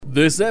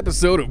This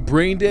episode of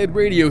Brain Dead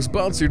Radio is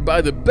sponsored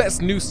by the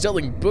best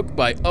new-selling book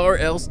by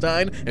R.L.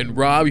 Stine and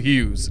Rob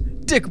Hughes,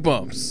 Dick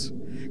Bumps.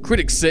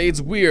 Critics say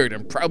it's weird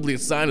and probably a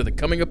sign of the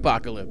coming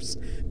apocalypse.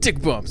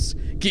 Dick Bumps.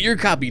 Get your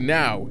copy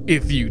now,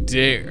 if you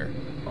dare.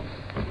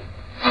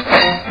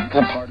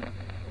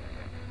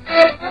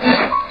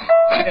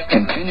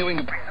 Continuing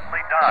to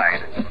recently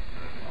died.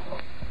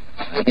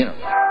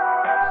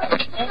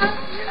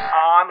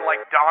 On like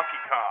Donkey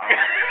Kong.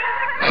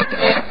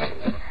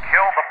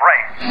 Kill the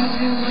brain.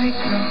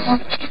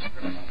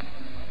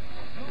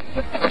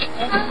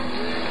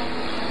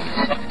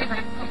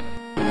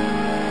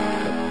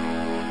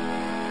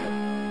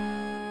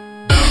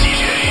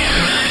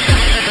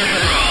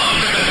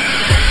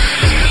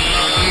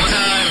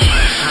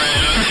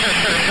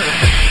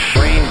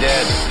 Brain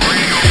dead.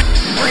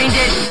 Brain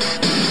dead.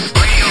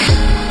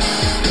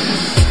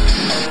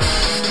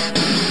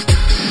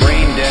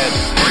 Brain dead.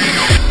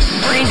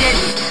 Brain dead.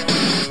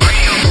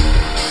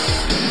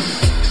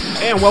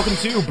 And welcome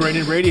to Brain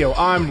Dead Radio.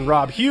 I'm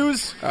Rob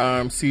Hughes,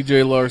 I'm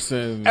CJ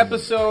Larson.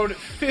 episode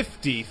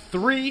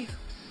 53.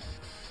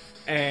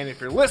 And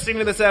if you're listening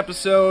to this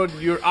episode,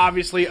 you're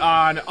obviously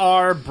on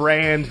our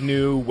brand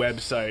new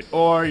website,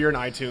 or you're in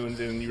iTunes,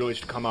 and you really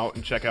should come out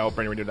and check out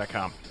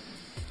brainradio.com.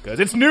 Because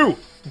it's new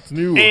It's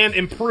new. and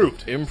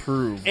improved.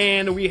 improved.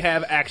 And we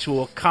have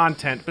actual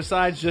content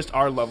besides just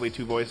our lovely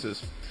two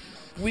voices.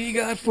 We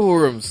got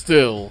forums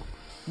still.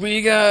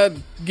 We got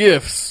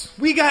GIFs.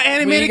 We got We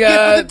animated got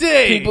GIF of the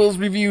day. people's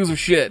reviews of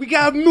shit. We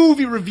got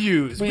movie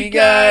reviews. We We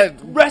got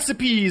got-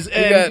 recipes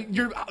and got-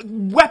 your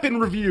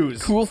weapon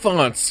reviews. Cool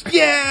fonts.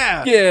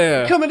 Yeah!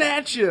 Yeah. Coming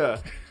at you!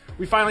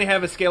 We finally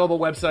have a scalable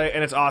website,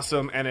 and it's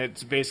awesome, and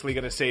it's basically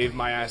going to save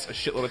my ass a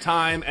shitload of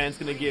time, and it's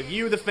going to give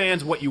you, the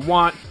fans, what you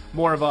want,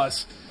 more of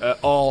us,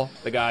 all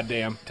the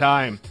goddamn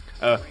time.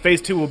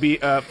 Phase 2 will be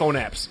phone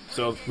apps,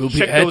 so We'll be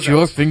check at those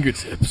your out.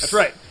 fingertips. That's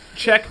right.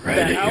 Check Right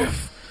that at out. your,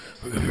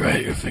 we're gonna be right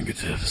at your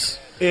fingertips.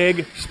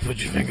 Ig, Just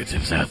put your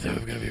fingertips out there.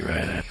 We're gonna be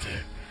right out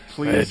there.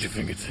 please Right at your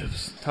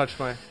fingertips. touch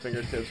my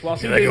fingertips. While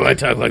You like it when I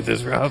talk like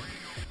this, Rob?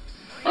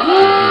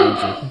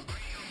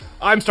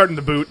 I'm starting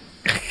to boot.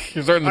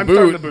 You're starting to I'm boot.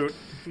 starting to boot.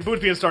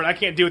 Boot being started. I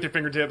can't deal with your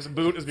fingertips.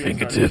 Boot is being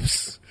started.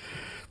 Fingertips.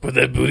 Put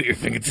that boot at your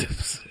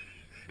fingertips.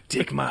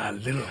 Take my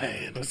little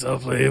hand. Let's all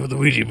play with the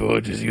Ouija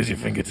board. Just use your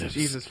fingertips.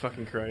 Jesus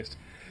fucking Christ.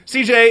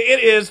 CJ,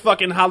 it is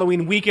fucking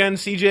Halloween weekend,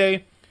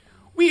 CJ.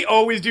 We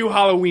always do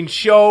Halloween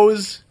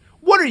shows.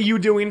 What are you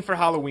doing for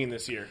Halloween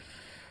this year?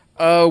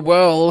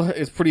 Well,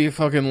 it's pretty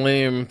fucking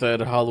lame that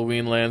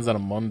Halloween lands on a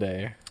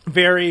Monday.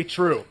 Very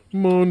true.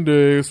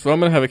 Mondays. So I'm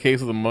gonna have a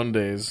case of the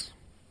Mondays.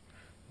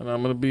 And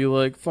I'm gonna be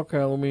like, fuck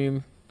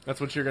Halloween. That's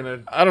what you're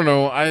gonna... I don't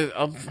know.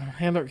 I'll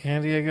hand out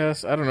candy, I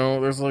guess. I don't know.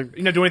 There's like...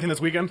 You not doing anything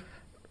this weekend?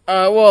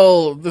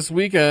 Well, this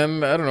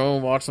weekend, I don't know,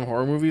 watch some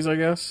horror movies, I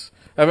guess.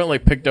 I haven't,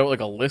 like, picked out, like,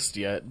 a list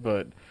yet,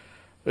 but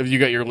have you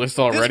got your list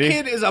already? This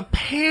kid is a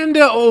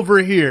panda over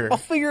here. I'll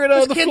figure it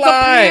out on the This kid's a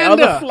fly. On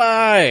the panda.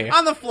 fly.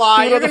 On the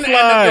fly, Do it you're on the gonna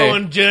end fly. up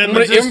going, Jen, I'm gonna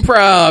let's just...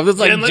 improv. It's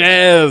like Jen, let's-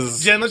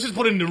 jazz. Jen, let's just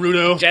put in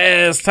Naruto.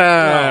 Jazz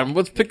time. Oh.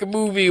 Let's pick a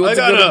movie. What's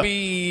it gonna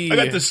be? I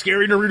got the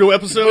scary Naruto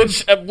episode.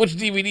 Which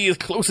DVD is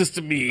closest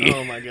to me?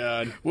 Oh my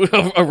god.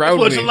 Around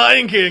What's me. the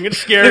Lion King? It's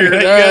scary,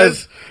 right, you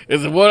Yes. guys?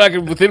 Is it what I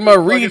can within my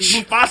Fucking reach?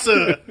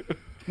 Mufasa.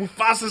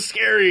 Mufasa's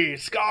scary.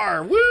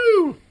 Scar.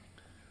 Woo!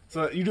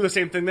 So you do the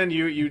same thing then?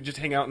 You just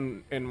hang out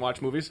and watch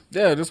movies?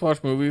 Yeah, just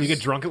watch movies. You get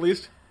drunk at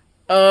least?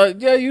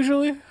 Yeah,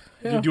 usually. Do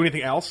Yeah. you do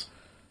anything else?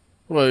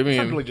 What do you It's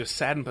not mean? really just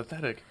sad and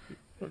pathetic.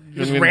 You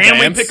Just mean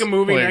randomly dance? pick a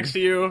movie Like, next to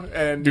you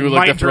and Do you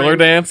like might the Thriller drink.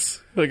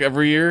 dance like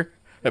every year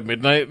at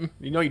midnight.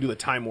 You know you do the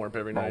time warp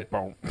every night.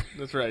 Boom.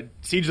 That's right.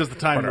 Siege does the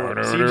time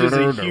warp. Siege is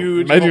a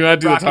huge... I do not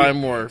do the Rocky-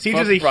 time warp. Siege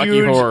Fuck is a Rocky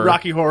huge Horror.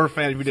 Rocky Horror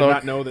fan if you did Fuck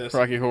not know this.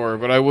 Rocky Horror,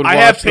 but I would I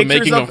have watch the pictures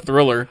making of- of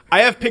Thriller.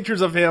 I have pictures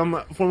of him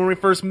from when we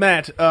first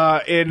met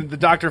in the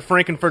Dr.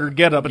 Frankenfurter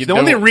getup. It's You the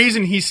only don't.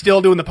 reason he's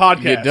still doing the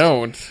podcast. You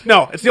don't.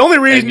 No, it's the only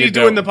reason And you he's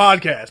doing the don't.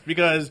 podcast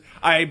because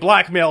I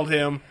blackmailed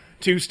him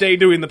to stay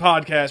doing the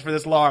podcast for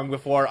this long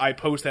before I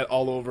post that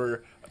all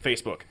over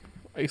Facebook.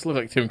 I used to look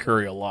like Tim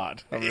Curry a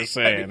lot. I'm just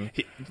saying.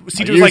 CJ was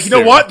like, used you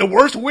know to. what? The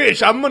worst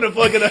wish. I'm gonna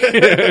fucking,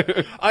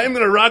 I am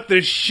gonna rock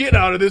the shit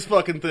out of this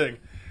fucking thing.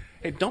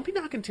 Hey, don't be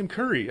knocking Tim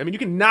Curry. I mean, you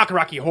can knock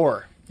Rocky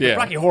Horror. Yeah.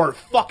 Rocky Horror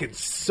fucking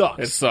sucks.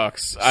 It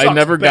sucks. I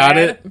never got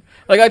bad. it.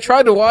 Like, I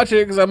tried to watch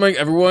it because I'm like,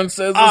 everyone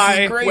says this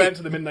I is great. went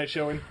to the midnight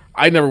showing.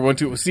 I never went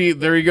to it. See,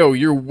 there you go.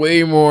 You're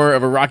way more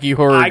of a Rocky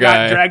Horror I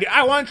guy. got dragged.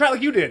 I want to try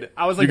like you did.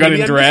 I was like, You got maybe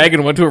in I'm drag missing-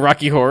 and went to a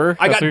Rocky Horror?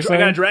 I That's got what you're a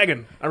saying?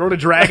 dragon. I wrote a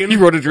dragon. You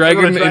wrote a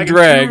dragon in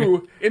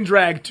drag. in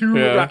drag to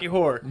Yeah. Rocky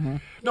Horror.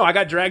 No, I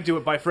got dragged to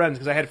it by friends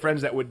because I had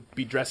friends that would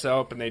be dressed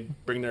up and they'd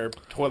bring their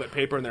toilet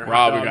paper and their Rob,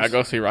 hot we dogs. gotta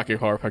go see Rocky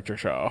Horror Picture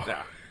Show.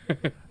 Yeah.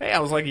 Hey, I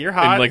was like, you're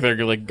hot. And like they're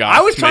like goth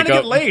I was trying to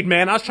makeup. get laid,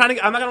 man. I'm not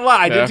gonna lie.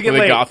 I did to get Were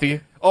they laid.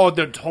 gothy? Oh,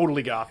 they're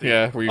totally gothy.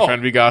 Yeah. Were you Oh, trying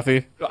to be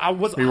gothy? I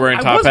was. Were you wearing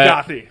I top was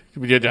hat? gothy.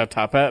 Did you have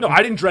top hat? No,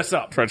 I didn't dress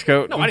up. Trench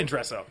coat? No, I didn't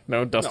dress up.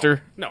 No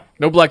duster? No.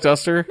 No black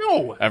duster?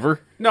 No.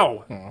 Ever?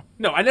 No. Oh.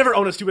 No, I never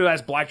owned a stupid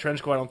ass black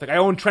trench coat. I don't think I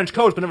own trench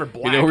coats, but never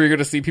black. You know where you're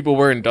gonna see people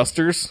wearing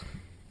dusters?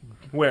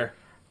 Where?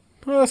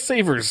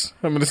 Savers.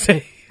 I'm gonna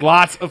say.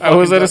 Lots of. I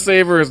was at a dust-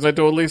 Savers and I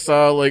totally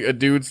saw like a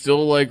dude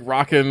still like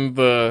rocking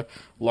the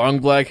long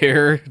black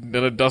hair and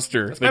a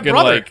duster. That's my thinking,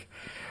 brother. like,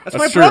 That's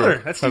my true.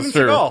 brother. That's Steven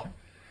true. Seagal.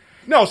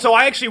 No, so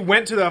I actually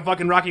went to the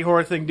fucking Rocky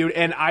Horror thing, dude,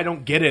 and I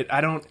don't get it.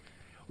 I don't.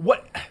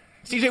 What,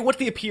 CJ? What's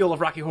the appeal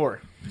of Rocky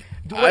Horror?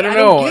 I don't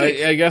know. get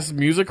it. I guess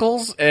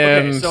musicals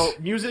and. Okay, so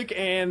music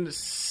and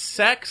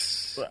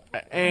sex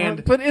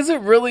and But is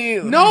it really?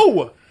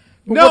 no.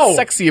 What's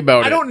sexy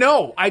about it? I don't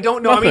know. I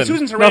don't know. I mean, Nothing.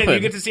 Susan Sarandon, Nothing. you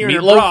get to see her in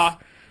her Meatloaf? bra.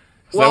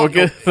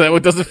 Is that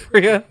what does it for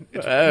you?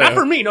 Not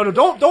for me. No,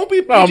 don't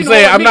be. No, I'm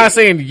saying I'm not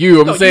saying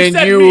you. I'm No, saying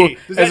said you me.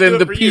 Does that as do in it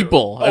the for you?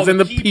 people. Oh, As in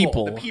the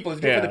people. The people is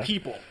good for the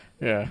people.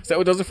 Yeah. Is that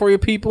what does it for you,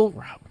 people?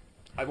 Rob.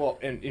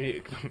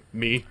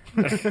 Me.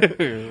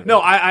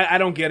 No, I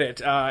don't get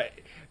it.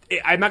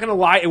 I'm not gonna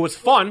lie, it was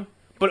fun,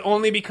 but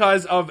only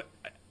because of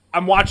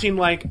I'm watching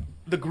like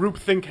the group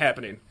think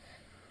happening,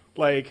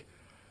 like,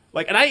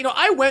 and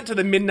I went to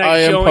the midnight I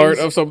am showings. part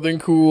of something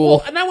cool.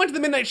 Well, and I went to the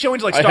midnight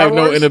showings like I Star have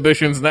Wars. no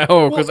inhibitions now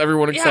because Well,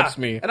 everyone yeah, accepts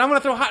me. and I'm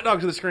gonna throw hot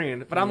dogs to the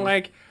screen, but I'm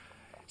like.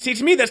 See,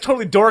 to me, that's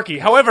totally dorky.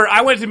 However,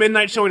 I went to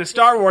midnight showing of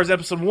Star Wars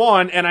Episode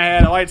 1, and I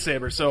had a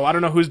lightsaber, so I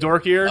don't know who's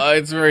dorkier.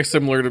 It's very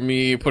similar to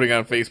me putting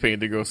on face paint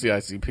to go see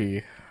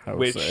ICP. I would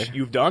which say.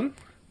 you've done?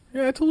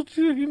 Yeah, I told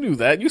you. You knew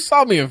that. You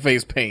saw me in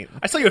face paint.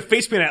 I saw you at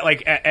face paint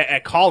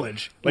at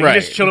college. Like Right.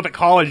 you just showed up at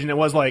college, and it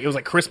was like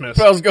Christmas.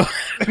 But I was going.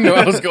 No,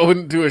 I was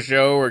going to a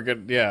show or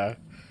good. Yeah,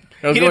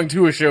 I was He going didn't-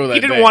 to a show that He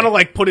didn't day. want to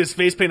like put his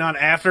face paint on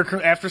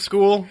after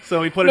school,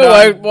 so he put it No, on.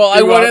 I went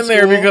throughout in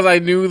there school. because I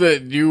knew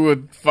that you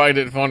would find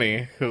it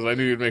funny because I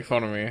knew you'd make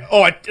fun of me.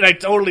 Oh, I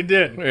totally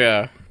did,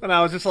 Yeah, and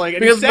I was just like,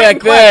 and because you sat in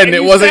back class- then and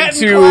it you wasn't sat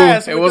in to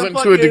class it with wasn't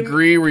the to a fucking-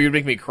 degree where you'd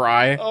make me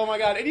cry. Oh my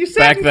god! And you sat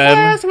Back in then-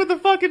 class with the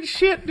fucking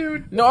shit,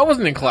 dude. No, I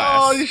wasn't in class.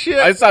 Oh, shit.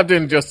 I stopped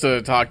in just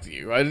to talk to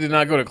you. I did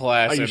not go to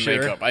class Are you and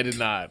sure? makeup. I did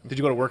not. Did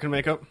you go to work in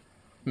makeup?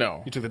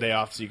 No. You took the day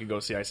off so you could go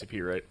see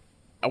ICP, right?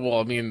 Well,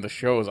 I mean, the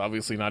show is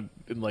obviously not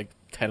in like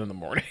 10 in the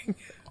morning.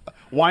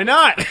 Why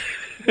not?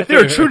 If they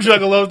were true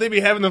juggalos, they'd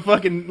be having the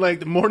fucking like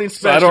the morning So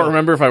special. I don't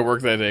remember if I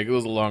worked that day. It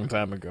was a long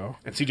time ago.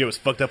 And CJ was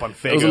fucked up on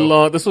It was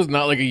Fago. This was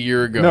not like a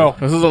year ago. No.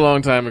 This was a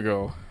long time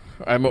ago.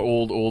 I'm an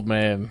old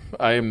man.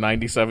 I am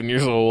 97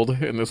 years old,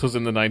 and this was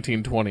in the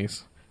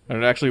 1920s.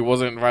 And it actually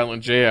wasn't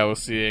Violent J I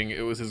was seeing.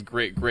 It was his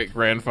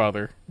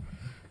great-great-grandfather,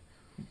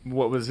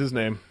 What was his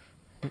name?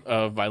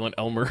 Violent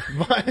Elmer.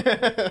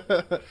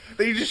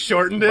 They just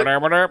shortened it.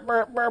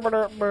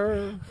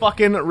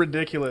 Fucking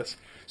ridiculous.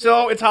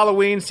 So it's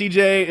Halloween.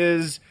 CJ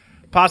is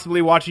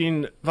possibly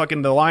watching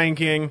fucking The Lion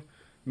King.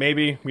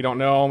 Maybe. We don't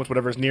know. It's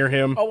whatever's near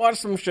him. I'll watch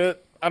some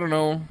shit. I don't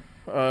know.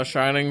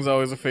 Shining's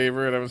always a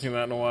favorite. I haven't seen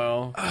that in a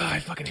while. I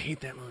fucking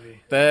hate that movie.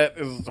 That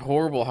is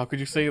horrible. How could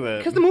you say that?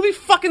 Because the movie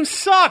fucking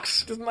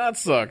sucks. It does not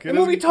suck. The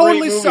movie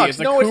totally sucks. It's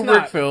a No, it's Kubrick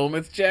not. film.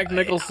 It's Jack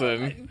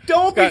Nicholson.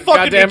 Don't be got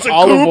fucking goddamn it's a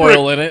olive Kubrick.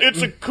 oil in it.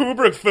 It's a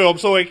Kubrick film,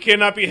 so it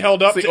cannot be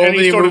held up It's to the any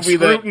only sort of movie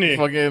scrutiny. that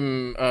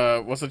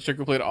fucking what's the chick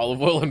who played Olive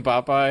Oil in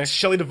Popeye?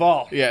 Shelley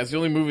Duvall. Yeah, it's the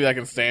only movie I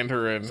can stand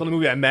her in. It's the only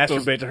movie I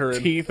masturbate to her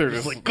in. Teeth are It's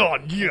just like,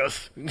 God,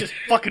 yes. Just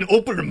fucking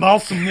open her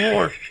mouth some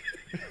more.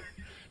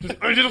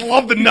 I just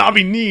love the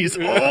knobby knees.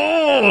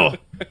 Oh!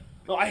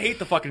 No, I hate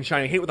the fucking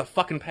Shining. I hate it with a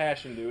fucking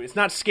passion, dude. It's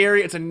not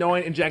scary. It's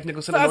annoying, and Jack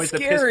Nicholson Not annoys the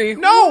scary.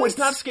 piss. No, What? it's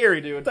not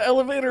scary, dude. the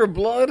elevator of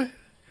blood.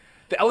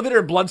 The elevator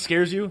of blood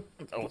scares you.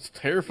 Oh, it's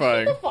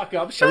terrifying. Shut the fuck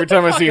up. Shut Every the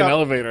time I fuck see an up.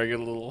 elevator, I get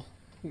a little.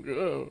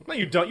 Oh. No,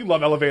 you don't. You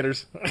love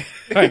elevators.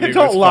 I do.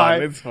 Don't It's lie.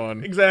 Fun. It's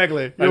fun.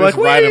 Exactly. I You're just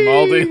like, ride them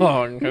all day "Whee!"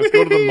 long. Let's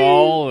go to the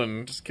mall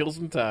and just kill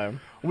some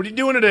time. What are you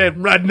doing today?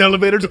 Riding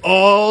elevators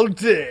all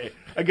day.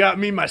 I got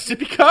me my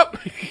sippy cup.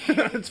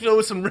 It's filled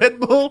with some Red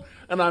Bull,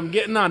 and I'm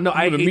getting on. No,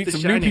 I I'm gonna hate meet the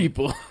some Shining. new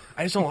people.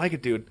 I just don't like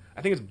it, dude.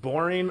 I think it's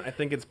boring. I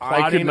think it's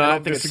plotting. I could I not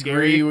don't think it's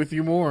disagree scary. with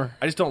you more.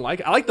 I just don't like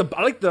it. I like the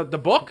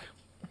book.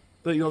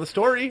 The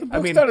story. I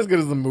It's mean, not as good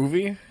as the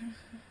movie.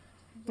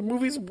 The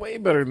movie's way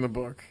better than the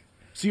book.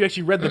 so you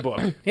actually read the book.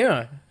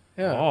 Yeah.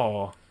 Yeah.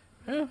 Oh,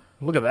 Yeah.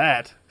 look at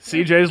that.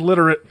 CJ's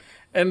literate.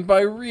 And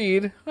by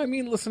read, I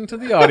mean listen to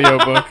the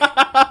audiobook.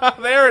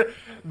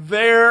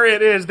 There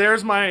it is.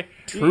 There's my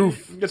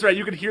Truth. That's right.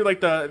 You could hear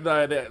like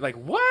the like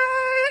what,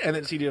 and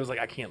then CJ was like,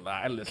 "I can't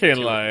lie. I listen Can't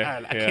to lie. It. I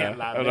Yeah. can't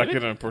lie. I'm not baby.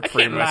 going to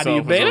portray can't lie to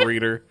you, myself as a baby."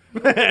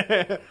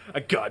 reader.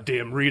 A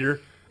goddamn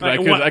reader. But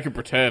I could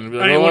pretend. Be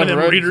like, I ain't oh, one of I've them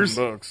read readers.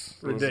 some books.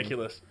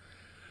 Ridiculous.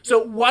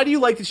 So why do you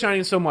like The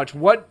Shining so much?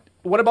 What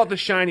about The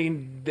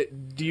Shining?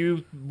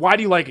 Why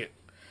do you like it?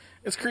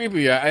 It's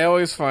creepy. I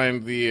always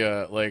find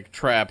the like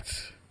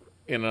trapped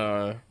in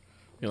a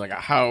like a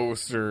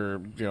house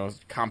or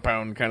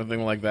compound kind of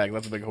thing like that.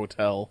 That's a big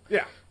hotel.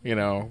 Yeah.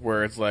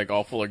 Where it's like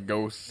all full of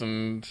ghosts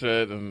and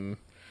shit, and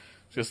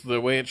Just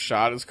the way it's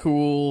shot is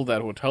cool.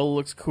 That hotel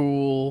looks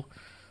cool.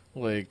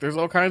 Like, there's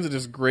all kinds of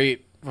just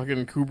great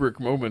fucking Kubrick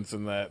moments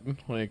in that.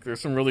 Like,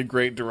 there's some really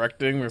great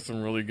directing. There's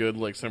some really good,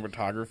 like,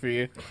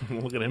 cinematography.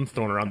 Look at him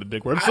throwing around the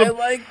big word.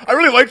 I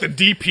really like the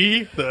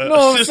DP, the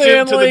No, I'm assistant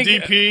saying, to like- the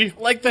DP.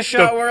 Like the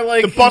shot where,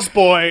 like... The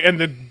busboy and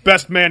the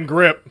best man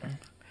grip.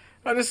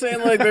 I'm just saying,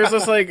 like, there's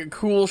just, like,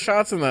 cool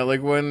shots in that.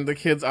 Like, when the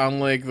kid's on,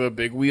 like, the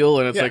big wheel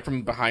and it's, Yeah. like,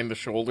 from behind the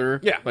shoulder.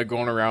 Yeah. Like,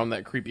 going around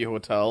that creepy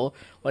hotel.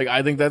 Like,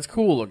 I think that's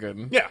cool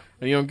looking. Yeah.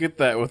 And you don't get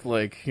that with,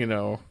 like, you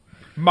know...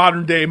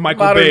 Modern day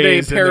Michael modern day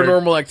Bay's in there.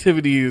 paranormal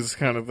activities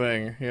kind of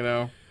thing, you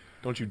know?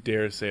 Don't you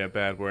dare say a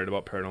bad word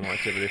about Paranormal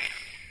Activity.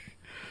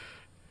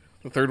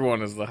 The third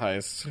one is the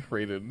highest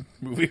rated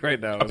movie right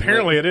now. isn't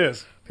Apparently it? it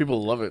is.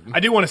 People love it. I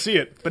do want to see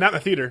it, but not in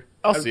the theater.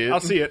 I'll see it. I'll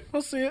see it.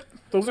 I'll see it.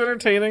 Those are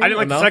entertaining. I didn't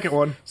like the enough. second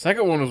one.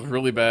 Second one was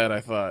really bad, I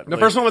thought. The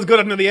first one was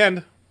good until the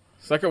end.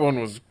 Second one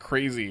was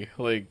crazy.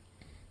 Like,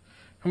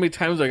 how many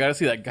times do I got to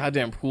see that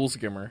goddamn pool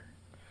skimmer?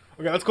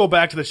 Okay, let's go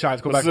back to the shine.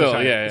 Let's go But back to the still,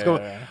 shine. yeah, Let's yeah, go.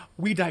 yeah.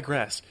 We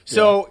digress.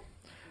 So,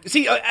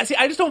 see, I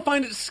just don't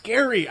find it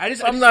scary. I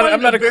just I'm find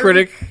not it a very-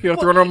 critic. You know,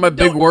 throwing around my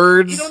big don't-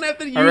 words. You don't have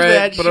to use all right?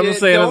 that. But I'm shit. just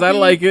saying, Don't is I be-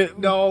 like it.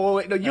 No,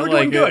 you're I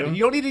like doing good. it.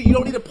 You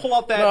don't need to pull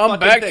out that. No, I'm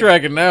fucking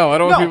backtracking now. I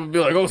don't want No. people to be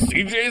like, "Oh,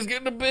 CJ's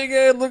getting a big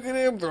head. Look at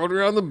him throwing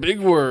around the big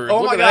word.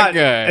 Oh look my at god! that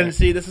guy. And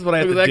see, this is what I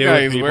have Look at to that do guy.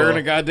 with He's people. wearing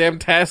a goddamn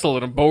tassel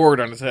and a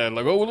board on his head.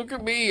 Like, oh, look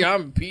at me.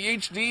 I'm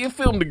PhD, a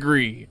film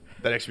degree.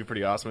 That'd actually be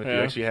pretty awesome if you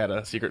Yeah. actually had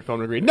a secret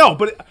film degree. No,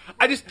 but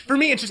for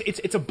me,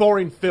 it's a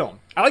boring film.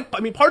 I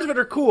mean, parts of it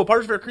are cool,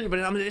 parts of it are creepy, but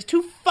it's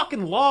too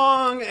fucking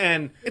long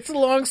and It's a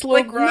long, slow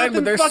like grind,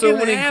 but nothing there's so fucking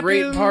many great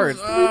happens. parts.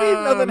 What do you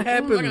mean nothing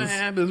happens? Nothing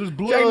happens. There's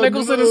blood. Jack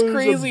Nicholson is there's a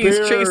crazy. He's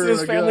bear chasing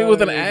his and a family guy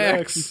with an and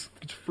his axe.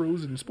 It's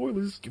frozen.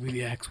 Spoilers. Give me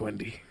the axe,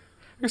 Wendy.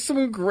 There's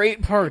some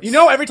great parts. You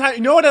know, every time.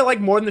 You know what I like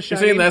more than The You're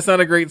Shining? saying that's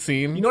not a great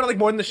scene? You know what I like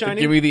more than The The Shining?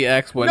 Give me the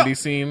axe, Wendy No.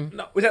 scene?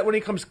 No, was that when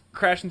he comes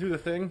crashing through the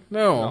thing?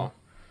 No.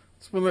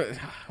 It's when when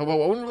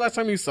was the last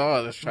time you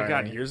saw this Oh my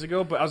Shining? god, years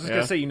ago. But I was just Yeah.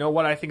 gonna say, you know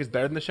what I think is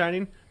better than The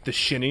Shining? The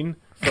Shinning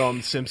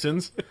from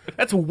Simpsons.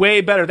 That's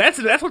way better. That's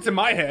what's in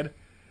my head.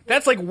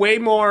 That's like way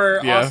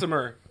more Yeah.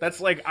 awesomer.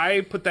 That's like I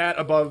put that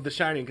above The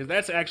Shining because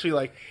that's actually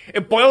like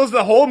it boils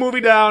the whole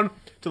movie down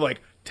to like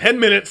 10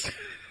 minutes.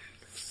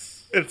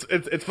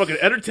 It's fucking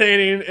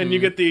entertaining, and you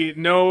get the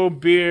no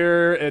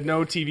beer and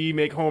no TV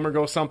make Homer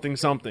go something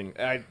something.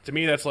 To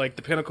me, that's like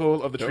the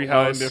pinnacle of the Don't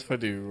mind Treehouse. if I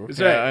do. That's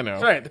yeah, right. I know.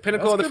 That's right. The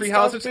pinnacle That's of the good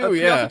Treehouse stuff,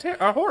 is too,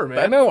 yeah. horror, man.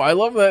 I know, I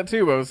love that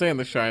too, but I was saying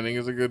The Shining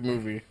is a good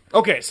movie.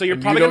 Okay, so you're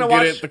And probably you gonna don't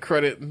watch. get it the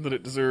credit that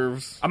it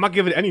deserves. I'm not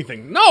giving it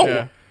anything. No,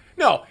 Yeah.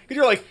 no, because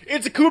you're like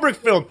it's a Kubrick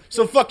film,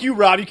 so fuck you,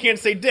 Rob. You can't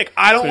say dick.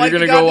 I don't So like. you're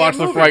the gonna go goddamn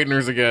watch movie. The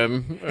Frighteners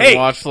again and Hey,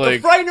 watch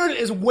like The Frighteners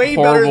is way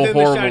horrible, better than The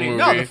horrible Shining.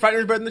 No, movie. The Frighteners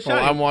is better than The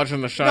Shining. Well, I'm watching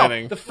The No,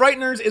 Shining. The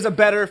Frighteners is a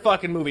better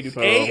fucking movie, dude.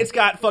 So- It's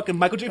got fucking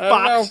Michael J. I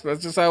don't know. Fox.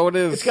 That's just how it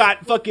is. It's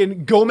got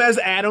fucking Gomez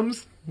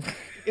Adams.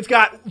 It's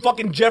got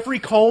fucking Jeffrey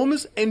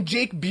Combs and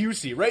Jake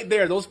Busey right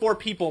there. Those four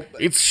people,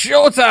 It's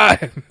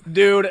showtime.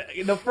 dude.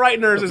 The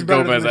Frighteners is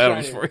better Gomez than The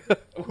Adams Shining. for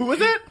you. Who was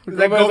that? Is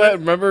that Gomez, Gomez?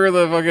 remember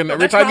the fucking every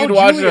that's time you'd Raul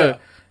watch Julia.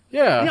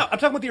 yeah. No, I'm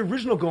talking about the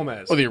original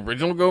Gomez. Oh, the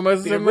original Gomez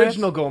is the in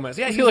original that? Gomez.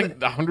 Yeah, Is he was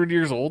like 100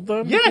 years old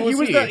then? Yeah, Who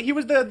he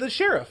was the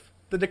sheriff,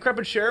 the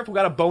decrepit sheriff who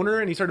got a boner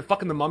and he started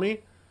fucking the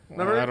mummy.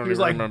 Remember? I don't He was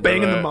even like remember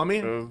banging that. the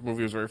mummy. The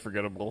movie was very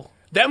forgettable.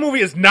 That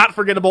movie is not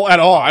forgettable at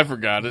all. I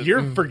forgot it.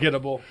 You're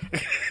forgettable.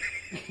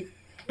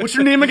 What's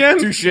your name again?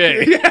 Touche.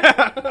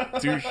 Yeah.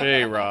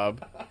 Touche,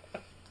 Rob.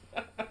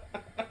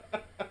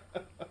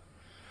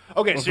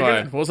 Okay, so you're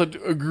Fine. gonna, Well, so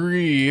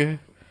agree.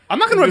 I'm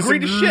not going to agree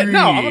to shit.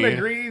 No, I'm going to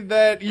Disagree. agree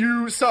that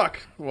you suck.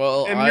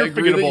 Well, And I you're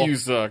agree forgettable. that you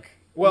suck.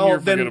 Well, You're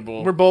then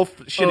forgettable. we're both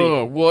shitty.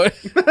 Oh, what?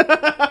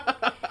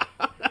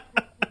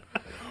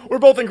 We're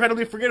both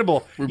incredibly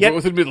forgettable. We're Yet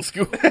both in middle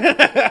school.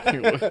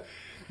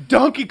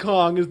 Donkey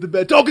Kong is the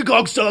best. Donkey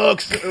Kong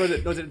sucks. Or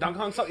was it Donkey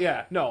Kong sucks?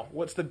 Yeah. No.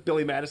 What's the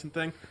Billy Madison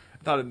thing?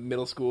 I thought in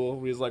middle school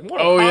where he's like,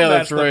 Mortal Oh, yeah, Kombat's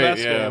that's the right,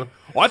 best yeah. one.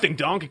 Well, I think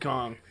Donkey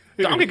Kong.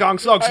 Donkey Kong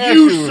sucks. I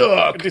You actually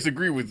suck.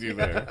 disagree with you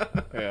there.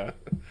 Yeah.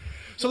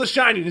 So The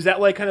Shining, is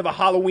that like kind of a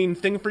Halloween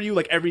thing for you?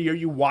 Like every year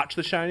you watch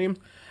The Shining?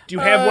 Do you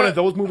have one of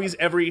those movies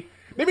every,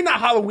 maybe not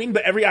Halloween,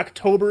 but every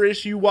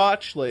October-ish you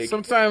watch? Like,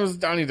 Sometimes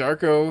Donnie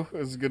Darko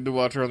is good to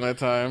watch around that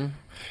time.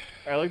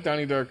 I like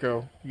Donnie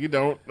Darko. You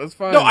don't. That's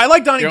fine. No, I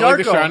like Donnie You don't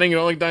like Darko. The Shining. You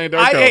don't like Donnie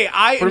Darko.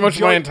 I Pretty much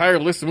enjoy- my entire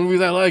list of movies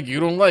I like, you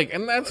don't like,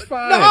 and that's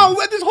fine. no,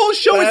 this whole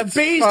show is That's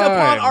based fine.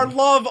 upon our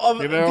love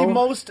of You know? the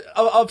most,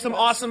 of some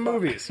awesome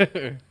movies.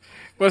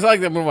 But it's not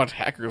like that when I watch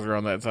Hackers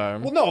around that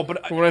time. Well, no,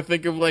 but When I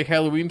think of like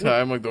Halloween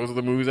time, like those are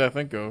the movies I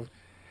think of.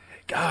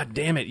 God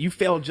damn it, you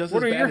failed just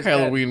What as are bad your as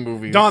Halloween that.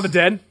 movies? Dawn of the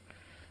Dead?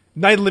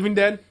 Night of the Living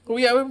Dead? Well,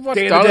 yeah, we've watched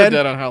Day of Dawn the of the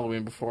Dead? Dead on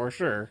Halloween before,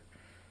 sure.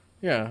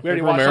 Yeah, We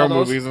already like watched Romero all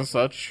those? movies and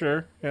such,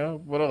 sure. Yeah,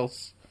 what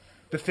else?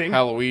 The Thing?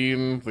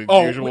 Halloween, the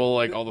Oh, usual,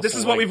 like all the. This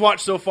is what we've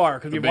watched so far,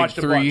 because we've big watched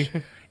a three.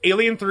 bunch.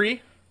 Alien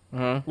 3?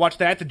 Watch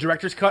that, the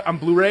director's cut on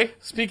Blu-ray.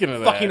 Speaking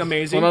of Fucking that,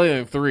 amazing. Well, not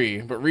even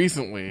 3, but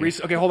recently.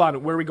 Okay, hold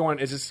on. Where are we going?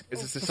 Is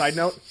this a side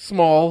note?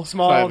 Small side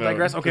note.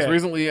 digress? Okay. 'Cause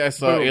recently I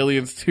saw Boom.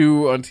 Aliens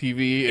 2 on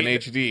TV in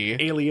HD.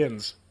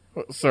 Aliens.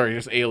 Sorry,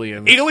 just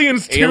Aliens.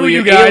 Aliens 2,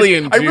 you guys.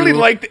 Alien 2, I really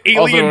liked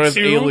also Alien known as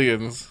 2.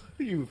 Aliens.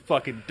 You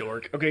fucking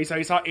dork. Okay, so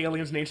you saw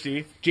Aliens in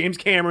HD. James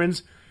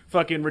Cameron's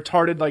fucking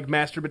retarded, like,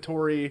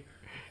 masturbatory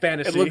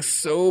fantasy. It looks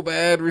so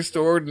bad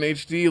restored in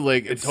HD.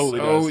 Like it's totally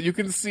so does. you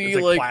can see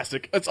It's like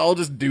plastic. It's all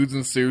just dudes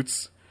in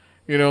suits.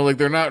 You know, like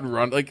they're not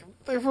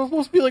they're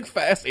supposed to be like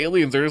fast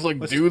aliens. They're just like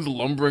dudes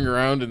lumbering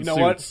around in You know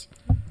suits.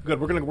 what?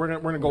 Good. We're gonna go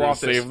gonna off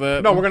this. save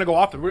that? No, we're gonna go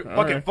off the. Fucking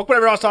right. fuck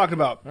whatever I was talking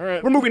about. All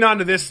right. We're moving on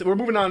to this. We're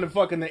moving on to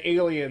fucking the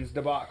Aliens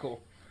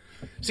debacle.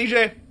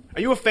 CJ,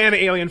 are you a fan of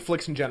alien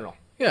flicks in general?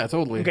 Yeah,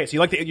 totally. Okay,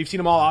 so you've seen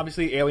them all,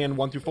 obviously. Alien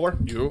 1 through 4.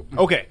 Yep.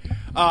 Okay.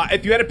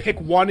 If you had to pick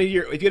if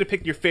you had to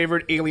pick your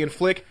favorite alien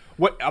flick,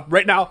 what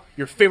right now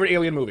your favorite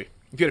alien movie?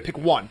 If you had to pick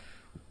one.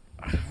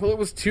 Well, it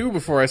was 2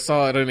 before I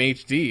saw it in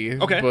HD.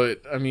 Okay.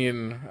 But I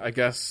mean, I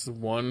guess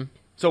 1.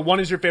 So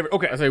 1 is your favorite.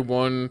 Okay. I say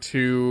 1,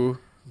 2,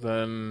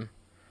 then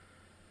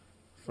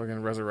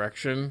fucking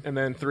Resurrection, And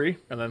then 3.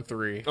 and then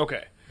 3.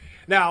 Okay.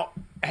 Now,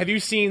 have you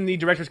seen the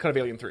director's cut of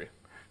Alien 3?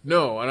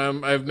 No,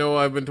 and I've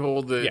been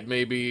told that Yeah.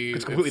 maybe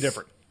It's completely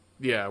different.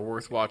 Yeah,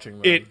 worth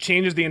watching. Then. It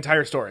changes the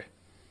entire story.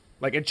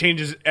 Like, it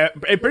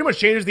pretty much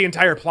changes the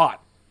entire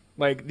plot.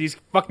 Like, these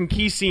fucking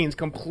key scenes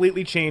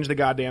completely change the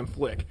goddamn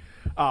flick.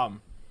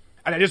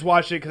 And I just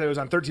watched it because it was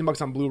on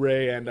 $13 on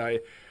Blu-ray,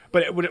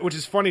 which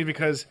is funny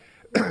because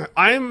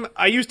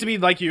I used to be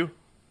like you.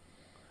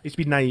 I used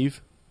to be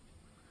naive.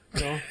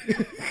 You know?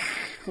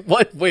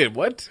 What? Wait,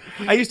 what?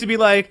 I used to be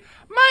like,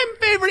 my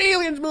favorite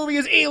Aliens movie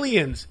is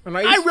Aliens. And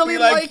I used to be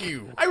like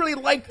you. I really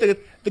like the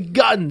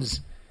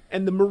guns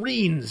and the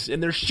Marines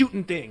and they're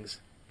shooting things.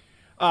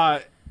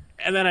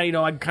 And then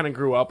I kind of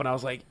grew up and I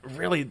was like,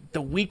 really,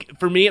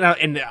 for me, and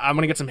I'm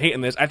gonna get some hate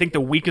in this. I think the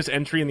weakest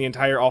entry in the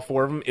entire all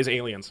 4 of them is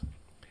Aliens.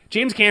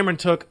 James Cameron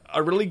took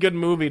a really good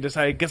movie,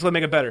 decided, guess what,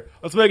 make it better.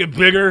 Let's make it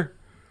bigger.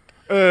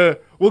 We're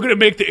gonna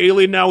make the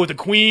alien now with the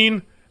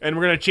queen. And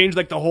we're gonna change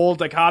like the whole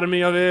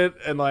dichotomy of it,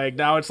 and like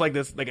now it's like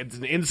this, like it's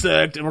an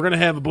insect, and we're gonna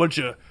have a bunch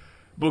of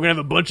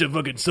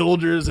fucking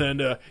soldiers, and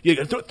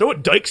throw a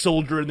dyke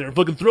soldier in there, and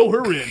fucking throw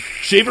her in,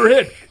 shave her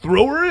head,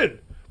 throw her in.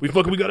 We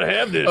gotta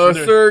have this. And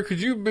Sir, could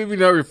you maybe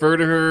not refer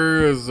to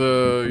her as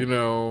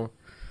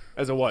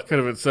as a what? kind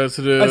of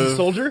insensitive? As a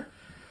soldier?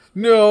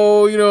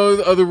 No,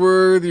 the other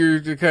word you're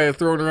kind of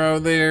throwing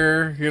around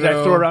there. Did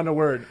I throw around a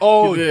word?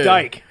 Oh, You did.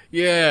 dyke.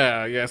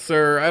 Yeah,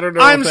 sir. I don't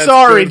know. I'm if that's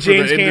sorry, good for the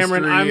James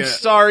Cameron. industry. I'm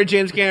sorry,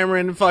 James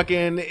Cameron.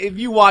 Fucking, if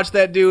you watch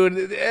that dude,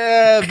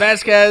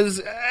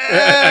 Vasquez.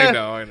 I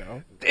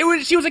know.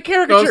 She was a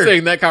caricature. No, I'm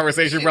saying that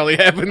conversation probably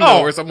happened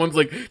though, where someone's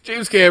like,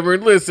 James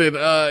Cameron, listen, We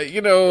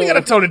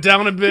gotta tone it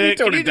down a bit.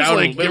 Tone Can it you just down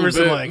a like give her little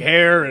some bit. like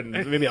hair and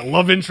maybe a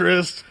love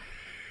interest?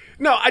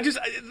 No,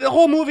 the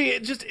whole movie.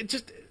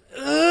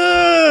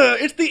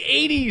 It's the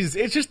 80s.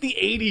 It's just the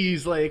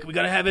 80s. Like, we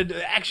gotta have it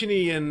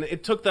actiony, and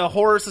it took the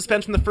horror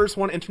suspense from the first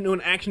one into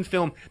an action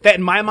film that,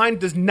 in my mind,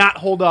 does not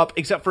hold up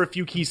except for a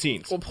few key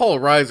scenes. Well, Paul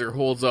Reiser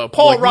holds up.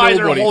 Paul like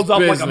Reiser nobody's holds up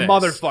like a business.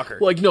 motherfucker.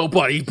 Like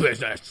nobody's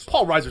business.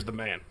 Paul Reiser's the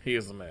man. He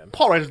is the man.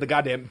 Paul Reiser's the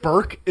goddamn.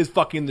 Burke is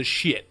fucking the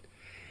shit.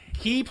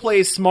 He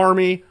plays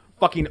smarmy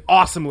fucking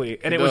awesomely,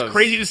 and it was does.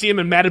 crazy to see him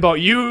in Mad About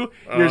You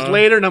years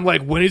later, and I'm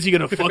like, when is he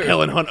gonna fuck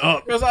Helen Hunt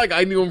up? It was like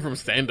I knew him from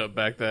stand-up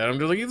back then. I'm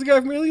just like, he's the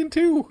guy from Alien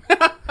 2.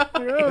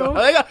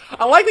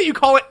 I like that you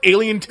call it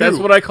Alien 2. That's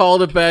what I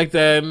called it back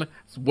then.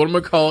 It's what I'm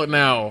gonna call it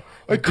now.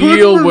 I couldn't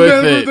Deal with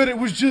remember it. that it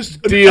was just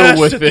an Deal S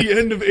with at it. the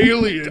end of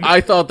Alien.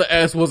 I thought the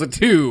S was a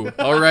 2.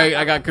 All right,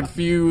 I got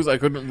confused. I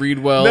couldn't read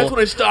well. That's when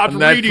I stopped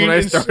and that's reading when I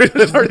and started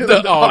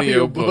the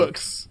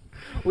audiobooks.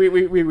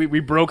 We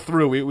broke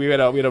through. We had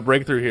a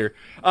breakthrough here.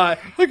 I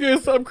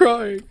guess I'm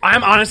crying.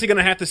 I'm honestly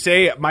gonna have to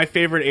say my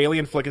favorite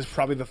Alien flick is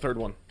probably the third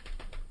one.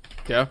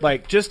 Yeah.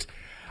 Like, just,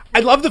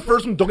 I love the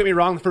first one. Don't get me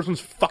wrong. The first one's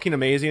fucking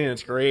amazing and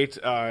it's great.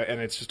 And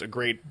it's just a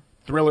great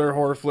thriller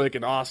horror flick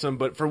and awesome.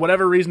 But for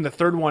whatever reason, the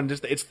third one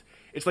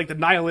it's like the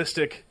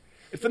nihilistic.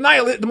 It's the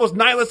most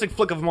nihilistic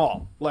flick of them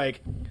all.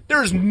 Like,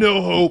 there's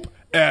no hope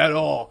at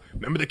all.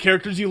 Remember the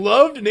characters you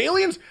loved in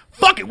Aliens?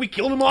 Fuck it, we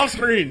killed them off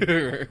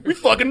screen. We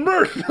fucking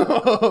murdered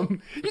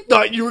them. You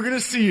thought you were gonna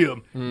see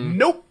them.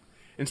 Nope.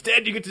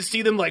 Instead, you get to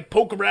see them like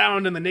poke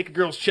around in the naked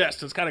girl's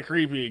chest. It's kind of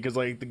creepy because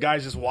like the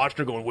guys just watching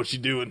her going, "What's she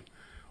doing?"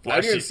 I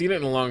haven't seen it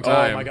in a long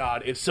time. Oh my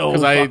god, it's so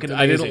Because fucking amazing.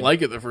 I didn't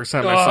like it the first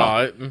time I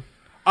saw it.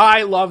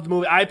 I loved the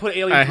movie. I put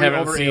Alien I 3 haven't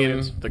over seen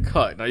Aliens. the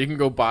cut. Now you can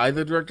go buy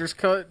the director's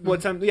cut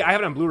What time? Yeah, I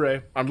have it on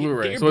Blu-ray. on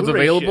Blu-ray, Get so your it's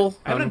Blu-ray available. shit.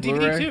 I have it on DVD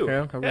Blu-ray? too.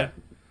 Yeah, okay.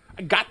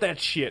 I got that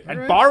shit.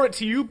 I'd borrow it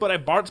to you, but I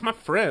borrowed it to my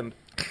friend.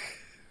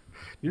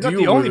 You're not Deal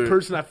the only with it.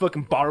 person I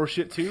fucking borrow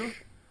shit to.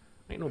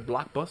 Ain't no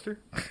Blockbuster.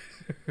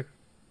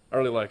 I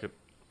really like it.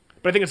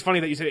 But I think it's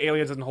funny that you said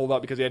Aliens doesn't hold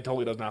up because it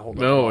totally does not hold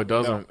up. No, it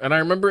doesn't. And I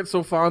remember it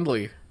so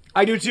fondly.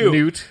 I do too.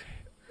 Newt.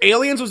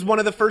 Aliens was one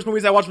of the first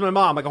movies I watched with my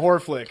mom, like a horror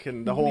flick,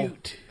 and the whole.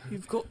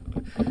 You've got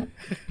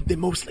They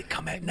mostly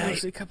come at night.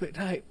 mostly come at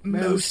night.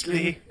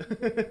 Mostly.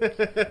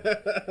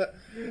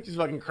 She's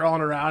fucking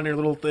crawling around in her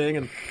little thing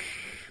and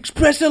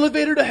express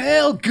elevator to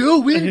hell,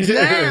 going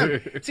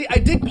down. See, I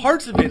dig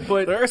parts of it,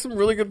 but There are some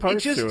really good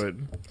parts just- to it.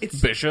 it's-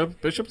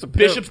 Bishop's a pimp.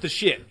 Bishop's the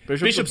shit.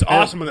 Bishop's Bishop's a pimp.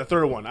 awesome in the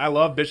third one. I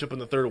love Bishop in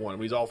the third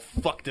one. He's all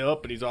fucked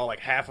up and he's all like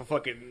half a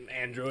fucking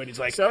android. He's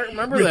like, See, I don't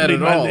remember Ripley, that at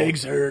my all.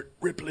 legs hurt.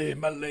 Ripley,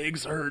 my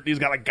legs hurt. He's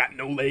got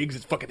no legs.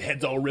 His fucking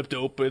head's all ripped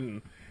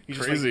open. He's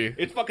just Crazy. like,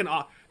 it's fucking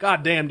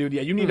god damn, dude.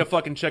 Yeah, you need to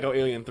fucking check out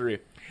Alien 3.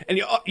 And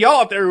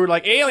y'all out there who are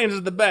like, Aliens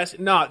is the best.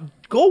 Nah,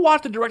 go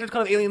watch the director's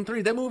cut of Alien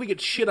 3. That movie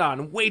gets shit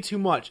on way too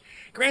much.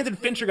 Granted,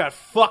 Fincher got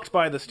fucked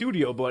by the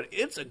studio, but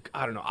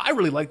I don't know. I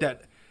really like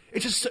that.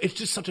 It's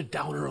just such a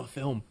downer of a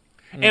film.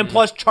 And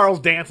plus, Charles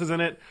Dance is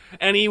in it,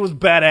 and he was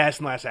badass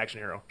in Last Action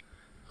Hero.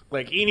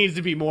 Like, he needs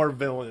to be more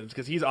villains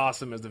because he's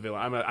awesome as the villain.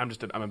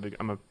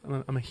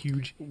 I'm a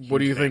huge. What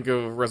do you think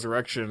of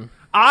Resurrection?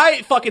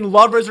 I fucking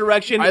love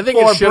Resurrection. I think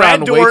for it's shit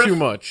Brad on Dourif. way too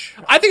much.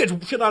 I think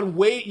it's shit on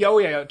way. Oh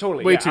yeah,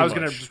 totally. Way Yeah, too I was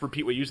gonna much. just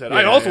repeat what you said. Yeah,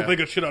 I also yeah. think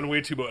it's shit on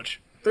way too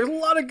much. There's a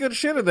lot of good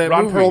shit in that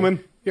Ron movie.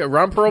 Perlman. Yeah,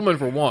 Ron Perlman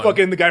for one.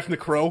 Fucking the guy from The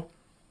Crow.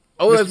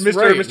 oh, that's Mr.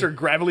 right. Mr.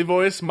 Gravelly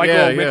voice. Michael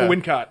Yeah, yeah.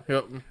 Wincott.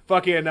 Yep.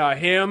 Fucking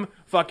him.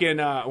 Fucking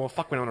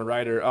Winona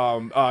Ryder.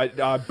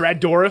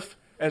 Brad Dourif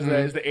as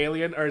the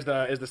alien or as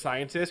the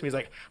scientist. And he's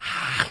like,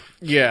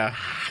 Yeah,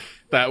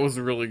 that was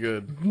really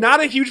good. not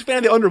a huge fan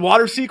of the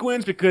underwater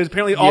sequence because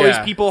apparently all Yeah.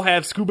 these people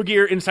have scuba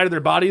gear inside of their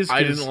bodies.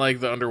 I 'cause didn't like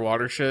the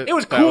underwater shit. It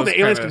was That cool that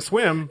aliens kinda- can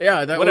swim.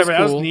 Yeah, that whatever. was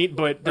That cool. was neat,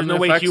 but there's And no the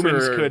way effects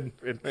humans were could.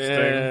 interesting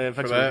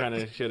Effects for were that. kind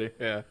of shitty.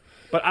 Yeah.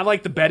 But I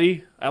like the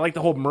Betty. I like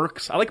the whole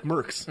Mercs. I like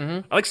Mercs.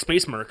 I like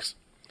space Mercs.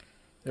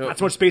 Yep. Not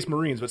so much space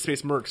Marines, but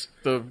space Mercs.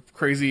 The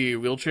crazy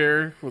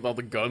wheelchair with all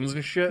the guns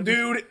and shit.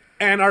 Dude,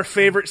 and our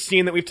favorite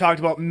scene that we've talked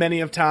about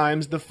many of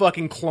times, the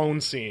fucking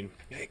clone scene.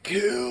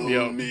 Kill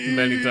Yep, me.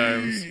 many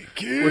times.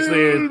 Kill Which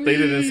they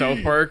did in me.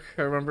 South Park,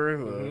 I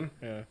remember.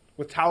 Yeah.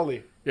 With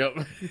Towley. Yep.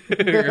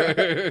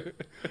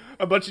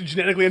 A bunch of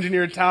genetically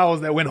engineered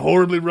towels that went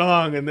horribly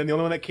wrong, and then the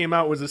only one that came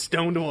out was a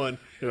stoned one.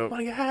 Yep.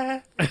 Wanna get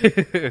high?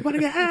 Wanna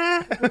get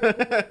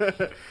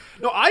high?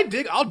 No,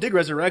 I'll dig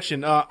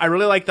Resurrection. I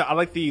really like the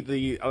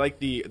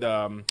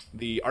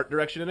art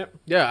direction in it.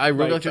 Yeah, I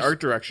really Like, like the just- art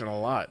direction a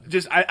lot.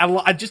 I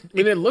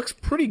mean, it looks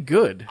pretty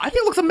good. I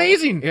think it looks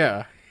amazing.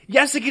 Yeah.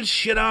 Yes, it gets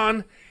shit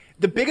on.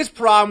 The biggest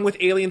problem with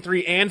Alien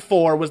 3 and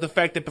 4 was the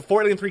fact that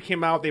before Alien 3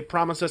 came out, they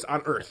promised us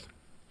on Earth.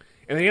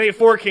 And then Alien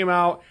 4 came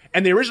out,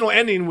 and the original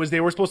ending was they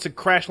were supposed to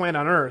crash land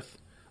on Earth.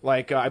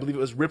 Like, I believe it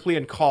was Ripley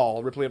and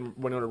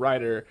Winona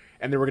Ryder,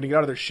 and they were going to get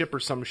out of their ship or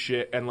some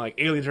shit, and, like,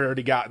 aliens had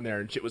already gotten there,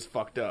 and shit was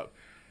fucked up.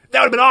 That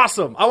would have been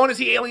awesome. I want to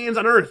see aliens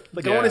on Earth.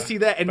 Like, I Yeah, want to see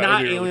that, and that would not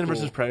be really Alien cool.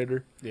 versus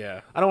Predator.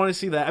 Yeah. I don't want to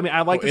see that. I mean,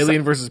 I like the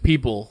Alien versus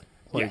people.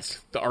 Like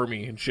Yes. the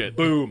army and shit.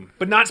 boom.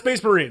 But not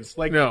Space Marines.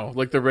 Like, No,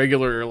 like the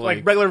regular,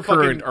 like regular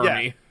current fucking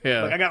army.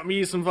 Yeah. Like I got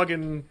me some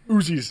fucking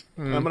Uzis.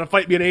 I'm gonna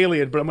fight me an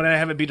alien, but I'm gonna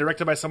have it be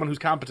directed by someone who's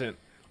competent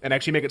and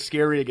actually make it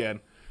scary again.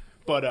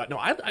 But no,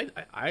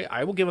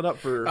 I will give it up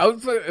for. I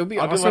would, it would be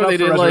I'll give awesome it if up they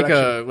for did like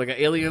Resurrection.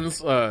 a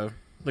aliens,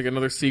 like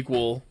another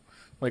sequel,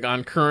 like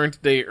on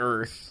current day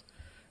Earth,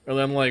 and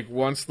then like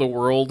once the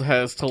world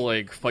has to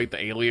like fight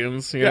the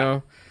aliens, you Yeah.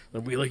 know,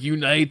 then we like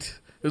unite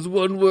as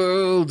one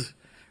world,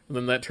 and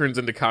then that turns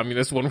into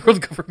communist one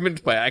world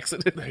government by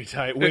accident. Very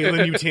tight.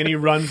 Wayland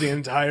Yutani runs the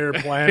entire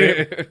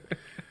planet.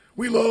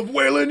 We love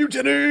Wayland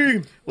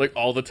Yutani. Like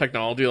all the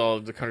technology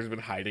all the country's been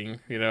hiding,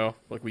 you know,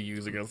 like we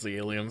use against the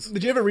aliens.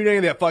 Did you ever read any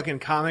of that fucking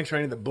comics or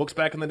any of the books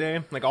back in the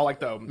day? Like all like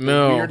the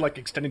No. weird like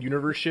extended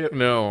universe shit.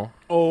 No,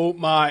 Oh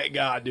my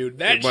god, dude,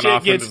 that it went shit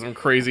off gets. into some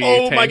crazy.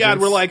 Oh my god,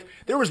 tangents. we're like,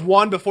 there was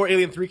one before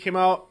Alien 3 came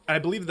out, and I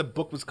believe the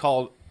book was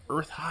called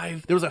Earth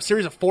Hive. There was a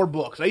series of 4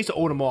 books. I used to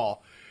own them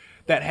all.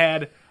 That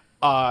had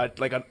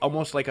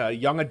almost like a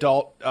young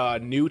adult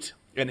Newt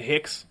and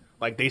Hicks.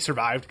 Like they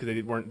survived because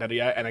they weren't dead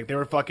yet, and like they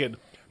were fucking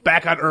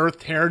back on Earth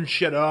tearing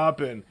shit up,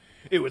 and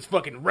it was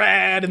fucking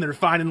rad. And they're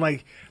finding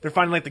like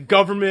the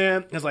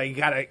government has like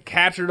gotta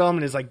capture them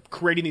and is like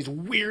creating these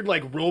weird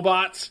like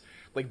robots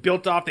like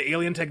built off the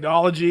alien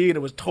technology, and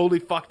it was totally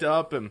fucked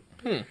up and.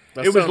 That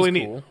It was sounds really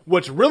cool. neat.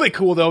 What's really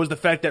cool, though, is the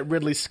fact that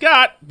Ridley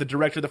Scott, the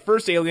director of the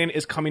first Alien,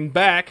 is coming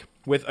back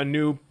with a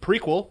new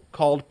prequel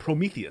called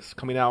Prometheus,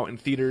 coming out in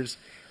theaters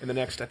in the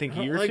next, I think, I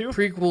don't year or like two.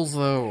 prequels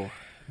though.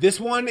 This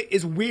one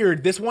is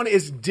weird. This one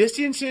is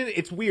distancing.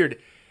 It's weird.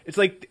 It's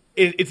like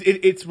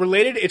it's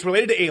related. It's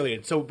related to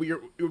Alien. So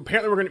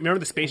apparently we're gonna remember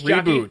the space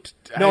jockey? Reboot.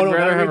 No, I'd no,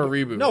 rather not have a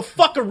reboot. No,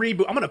 fuck a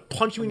reboot. I'm gonna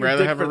punch you in your Rather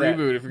dick have for a that.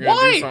 reboot if you're gonna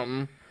Why? do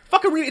something.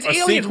 Fuck a reboot. It's A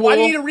Aliens. sequel? Why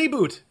do you need a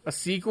reboot? A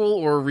sequel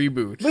or a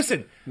reboot?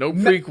 Listen. No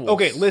prequels.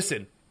 Okay,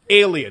 listen.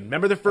 Alien.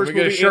 Remember the We first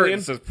get a movie, shirt Alien?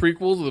 that says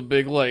prequels with a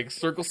big like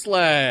circle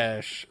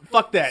slash.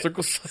 Fuck that.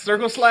 Circle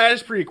Circle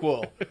slash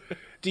prequel.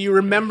 Do you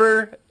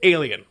remember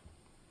Alien?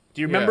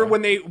 Do you remember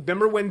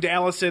Yeah. when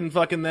Dallas and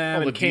fucking them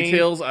All and the Kane?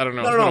 details? I don't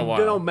know. It's been a while,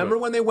 No. Remember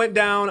but- when they went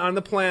down on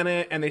the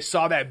planet and they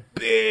saw that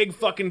big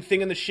fucking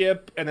thing in the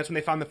ship, and that's when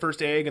they found the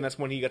first egg, and that's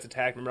when he gets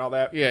attacked. Remember all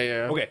that?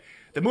 Yeah. Okay,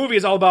 the movie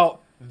is all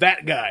about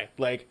that guy.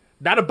 Like,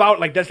 not about,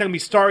 like, that's not gonna be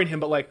starring him,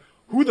 but, like,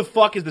 who the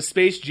fuck is the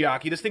space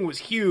jockey? This thing was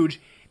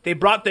huge. They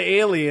brought the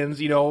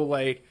aliens, you know,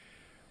 like,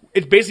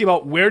 it's basically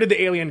about where did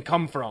the alien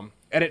come from?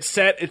 And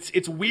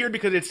it's weird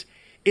because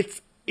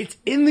it's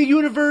in the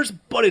universe,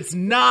 but it's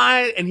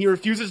not, and he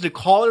refuses to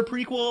call it a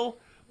prequel,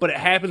 but it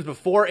happens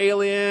before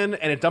Alien,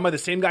 and it's done by the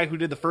same guy who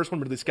did the first one,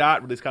 Ridley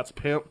Scott. Ridley Scott's a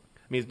pimp. I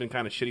mean, he's been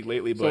kind of shitty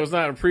lately, but... So it's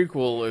not a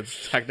prequel,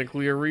 it's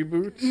technically a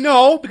reboot?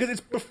 No, because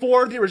it's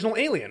before the original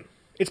Alien.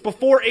 It's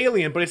before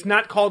Alien, but it's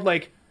not called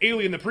like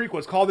Alien the prequel.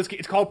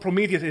 It's called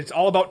Prometheus. It's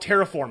all about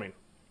terraforming.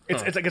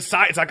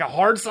 It's like a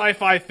hard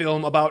sci-fi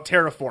film about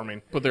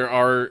terraforming. But there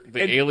are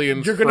the And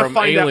aliens you're gonna from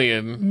find out-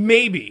 Alien.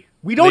 maybe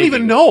we don't Maybe.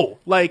 even know.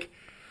 Like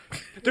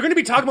they're going to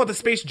be talking about the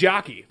space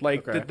jockey,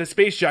 like Okay. the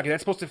space jockey.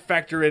 That's supposed to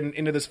factor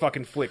into this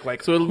fucking flick.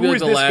 Like, So it'll who be like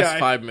is the this last guy?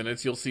 5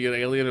 minutes, you'll see an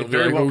alien and It it'll be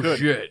very like, well oh could.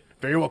 shit.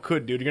 Very well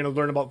could, dude. You're going to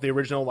learn about the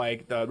original,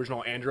 like the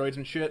original androids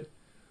and shit.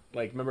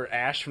 Like, remember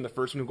Ash from the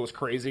first one who goes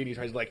crazy and he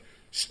tries to like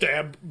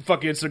stab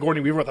fucking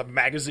Sigourney Weaver with a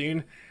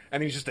magazine, and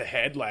then he's just a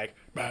head like.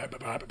 Bah, bah,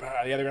 bah, bah, bah.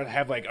 Yeah, they're gonna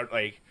have like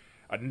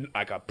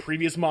a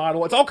previous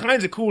model. It's all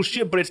kinds of cool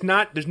shit, but it's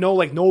not. There's no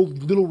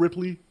little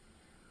Ripley.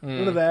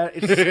 None of that.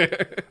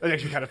 It's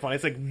actually kind of funny.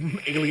 It's like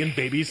alien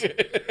babies.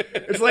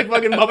 It's like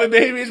fucking Muppet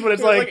babies, but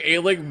it's like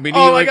mini,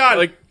 oh my God,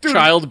 like dude.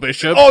 Child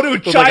Bishop. Oh,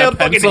 dude, with Child like a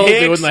fucking pencil Hicks.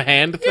 doing the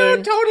hand yeah,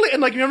 thing. totally.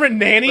 And like, remember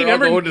Nanny? They're all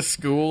Remember going to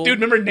school. Dude,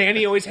 remember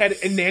Nanny always had,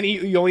 and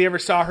Nanny, you only ever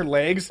saw her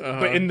legs,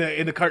 but in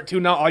the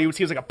cartoon now, all you would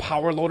see was like a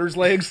power loader's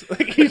legs.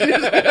 Like you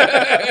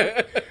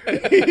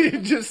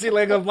just see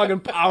like a fucking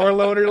power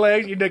loader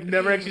legs. You'd like,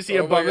 never actually see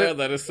Oh my above god, it.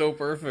 that is so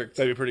perfect.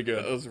 That'd be pretty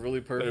good. That was really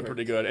perfect. That'd be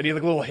pretty good. And you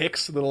have like little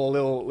Hicks,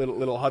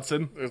 little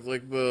Hudson. There's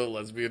like the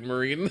lesbian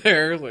marine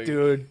there. Like,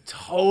 Dude,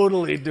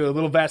 totally, dude.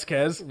 Little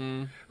Vasquez,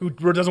 who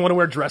doesn't want to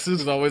wear dresses.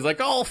 he's always like,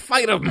 "Oh,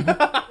 fight him!"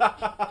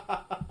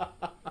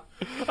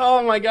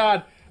 Oh my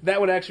god, that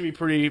would actually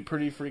be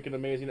pretty freaking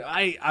amazing.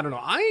 I don't know.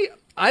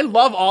 I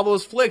love all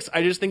those flicks.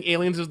 I just think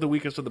Aliens is the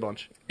weakest of the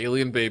bunch.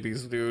 Alien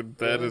babies, dude.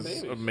 That Alien is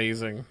babies.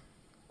 amazing.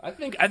 I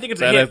think it's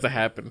That a has hit. to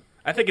happen.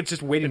 I think it's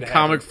just waiting to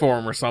Comic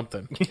form or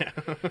something. Yeah.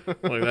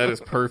 Like, that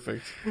is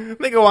perfect. happen.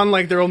 They go on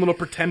like their own little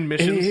pretend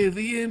missions.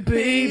 Alien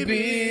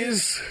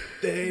babies.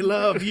 They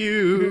love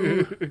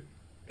you.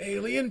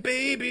 Alien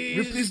babies.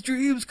 Ripley's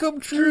dreams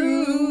come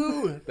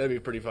true. That'd be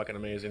pretty fucking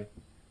amazing.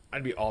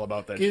 I'd be all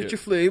about that Get shit. your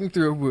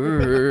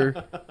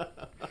flamethrower.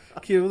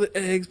 Kill the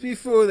eggs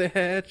before they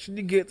hatch, and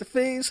you get the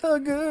face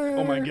hugger.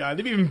 Oh my god,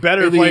 it'd be even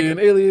better Alien,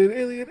 if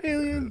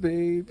alien,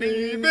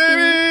 baby.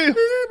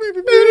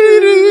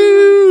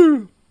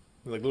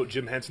 like little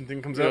Jim Henson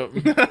thing comes Yep.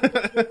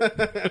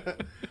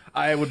 up.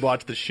 I would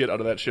watch the shit out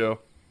of that show.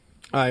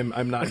 I'm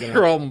not They're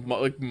gonna. all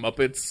like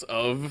Muppets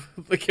of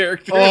the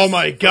characters. Oh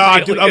my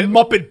god, dude, a Alien.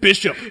 Muppet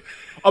Bishop.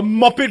 A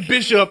Muppet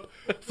Bishop.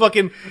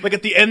 Fucking, like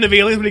at the end of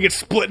Aliens when he gets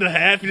split in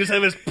half, you just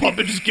have his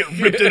puppet just get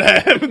ripped in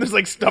half, and there's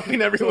like stuffing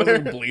There's everywhere.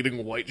 like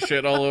bleeding white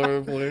shit all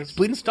over the place.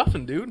 Bleeding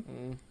stuffing, dude.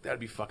 That'd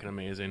be fucking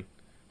amazing.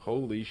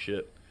 Holy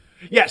shit.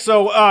 Yeah,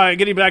 so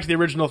getting back to the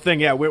original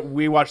thing, yeah,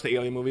 we watched the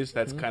Alien movies.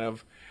 That's kind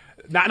of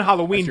not in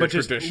Halloween, That's but your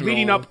just traditional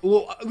leading up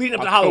to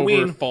October,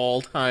 Halloween.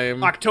 fall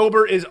time.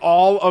 October is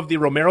all of the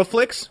Romero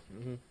flicks,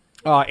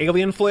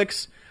 Alien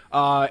flicks,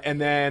 and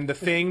then The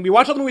Thing. We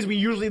watch all the movies we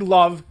usually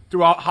love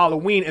throughout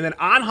Halloween, and then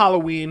on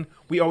Halloween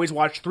we always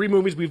watch 3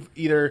 movies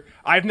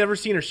I've never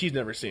seen or she's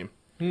never seen.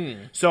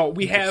 So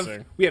we have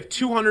Interesting.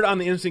 200 on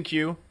the instant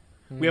queue.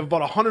 We have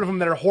about 100 of them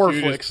that are horror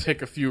You flicks. just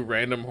pick a few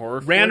random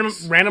horror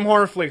flicks. Random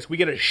horror flicks. We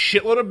get a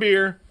shitload of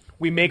beer.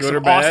 We make Good or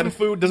some bad? awesome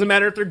food. Doesn't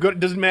matter if they're good. It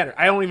doesn't matter.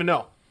 I don't even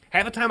know.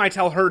 Half the time I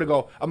tell her to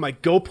go, I'm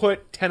like, go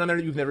put 10 on there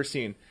that you've never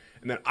seen.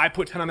 And then I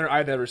put 10 on there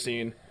I've never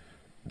seen.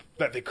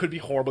 That they could be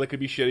horrible. They could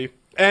be shitty.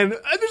 And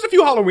there's a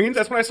few Halloweens.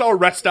 That's when I saw a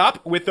Rest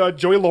Stop with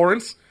Joey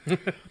Lawrence.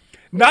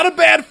 Not a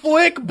bad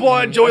flick,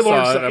 but Joey I saw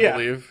Lawrence. it, I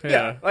believe.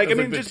 Yeah. Like, I It's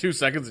mean, the just 2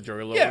 seconds of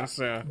Joey yeah. Lawrence.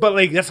 Yeah. But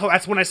like that's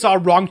when I saw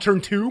Wrong Turn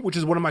 2, which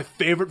is one of my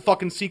favorite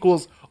fucking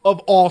sequels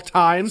of all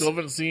time. Still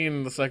haven't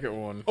seen the second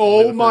one. Only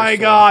Oh the my first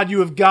one. god, you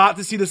have got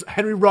to see this.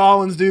 Henry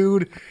Rollins,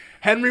 dude.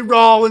 Henry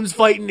Rollins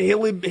fighting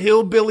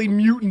hillbilly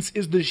mutants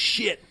is the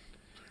shit.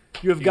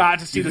 You have got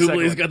to see the second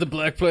Hillbilly's one. got the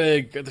Black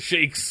Plague, got the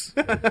shakes,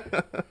 got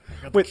the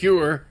Wait.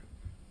 cure.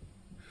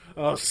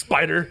 Oh,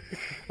 Spider.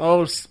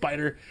 Oh,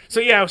 Spider. So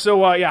yeah,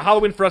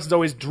 Halloween for us is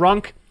always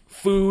drunk,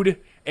 food,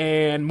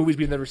 and movies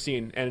we've never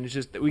seen. And it's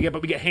just, we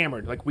get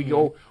hammered. Like, we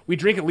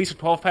drink at least a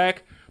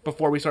 12-pack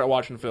before we start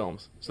watching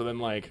films. So then,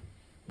 like,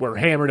 we're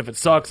hammered. If it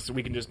sucks,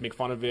 we can just make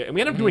fun of it. And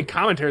we end up doing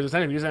commentaries this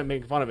time. We just end up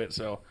making fun of it.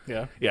 So,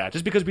 Yeah.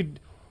 just because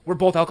we're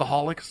both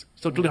alcoholics,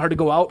 so it's really hard to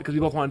go out because we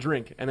both want to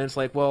drink. And then it's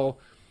like, well,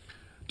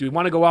 do we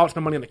want to go out,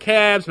 spend money on the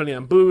cab, spend money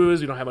on booze?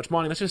 We don't have much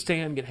money. Let's just stay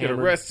in and get Get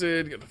hammered.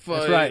 arrested, get the fight.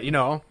 That's right, you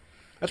know.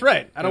 That's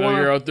right. I don't want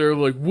You're to. out there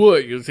like,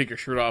 what? You take your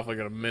shirt off like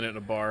in a minute in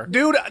a bar.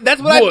 Dude, that's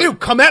what I What? do.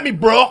 Come at me,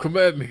 bro. Come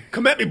at me.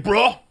 Come at me,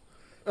 bro.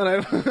 And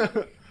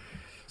I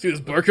See this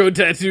barcode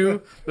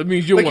tattoo? That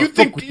means you Like, want you to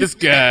think- fuck with this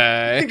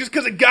guy. think just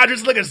because a guy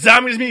dresses like a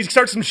zombie doesn't mean he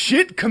starts some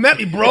shit? Come at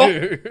me, bro.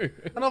 And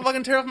I'll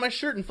fucking tear off my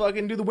shirt and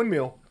fucking do the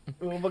windmill.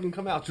 It'll fucking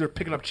come out. Start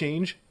picking up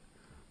change.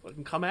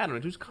 Fucking come at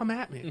him. Just come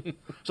at me.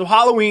 So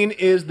Halloween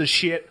is the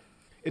shit.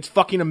 It's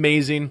fucking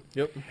amazing.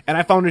 Yep. And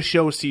I found a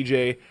show,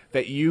 CJ,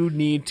 that you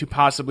need to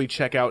possibly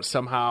check out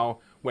somehow,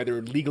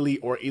 whether legally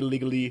or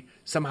illegally.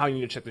 Somehow you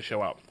need to check the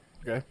show out.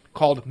 Okay.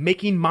 Called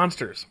Making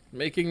Monsters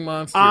Making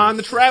monsters. on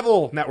the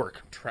Travel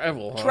Network.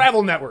 Travel, huh?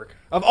 Travel Network.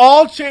 Of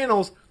all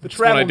channels, the But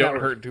Travel I don't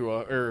Network. hurt too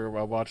or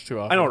watch too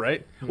often. I know,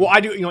 right? Well, I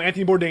do.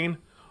 Anthony Bourdain.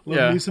 Love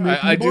Yeah, me some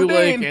Anthony I do Bourdain.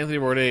 like Anthony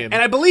Bourdain. And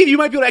I believe you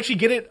might be able to actually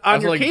get it on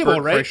That's your like cable,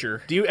 Bert right?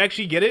 Kreischer. Do you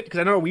actually get it? Because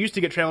I know we used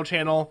to get Travel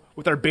Channel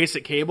with our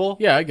basic cable.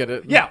 Yeah, I get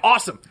it. Yeah,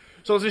 awesome.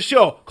 So it's a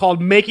show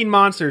called Making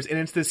Monsters, and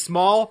it's this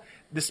small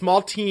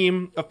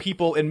team of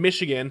people in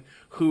Michigan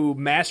who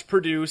mass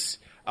produce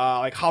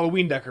like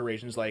Halloween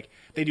decorations. Like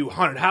they do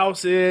haunted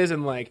houses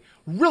and like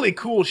really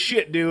cool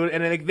shit, dude.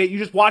 And like you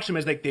just watch them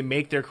as like they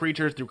make their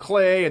creatures through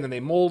clay, and then they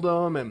mold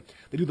them, and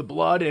they do the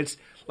blood. And it's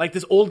like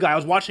this old guy I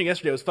was watching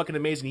yesterday. It was fucking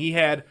amazing. He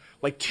had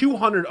like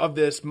 200 of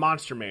this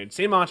monster made.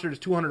 Same monster,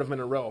 just 200 of them in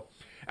a row.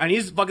 And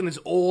he's fucking this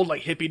old,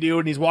 like, hippie dude,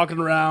 and he's walking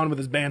around with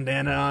his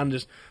bandana on,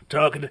 just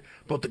talking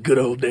about the good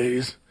old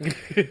days.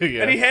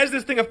 Yeah. And he has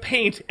this thing of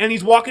paint, and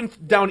he's walking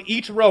down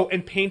each row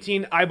and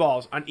painting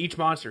eyeballs on each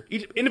monster.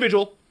 Each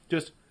individual,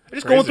 just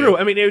going Crazy. through.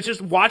 I mean, it was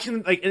just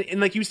watching, like, and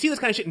like, you see this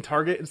kind of shit in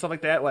Target and stuff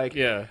like that, like,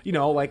 Yeah. you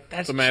know, like,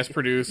 that's... The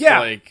mass-produced, Yeah.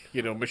 like,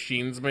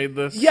 machines made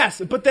this. Yes,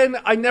 but then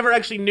I never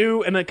actually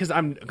knew, and because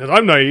I'm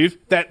naive,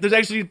 that there's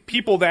actually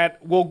people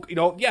that will,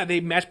 they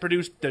mass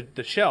produce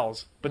the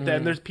shells, but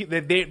then there's people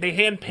they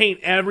hand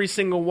paint every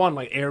single one,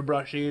 like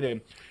airbrushing,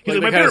 and he's like,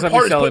 the my kind favorite of stuff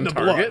part you is sell putting in the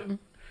Target? blood.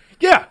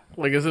 Yeah.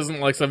 Like, this isn't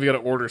like stuff you gotta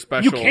order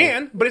special. You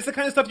can, but it's the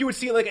kind of stuff you would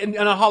see like in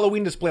a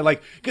Halloween display,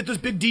 like get this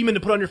big demon to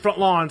put on your front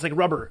lawn. It's like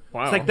rubber.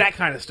 Wow. It's like that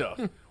kind of stuff.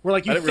 Where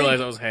like you I didn't think, realize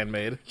that was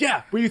handmade.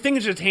 yeah, where you think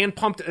it's just hand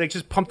pumped, like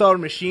just pumped out of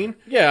a machine.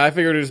 Yeah, I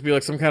figured it'd just be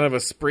like some kind of a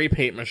spray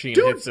paint machine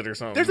hits it or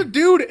something. There's a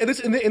dude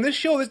in this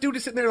show. This dude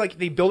is sitting there like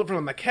they build it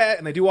from a maquette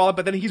and they do all it,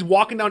 but then he's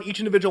walking down each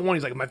individual one.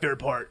 He's like, my favorite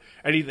part,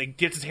 and he like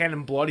gets his hand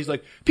in blood. He's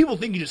like, people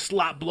think you just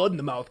slap blood in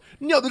the mouth.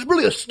 No, there's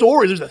really a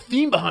story. There's a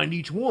theme behind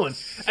each one,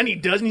 and he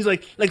does. And he's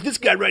like this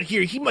guy right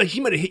here. He might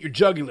have hit your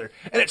jugular,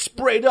 and it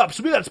sprayed up.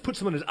 So we got to put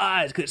some in his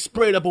eyes because it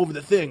sprayed up over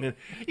the thing. And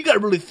you got to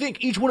really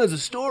think each one has a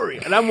story.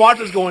 And I'm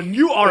watching this going,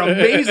 you are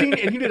amazing,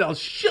 and you did a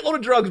shitload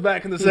of drugs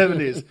back in the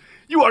 70s.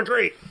 You are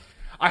great.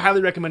 I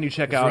highly recommend you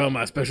check out. For all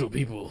my special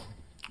people.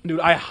 Dude,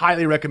 I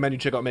highly recommend you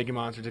check out Making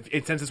Monsters.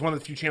 Since it's one of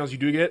the few channels you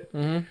do get,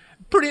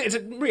 it's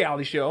a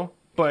reality show,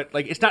 but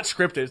like it's not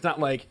scripted. It's not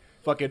like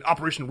fucking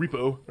Operation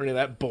Repo or any of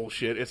that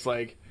bullshit. It's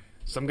like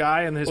some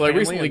guy and his Well, I family.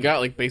 recently and- got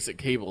like basic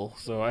cable,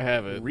 so I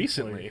have it.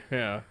 Recently? Like,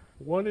 yeah.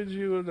 What did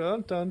you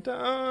dun dun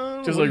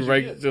dun? Just What like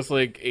did you get? just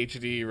like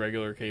HD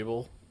regular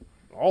cable.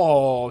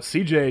 Oh,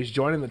 CJ's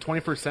joining the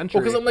 21st century.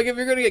 Well, because I'm like, if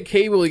you're gonna get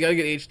cable, you gotta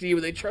get HD,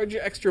 but they charge you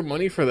extra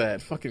money for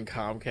that. Fucking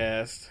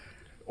Comcast.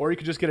 or you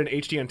could just get an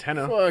HD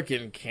antenna.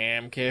 Fucking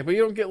Camcast, but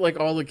you don't get like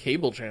all the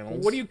cable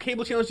channels. What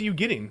cable channels are you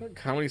getting?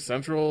 Comedy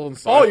Central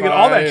and Oh, you get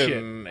all that Sci-Fi shit.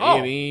 and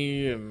Oh.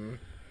 A&E and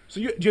So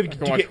do you I can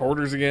watch get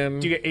Hoarders again.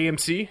 do you get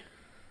AMC?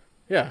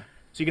 Yeah,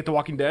 So you get The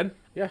Walking Dead?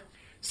 yeah.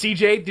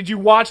 CJ, did you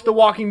watch The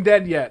Walking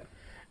Dead yet?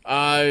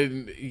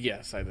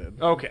 Yes, I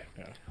did. Okay.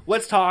 Yeah.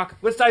 Let's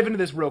dive into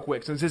this real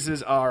quick since this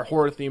is our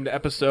horror-themed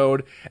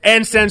episode.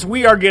 And since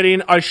we are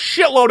getting a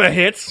shitload of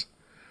hits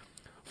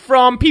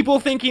from people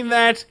thinking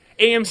that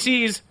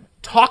AMC's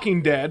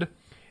Talking Dead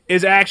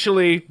is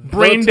actually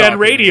Brain Dead Talking-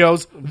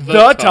 Radio's The The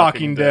Talking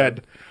Talking Dead.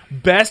 Dead.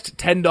 Best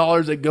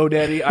 $10 at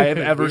GoDaddy I have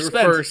ever We were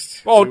spent.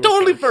 first. Oh, We were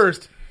totally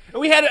first. first. And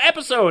we had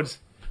episodes.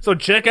 So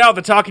check out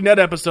the Talking Dead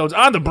episodios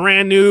on the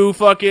brand new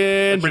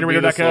fucking Should be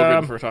the slogan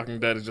BrainDead.com. for Talking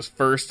Dead is just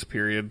first,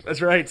 period.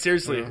 That's right.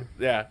 Seriously.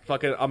 Yeah.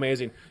 Fucking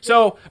amazing.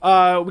 So,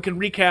 we can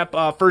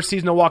recap first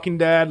season of Walking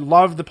Dead.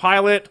 Loved the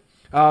pilot.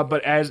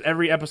 But as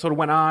every episode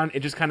went on,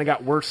 it just kind of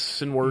got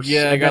worse and worse.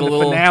 Yeah, I and got then a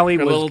the finale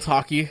got a was little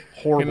talky.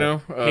 horrible. You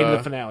know, Hated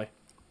the finale.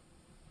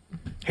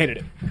 Hated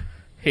it.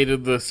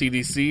 hated the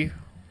CDC.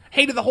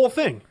 Hated the whole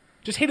thing.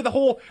 Just hated the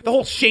whole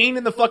Shane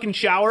in the fucking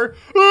shower.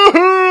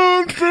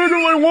 I'm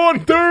I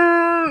want.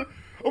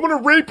 I'm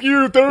gonna rape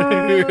you.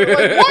 Like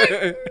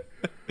what?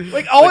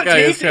 Like all That it guy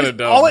is takes kinda is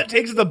dumb. all it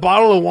takes is a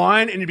bottle of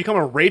wine and you become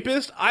a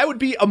rapist. I would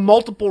be a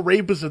multiple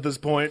rapist at this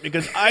point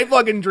because I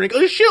fucking drink a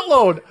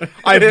shitload.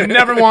 I've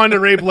never wanted to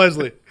rape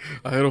Leslie.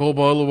 I had a whole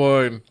bottle of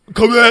wine.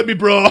 Come at me,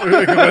 bro. Come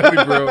at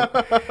me, bro.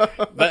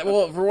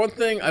 Well, for one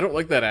thing, I don't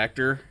like that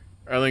actor.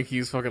 I think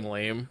he's fucking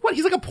lame. What?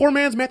 He's like a poor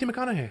man's Matthew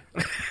McConaughey.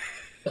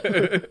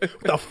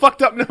 With a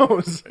fucked up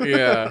nose.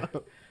 Yeah.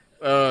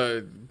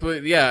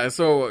 But yeah,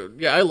 so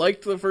yeah, I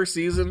liked the first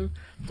season.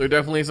 There are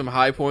definitely some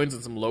high points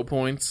and some low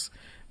points.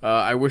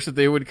 I wish that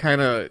they would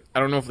kind of, I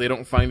don't know if they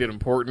don't find it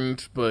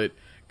important, but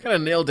kind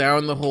of nail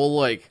down the whole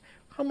like,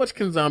 how much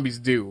can zombies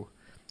do?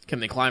 Can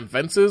they climb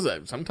fences?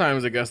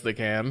 Sometimes I guess they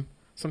can.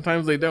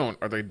 Sometimes they don't.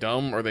 Are they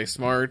dumb? Are they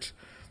smart?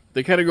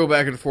 They kind of go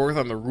back and forth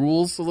on the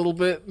rules a little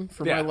bit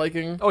for my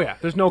liking. Oh yeah,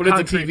 there's no But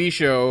concrete. it's a TV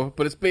show,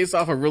 but it's based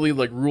off a really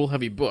like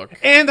rule-heavy book.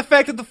 And the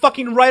fact that the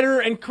fucking writer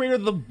and creator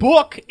of the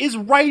book is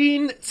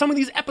writing some of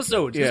these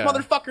episodes. Yeah. This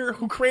motherfucker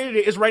who created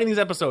it is writing these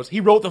episodes. He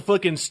wrote the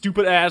fucking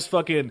stupid-ass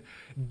fucking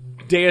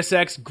Deus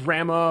Ex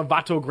Grandma,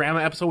 Vato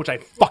Grandma episode, which I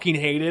fucking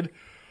hated.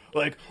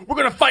 Like, we're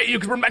gonna fight you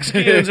because we're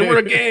Mexicans and we're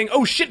a gang.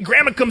 Oh shit,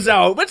 Grandma comes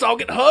out. Let's all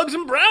get hugs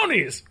and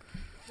brownies.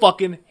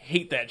 Fucking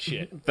hate that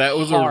shit. That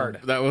was hard.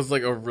 that was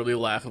like a really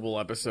laughable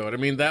episode. I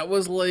mean, that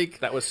was like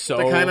That was so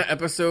the kind of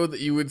episode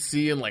that you would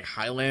see in like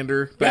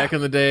Highlander back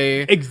in the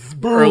day,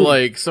 boom. or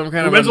like some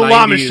kind of Lorenzo a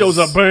Lamas 90s shows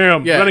up,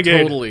 bam, yeah,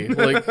 renegade. totally.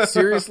 Like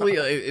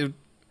seriously,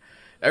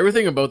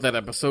 everything about that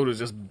episode was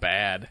just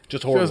bad,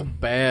 Just horrible. just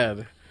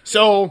bad.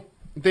 So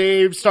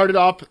they started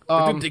off.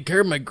 I didn't take care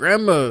of my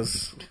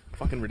grandmas.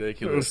 Fucking It was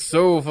ridiculous.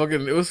 so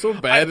fucking. It was so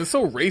bad. It's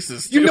so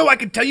racist. You too. know I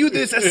can tell you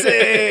this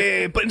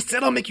essay, but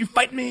instead I'll make you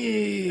fight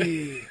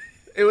me.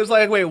 It was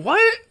like, wait, what?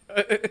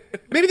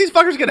 Maybe these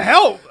fuckers can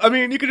help. I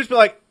mean, you could just be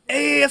like,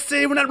 hey,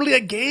 essay, we're not really a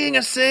gang,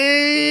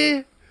 essay.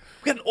 We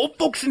got old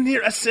folks in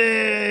here,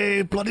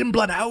 essay. Blood in,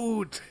 blood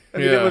out. I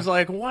mean, Yeah. it was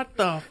like, what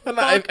the And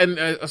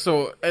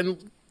fuck?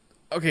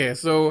 okay,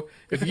 so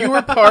if you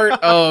were part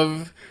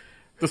of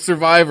the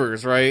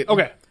survivors, right?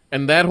 Okay.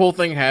 And that whole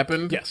thing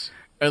happened. Yes.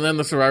 And then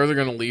the survivors are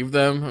going to leave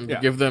them and Yeah.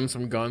 give them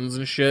some guns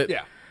and shit.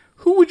 Yeah.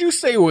 Who would you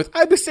stay with?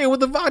 I'd be staying with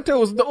the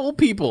Vatos, the old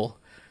people.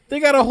 They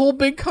got a whole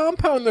big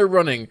compound they're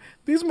running.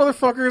 These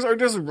motherfuckers are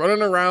just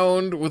running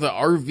around with an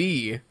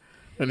RV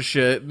and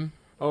shit.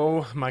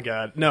 Oh my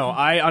god. No,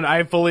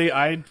 I fully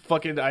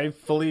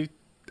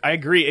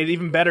agree. It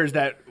even better is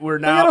that we're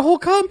They got a now. whole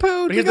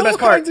compound. But here's They the got best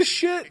all part. kinds of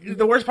shit.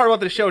 The worst part about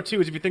the show too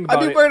is if you think I'd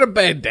about be it. wearing a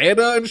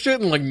bandana and shit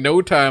in like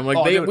no time. Like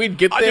Oh, dude. we'd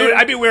get Oh, there. dude,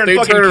 I'd be wearing they'd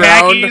fucking turn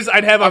khakis. around,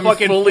 I'd have a I'm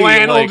fucking fully,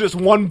 flannel, like, just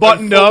one I'm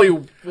buttoned up. fully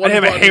one I'd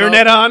have a button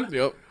hairnet up. on.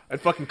 Yep. I'd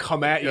fucking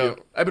come at you. Yeah.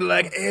 I'd be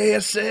like, hey,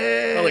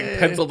 essay. I like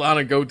penciled on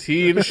a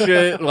goatee and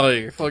shit.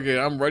 Like fucking,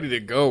 I'm ready to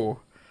go.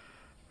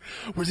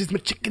 Where's these my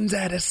chickens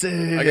at,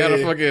 essay? I got a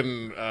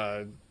fucking,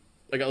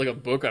 I got like a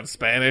book on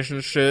Spanish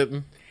and shit.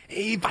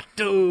 Hey,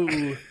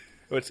 vato.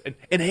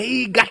 and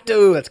hey,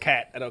 gato. That's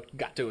cat. I don't,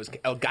 gato is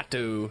el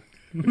gato.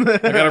 I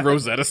got a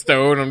Rosetta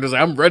Stone. I'm just,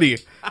 I'm ready.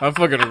 I'm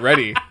fucking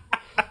ready.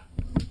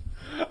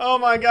 Oh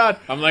my god.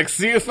 I'm like,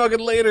 see you fucking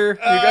later. You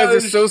guys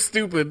are so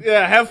stupid.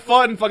 Yeah, have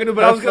fun. Fucking.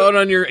 But I Have was gonna, fun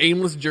on your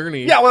aimless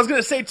journey. yeah, what I was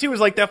gonna say too is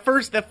like that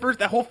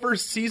whole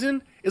first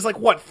season is like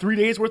what 3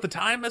 days worth of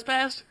time that's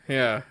passed,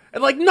 Yeah.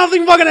 and like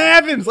nothing fucking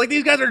happens. Like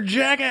these guys are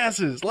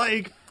jackasses.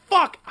 Like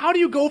fuck, how do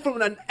you go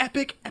from an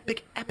epic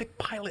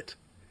pilot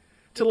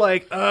to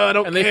like I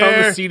don't And they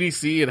care. found the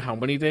CDC in how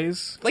many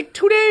days? Like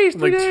 2 days,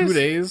 Like 3 days. 2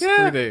 days?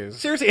 Yeah. 3 days.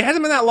 Seriously, it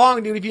hasn't been that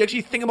long, dude. If you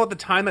actually think about the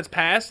time that's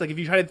passed, like if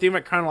you try to think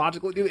about it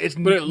chronologically, dude, it's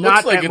But it not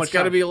looks like that it's much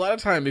got to time. be a lot of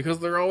time because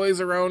they're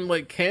always around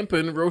like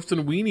camping,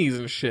 roasting weenies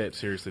and shit.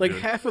 Seriously, like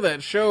dude. half of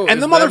that show And is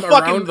the them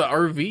motherfucking- around the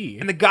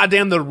RV. And the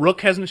goddamn the Rook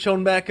hasn't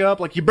shown back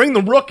up. Like you bring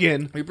the Rook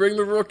in, We bring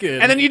the Rook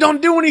in, and then you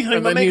don't do anything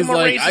and but then make he's him a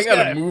like, racist "I got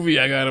guy. a movie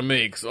I gotta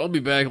make, so I'll be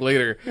back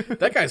later."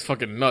 That guy's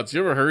fucking nuts.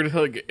 You ever heard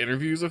like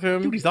interviews of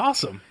him? Dude, he's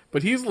awesome.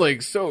 But he's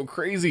like so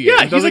crazy. Yeah,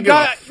 and he's doesn't a give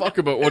guy- a fuck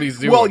about what he's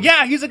doing. Well,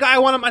 yeah, he's a guy I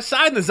want on my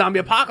side in the zombie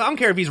apocalypse. I don't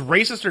care if he's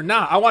racist or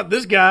not. I want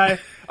this guy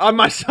on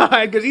my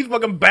side because he's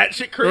fucking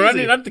batshit Or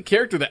crazy. not the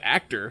character, the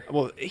actor.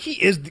 Well, he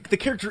is the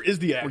character is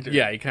the actor.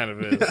 Yeah, he kind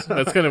of is.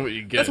 That's kind of what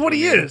you get. That's what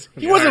he when you- is.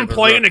 when He you hire wasn't the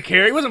playing Rook. a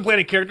character. He wasn't playing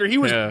a character. He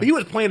was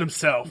Yeah. playing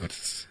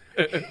himself.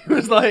 He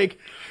was like,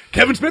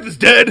 Kevin Smith is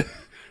dead.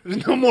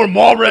 There's no more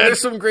Mallrats.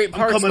 There's some great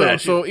parts coming though. at you.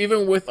 So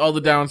even with all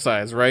the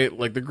downsides, right?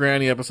 Like the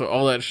granny episode,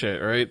 all that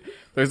shit, right?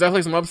 There's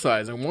definitely some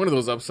upsides, and one of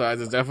those upsides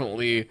is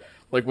definitely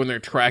like when they're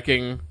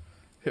tracking.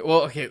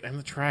 Well, okay, and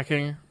the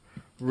tracking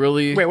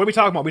really Wait, what are we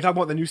talking about? We talking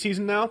about the new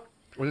season now,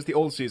 or is this the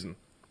old season?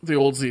 the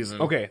old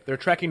season. Okay, they're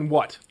tracking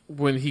what?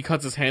 When he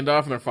cuts his hand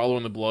off and they're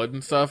following the blood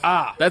and stuff.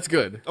 Ah. That's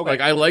good. Okay. Like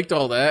I liked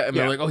all that, and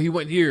Yeah. they're like, oh, he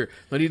went here,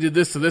 then he did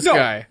this to this No,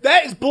 guy.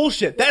 that is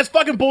bullshit. That is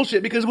fucking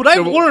bullshit. Because what I've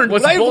So learned,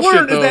 what's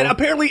bullshit, is that though?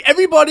 apparently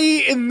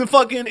everybody in the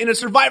fucking in a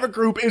survivor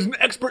group is an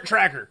expert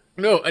tracker.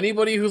 No,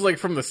 anybody who's like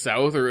from the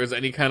south or is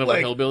any kind of Like- a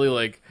hillbilly,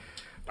 like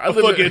I A live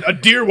in- fucking a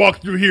deer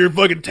walked through here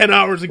fucking 10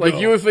 hours ago. like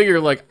you would figure,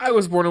 like I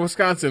was born in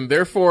Wisconsin,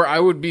 therefore I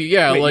would be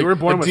Wait, like you were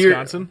born a in deer-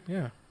 Wisconsin?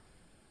 Yeah,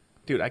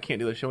 Dude, I can't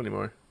do this show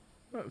anymore.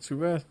 not too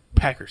bad.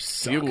 Packers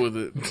suck. Deal with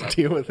it.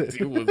 Deal with it.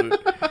 Deal with it.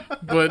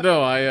 But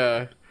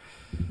no,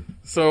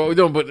 so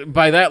no, but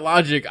by that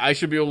logic, I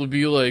should be able to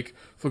be like,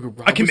 fucking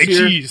Rob I can was make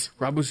here. cheese.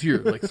 Rob was here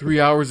like 3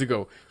 hours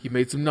ago. He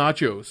made some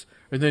nachos.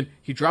 And then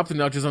he dropped the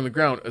nachos on the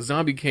ground. A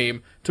zombie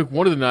came, took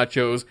one of the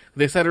nachos.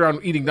 They sat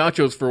around eating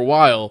nachos for a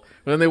while,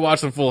 and then they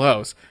watched some Full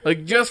House.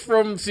 Like, just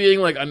from seeing,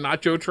 like, a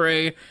nacho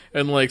tray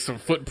and, like, some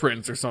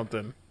footprints or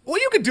something. Well,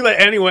 you could do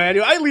that anyway.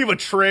 I leave a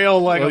trail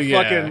like a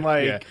fucking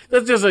like. Yeah.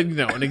 That's just like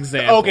an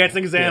example. Okay, it's an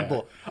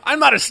example. I'm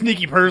not a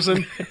sneaky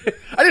person.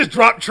 I just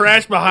drop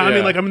trash behind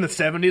me like I'm in the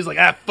 70s. Like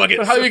fuck it.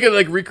 But how you can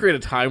like recreate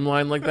a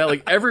timeline like that?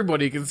 Like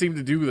everybody can seem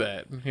to do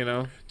that. You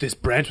know. This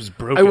branch was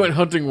broken. I went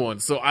hunting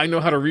once, so I know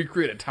how to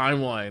recreate a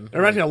timeline. It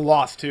reminds me of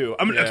Lost too.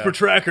 I'm an expert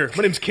tracker.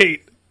 My name's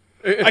Kate.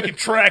 I can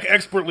track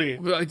expertly.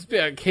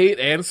 Yeah, Kate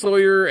and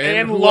Sawyer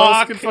and who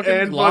Locke else and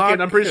could Locke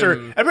I'm pretty sure.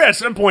 and- I bet at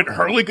some point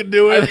Hurley could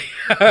do it.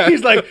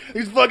 he's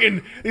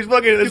fucking like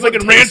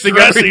ranch tasting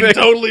dressing everything.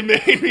 totally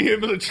made me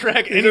able to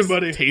track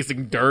anybody.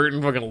 tasting dirt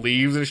and fucking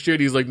leaves and shit.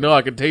 He's like, no,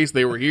 I can taste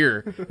they were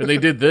here and they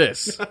did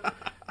this.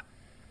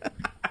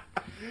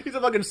 He's a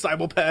fucking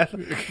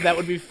cybopath. That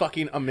would be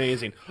fucking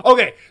amazing.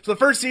 Okay, so the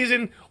first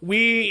season,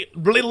 we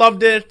really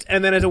loved it,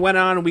 and then as it went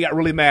on, we got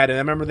really mad. And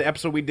I remember the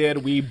episode we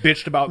did, we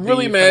bitched about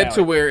Really the mad to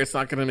finale. where it's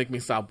not going to make me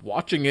stop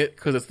watching it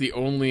because it's the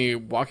only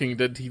Walking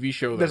Dead TV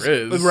show there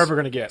is. we're ever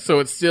gonna get. So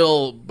it's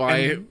still by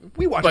And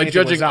we watch by anything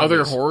with judging other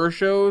zombies. horror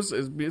shows,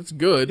 it's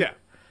good. Yeah.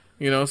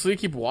 You know, so you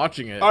keep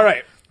watching it. All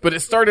right. But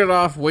it started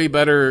off way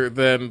better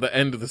than the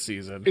end of the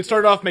season. It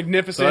started off So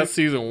magnificent, that's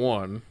season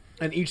 1.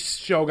 and each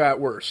show got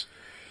worse.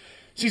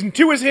 Season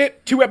 2 is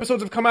hit. 2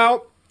 episodes have come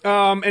out.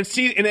 And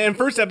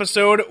first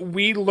episode,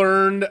 we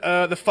learned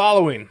the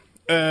following.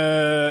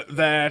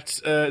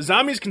 That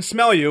zombies can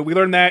smell you. We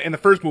learned that in the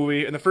first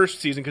movie, in the first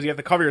season, because you have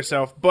to cover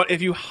yourself. But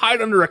if you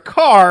hide under a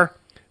car,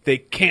 they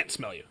can't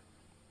smell you.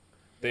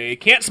 They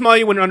can't smell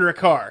you when you're under a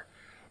car.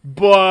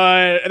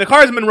 But the car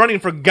hasn't been running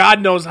for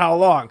God knows how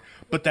long.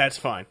 But that's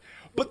fine.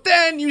 But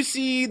then you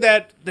see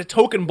that the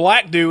token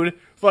black dude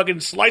fucking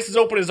slices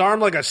open his arm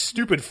like a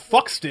stupid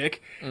fuckstick.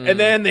 And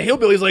then the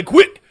hillbilly's like,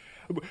 quick!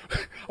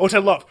 Which I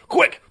love.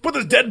 Quick! Put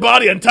this dead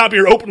body on top of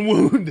your open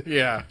wound.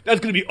 Yeah. That's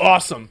going to be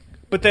awesome.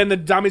 But then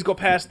the zombies go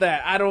past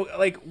that. I don't,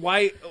 like,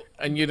 why?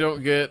 And you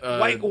don't get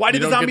Why you did the don't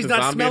get zombies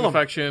not zombie smell 'em?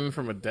 infection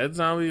from a dead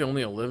zombie,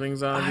 only a living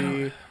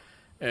zombie.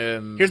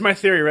 And Here's my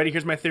theory. Ready?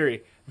 Here's my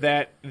theory.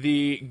 That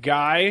the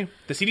guy,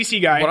 the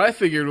CDC guy. what I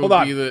figured would Hold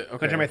on. be the Can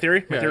I tell my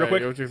theory? My theory real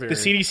quick? what's your theory? The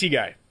CDC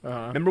guy.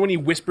 Remember when he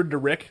whispered to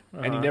Rick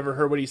and he never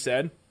heard what he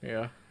said?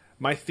 Yeah.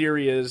 My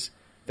theory is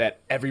that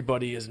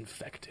everybody is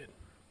infected.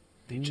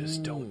 They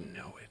just don't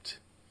know it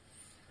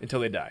until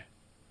they die.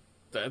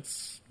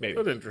 That's Maybe.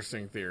 an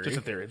interesting theory. Just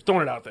a theory. Just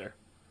throwing it out there.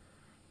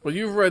 Well,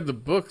 you've read the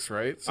books,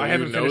 right? So I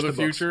haven't you know finished the the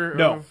books. future.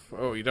 No.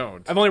 Oh, you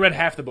don't. I've only read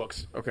half the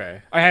books.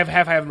 Okay. I have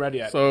half I haven't read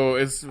yet. So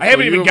it's. I haven't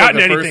so you even have, gotten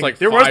like, the anything. First, like,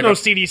 there was 5 no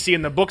CDC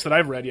in the books that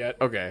I've read yet.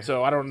 Okay.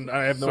 So I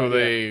have no So idea.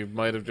 they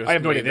might have just. I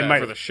have no made idea. They that might for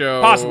have. the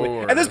show. Possibly.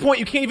 or- At this point,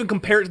 you can't even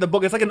compare it to the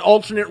book. It's like an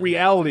alternate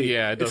reality.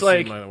 Yeah, it does it's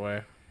like, seem that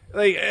way.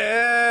 like,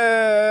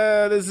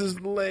 this is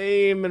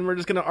lame, and we're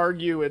just gonna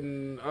argue,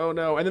 and oh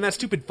no. And then that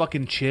stupid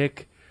fucking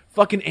chick,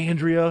 fucking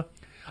Andrea.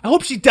 I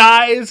hope she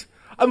dies.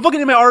 I'm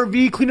fucking in my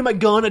RV, cleaning my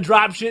gun, a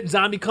drop shit,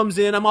 zombie comes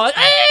in, I'm all like,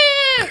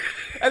 ah!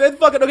 And then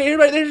fucking, okay,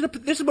 everybody,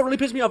 this is what really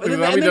pissed me off. And The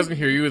then, zombie doesn't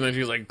hear you, and then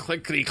she's like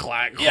clickety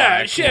clack. yeah,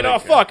 clack, shit, clack. oh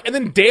fuck. And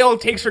then Dale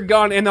takes her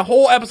gun, and the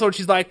whole episode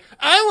she's like,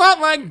 I want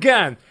my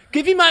gun.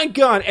 Give me my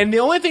gun. And the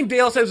only thing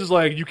Dale says is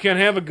like, you can't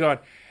have a gun.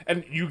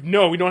 And you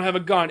know we don't have a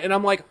gun. And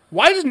I'm like,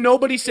 why does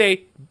nobody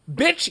say,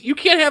 bitch, you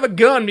can't have a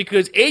gun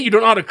because A, you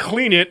don't know how to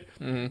clean it,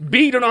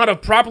 B, you don't know how to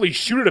properly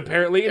shoot it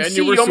apparently, and And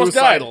C, you were almost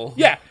suicidal. died.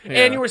 Yeah, Yeah.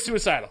 and you were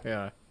suicidal.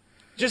 Yeah.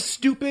 Just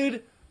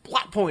stupid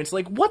plot points.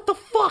 Like, what the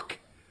fuck?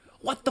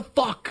 What the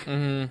fuck?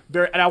 And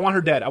I want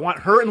her dead. I want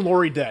her and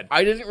Lori dead.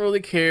 I didn't really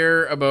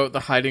care about the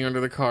hiding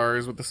under the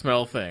cars with the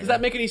smell thing. Does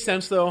that make any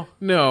sense, though?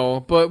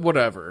 No, but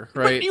whatever,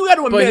 right? you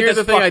gotta But admit here's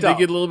that's the thing: I fucked did up.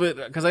 get a little bit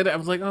because I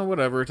was like, oh,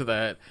 whatever to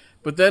that.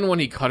 But then when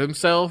he cut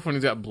himself, when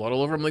he's got blood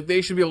all over him, like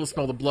they should be able to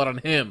smell the blood on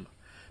him.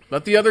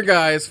 Not the other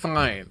guy is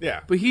fine. Yeah.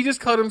 but he just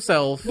cut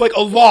himself. Like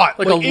a lot.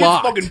 Like a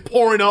lot. It's fucking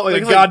pouring out like,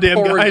 Like, a it's goddamn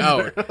pouring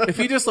geyser. out. If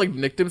he just like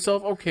nicked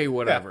himself, okay,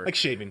 whatever. like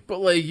shaving.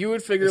 But like you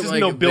would figure, This is like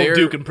no Bill they're-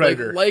 Duke and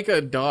Predator. like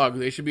a dog,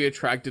 they should be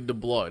attracted to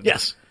blood.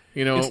 Yes.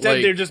 you know, Instead,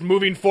 like, they're just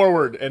moving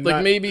forward and like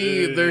not,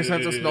 maybe their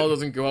sense of smell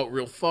doesn't go out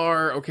real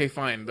far. Okay,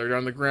 fine, they're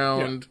on the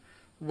ground.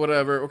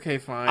 Whatever. Okay,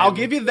 fine. I'll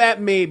give you that.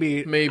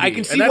 Maybe. Maybe. I can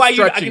And see that's why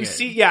you. I stretching can it.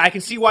 see. Yeah, I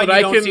can see why But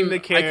you don't seem to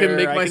care. I can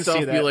make see myself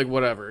be that. like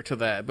whatever to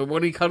that. But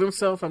when he cut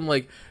himself, I'm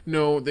like,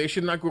 no, they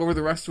should not go over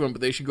the rest of them,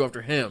 but they should go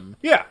after him.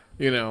 Yeah.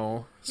 You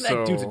know, That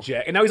so dude's a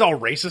jack, and now he's all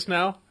racist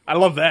now. I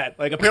love that.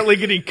 Like, apparently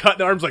getting cut in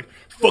the arms, like,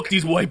 fuck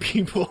these white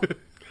people.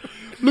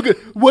 Look at,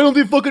 why don't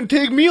they fucking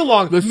take me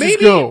along? let's Maybe,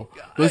 just go.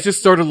 Let's just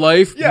start a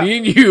life, Yeah. me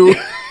and you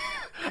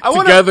I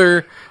wanna,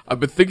 together. I've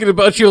been thinking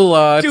about you a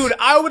lot, dude.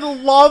 I would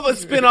love a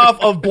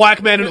spin-off of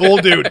Black Man and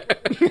Old Dude.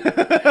 in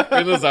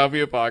the zombie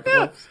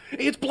apocalypse.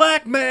 It's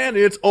Black Man,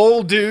 it's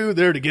Old Dude.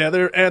 They're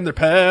together and they're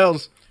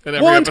pals. And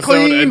every One's episode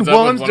clean, ends up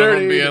one's with one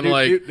dirty. of them being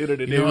like,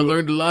 you know, I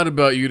learned a lot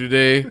about you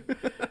today.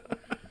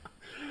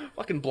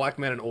 Fucking Black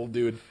Man and Old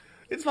Dude.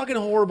 It's fucking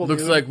horrible.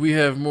 Looks dude. like we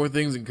have more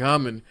things in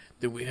common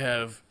than we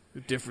have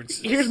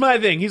differences. Here's my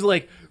thing. He's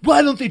like,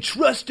 why don't they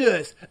trust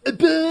us?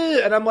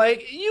 And I'm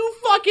like, you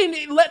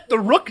fucking let the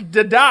rook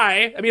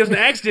die. I mean, it was an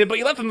accident, but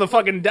you let them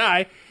fucking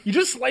die. You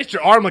just sliced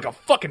your arm like a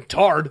fucking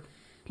tard.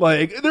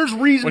 Like, there's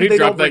reasons When he they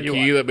dropped don't that bring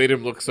key you up. that made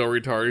him look so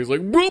retarded, he's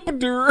like,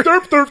 "Whoop-a-dur."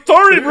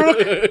 Sorry,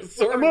 Rook.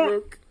 Sorry,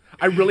 Rook.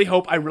 I really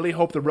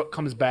hope the Rook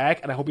comes back,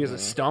 and I hope he has a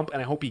stump,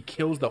 and I hope he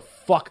kills the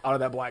fuck out of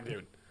that black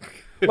dude.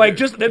 Like,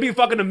 just that'd be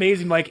fucking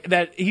amazing. Like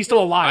that he's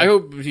still alive. I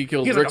hope he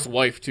kills He's like Rick's a-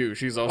 wife too.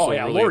 She's also Oh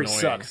yeah, really Lori annoying.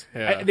 sucks.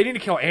 Yeah. They need to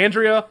kill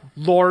Andrea,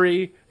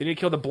 Lori. They need to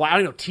kill the black. I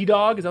don't know,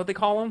 T-Dog. Is that what they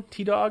call him?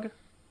 T-Dog.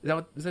 Is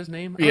that his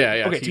name? Yeah,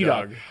 yeah, Okay,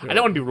 T-Dog. T-Dog. Yeah. I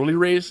don't want to be really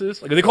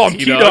racist. Like they call him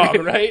T-Dog.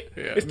 T-Dog, right?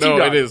 Yeah. It's No,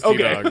 T-Dog. it is Okay.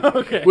 T-Dog.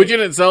 Okay. Which in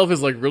itself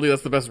is like really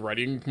that's the best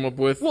writing you can come up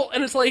with. Well,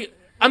 and it's like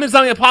I'm in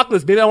zombie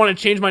apocalypse. Maybe I want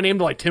to change my name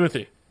to like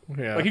Timothy.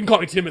 Yeah. Like you can call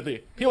me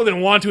Timothy. People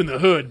didn't want to in the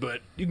hood,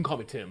 but you can call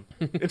me Tim.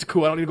 It's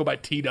cool. I don't need to go by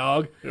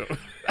T-Dog.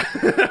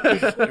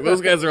 Like,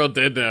 those guys are all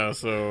dead now,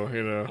 so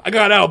you know. I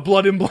got out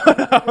blood in, blood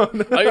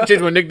out. I can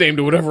change my nickname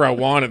to whatever I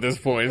want at this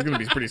point. It's gonna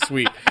be pretty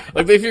sweet.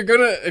 Like if you're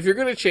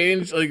gonna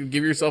change, like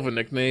give yourself a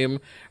nickname.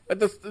 At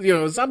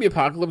the zombie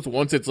apocalypse,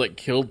 once it's like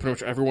killed pretty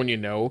much everyone you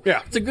know,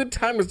 Yeah. it's a good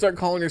time to start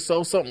calling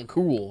yourself something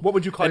cool. What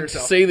would you call and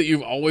yourself? Say that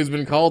you've always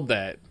been called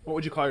that. What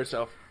would you call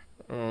yourself?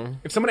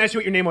 If someone asked you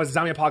what your name was,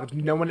 zombie apocalypse,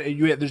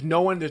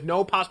 there's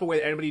no possible way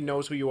that anybody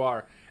knows who you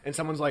are, and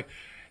someone's like,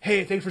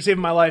 "Hey, thanks for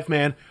saving my life,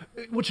 man.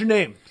 What's your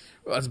name?"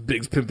 Well, that's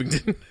Biggs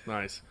Pimpington.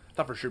 Nice. I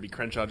thought for sure it'd be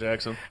Crenshaw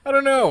Jackson. I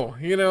don't know.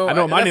 You know, I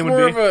know what my that's name would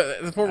more be. Of a,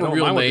 that's more of I a know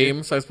real what mine would be.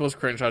 name, so I suppose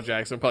Crenshaw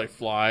Jackson would probably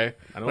fly.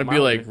 I know Might what be mine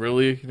would like, be.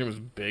 really? Your name is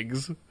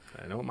Biggs?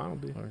 I know what mine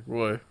would be. Like,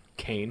 what?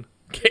 Kane.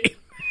 Kane.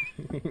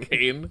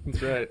 Kane?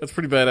 That's right. That's a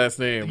pretty badass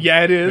name.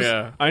 Yeah, it is.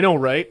 Yeah. I know,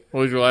 right? What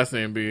would your last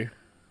name be?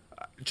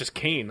 Just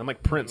Kane. I'm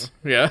like Prince.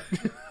 Yeah?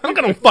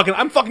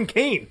 I'm fucking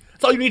Kane.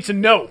 That's all you need to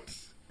know.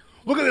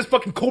 Look at this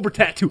fucking Cobra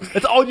tattoo.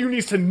 That's all you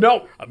need to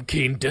know. I'm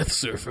Kane Death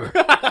Surfer.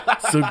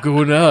 So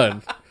going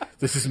on.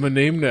 This is my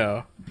name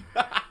now.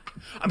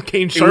 I'm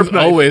Kane It was Sharp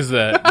Knife. always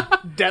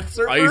that. Death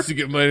Surfer? I used to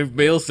get my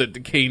mail sent to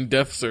Kane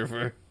Death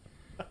Surfer.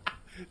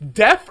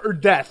 Deaf or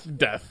death?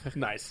 Death.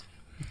 Nice.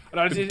 And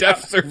I was-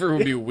 Death Surfer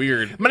would be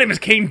weird. My name is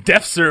Kane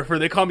Death Surfer.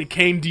 They call me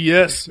Kane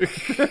DS.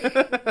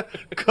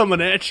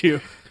 Coming at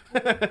you.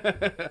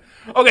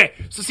 Okay,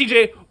 so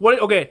CJ, what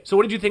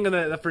did you think of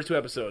the first two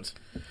episodes?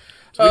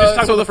 So we just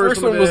talked So about the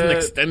first one was an bit,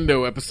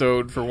 extendo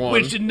episode for one.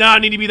 which did not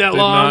need to be that Did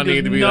long. not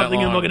need to be that nothing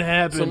long. fucking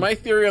happen. So my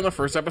theory on the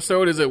first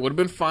episode is it would have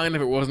been fine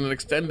if it wasn't an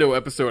extendo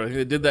episode. I think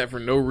they did that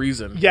for no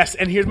reason. Yes,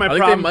 and here's my I think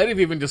problem. they might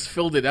have even just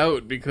filled it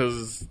out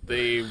because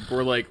they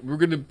were like, "We're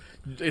gonna,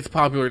 it's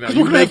popular now.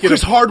 we're gonna have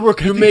Chris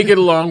Hardwick. You make it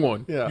a long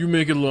one. Yeah. You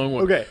make it a long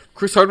one. Okay.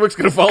 Chris Hardwick's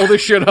gonna follow this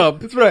shit up.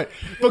 It's That's right.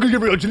 Fucking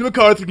Gabriel, Jenny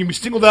McCarthy can be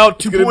singled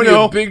out gonna be a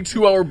 2.0. big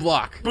 2-hour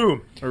block.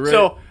 Boom. All right.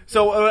 So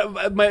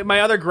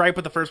my other gripe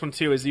with the first one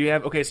too is you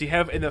have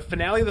in the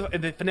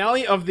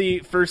finale of the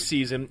first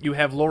season you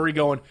have Lori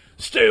going,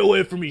 "Stay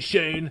away from me,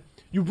 Shane.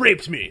 You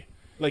raped me.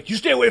 Like you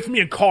stay away from me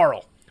and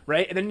Carl."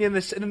 Right? And then in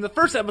the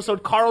first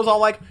episode, Carl's all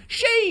like,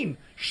 Shane,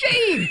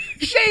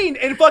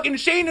 and fucking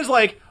Shane is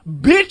like,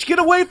 "Bitch, get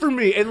away from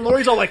me!" And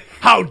Lori's all like,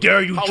 "How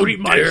dare you treat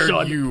my dare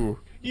son? you?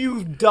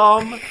 You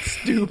dumb,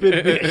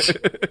 stupid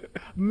bitch.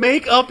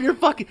 Make up your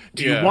fucking...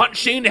 Do you Yeah. want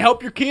Shane to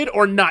help your kid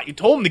or not? You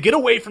told him to get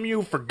away from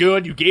you for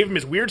good. You gave him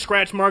his weird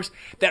scratch marks.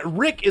 That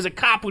Rick is a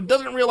cop who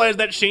doesn't realize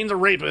that Shane's a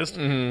rapist.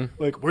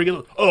 Mm-hmm. Like, where are you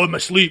going? Oh, in my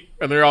sleep.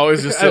 And they're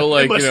always just so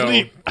like, In my you know,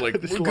 sleep. like I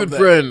just we're love good that.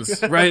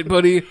 friends, right,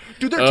 buddy?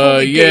 Dude, they're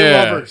totally gay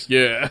yeah, lovers.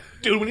 Yeah.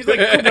 Dude, when he's like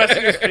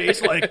caressing his face,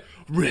 like,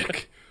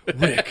 Rick,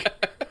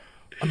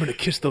 I'm going to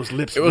kiss those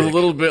lips, It was Rick. a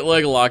little bit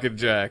like Lock and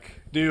Jack.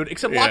 Dude,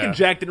 except Locke Yeah. and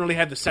Jack didn't really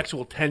have the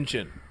sexual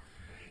tension.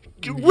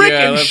 Rick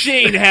Yeah, and that's-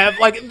 Shane have,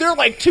 like, they're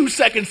like 2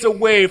 seconds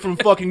away from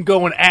fucking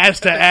going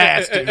ass to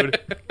ass, dude.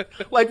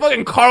 Like,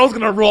 fucking Carl's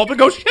gonna roll up and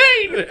go,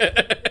 Shane!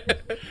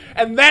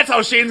 And that's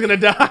how Shane's gonna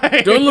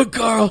die. Don't look,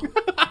 Carl.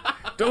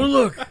 Don't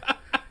look.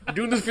 You're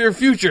doing this for your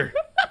future.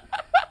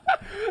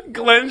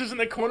 Glenn's just in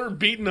the corner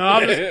beating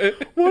off.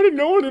 Why did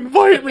no one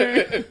invite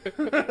me?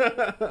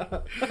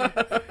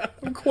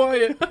 I'm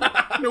quiet.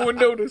 No one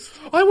noticed.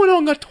 I went out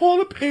and got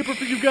toilet paper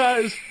for you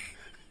guys.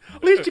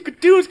 Least you could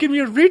do is give me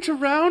a reach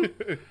around.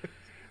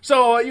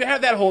 So you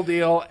have that whole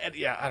deal, and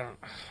yeah,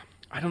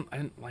 I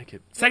didn't like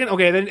it. Second,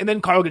 okay,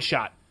 then Carl gets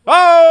shot.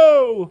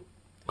 Oh,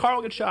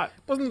 Carl gets shot.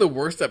 Wasn't the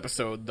worst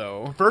episode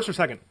though. First or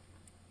second?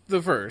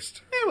 The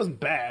first, It wasn't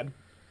bad.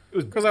 It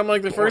was because I'm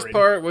like the first boring.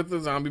 part with the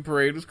zombie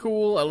parade was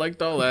cool. I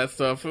liked all that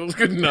stuff. It was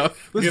good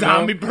enough. The you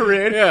zombie know?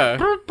 parade. Yeah,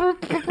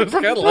 it's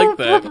kind of like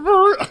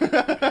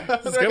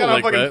that. It's kinda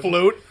like fucking that.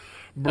 float.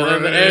 And then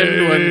at the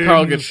end when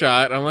Carl gets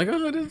shot, I'm like,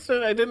 oh,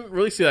 I didn't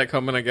really see that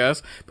coming, I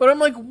guess. But I'm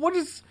like, what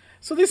is?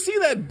 So they see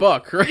that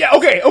buck, right? Yeah.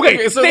 Okay.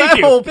 So Thank that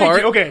you. whole Thank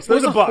part you. Okay. So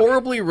was there's a buck.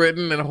 horribly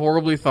written and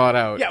horribly thought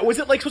out. Yeah. Was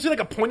it like supposed to be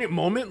like a poignant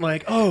moment?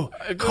 Like, oh,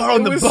 Carl It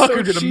and the was buck so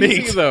are gonna cheesy,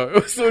 mate. Though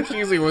it was so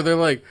cheesy, where they're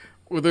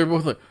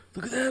both like,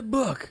 look at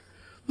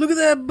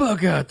that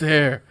buck out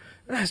there.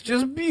 That's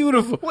just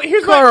beautiful. Wait,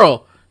 here's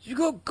Carl. you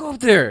go up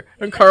there.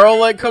 And Carl,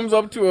 like, comes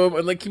up to him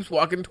and, like, keeps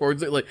walking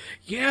towards it, like,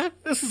 yeah,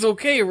 this is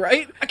okay,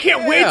 right? I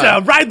can't wait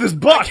to ride this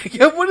buck.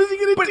 Yeah, what is he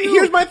gonna do? But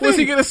here's my thing. Was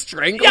he gonna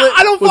strangle Yeah, it?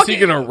 I don't Was he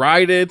fucking- gonna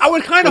ride it? I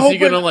was kind of Was hoping.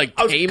 he gonna, like,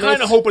 I was tame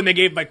kind it? of hoping they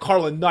gave like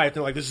Carl a knife.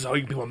 They're like, "This is how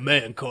you become a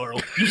man, Carl.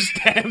 You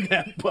stab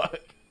that buck."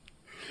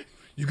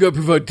 You gotta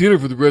provide dinner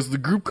for the rest of the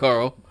group,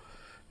 Carl.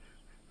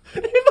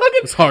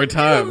 It's hard Can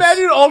you times.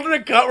 imagine an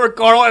alternate cut where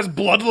Carl has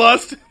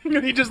bloodlust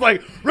and he just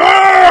like,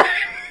 "Roar!"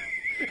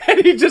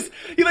 And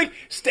he like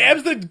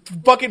stabs the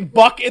fucking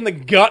buck in the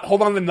gut,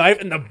 hold on the knife,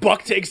 and the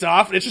buck takes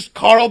off, and it's just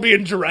Carl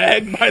being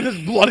dragged by this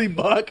bloody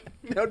buck.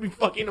 That would be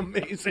fucking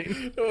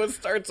amazing. So it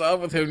starts off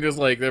with him just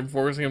like them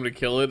forcing him to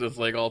kill it. It's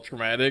like all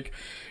traumatic,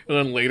 and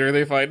then later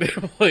they find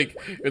him like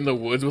in the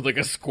woods with like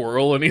a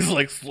squirrel, and he's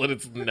like slit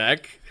its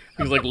neck.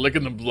 He's like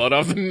licking the blood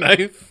off the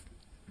knife.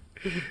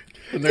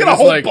 And they're Get a just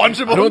whole like, bunch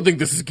of I them. don't think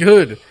this is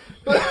good.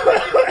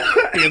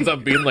 He ends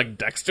up being like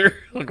Dexter.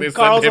 Like they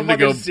Carl's send him a to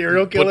go fucking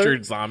serial killer.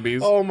 butcher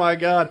zombies. Oh my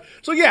god.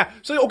 So yeah,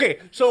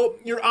 so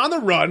you're on the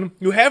run,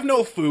 you have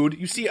no food,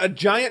 you see a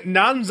giant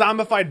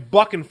non-zombified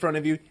buck in front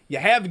of you, you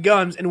have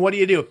guns, and what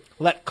do?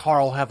 Let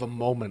Carl have a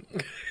moment.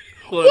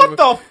 What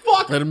the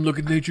fuck? Let him look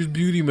at nature's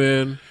beauty,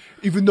 man.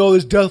 Even though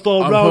there's death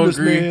all I'm around us,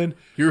 hungry. man,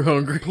 You're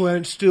hungry.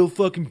 planet's still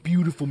fucking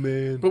beautiful,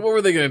 man. But what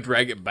were they gonna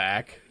drag it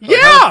back? Like,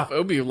 Yeah! it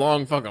would be a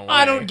long fucking way.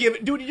 I don't give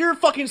it, dude. You're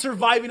fucking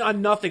surviving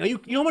on nothing. You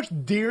know how much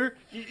deer?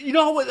 You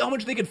know how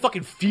much they could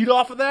fucking feed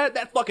off of that?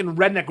 That fucking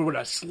redneck would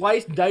have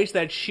sliced, diced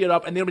that shit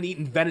up, and they've been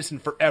eating venison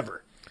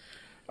forever.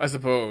 I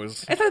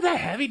suppose. It's not that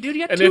heavy, dude.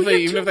 You got And two,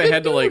 even if they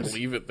had to like dudes.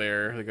 leave it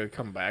there, they could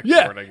come back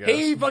Yeah. for it, I guess.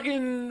 Hey,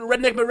 fucking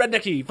redneck, but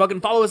rednecky.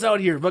 Fucking follow us out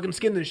here. Fucking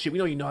skin this shit. We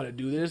know you know how to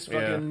do this. Yeah.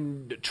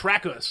 Fucking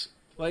track us.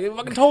 Like, they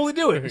fucking totally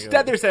do it.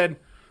 Instead, they said,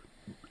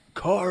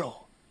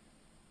 Carl,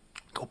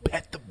 go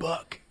pet the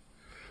buck.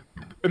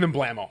 And then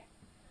blammo.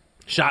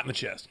 Shot in the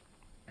chest.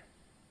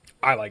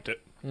 I liked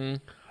it.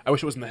 I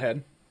wish it was in the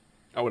head.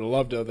 I would have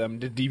loved them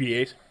to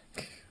deviate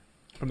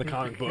from the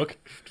comic book.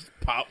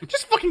 Pop.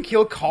 Just fucking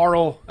kill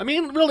Carl. I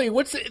mean, really,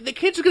 the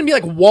kid's just gonna be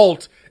like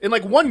Walt. In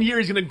like 1 year,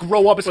 he's gonna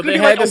grow up. It's But gonna they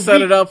be had like to a set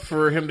week. it up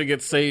for him to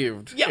get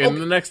saved Yeah, in okay.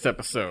 the next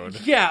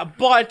episode. Yeah,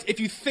 but if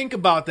you think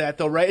about that,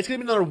 though, right, it's gonna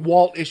be another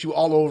Walt issue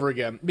all over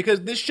again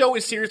because this show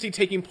is seriously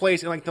taking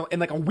place in like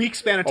a week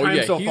span of Oh time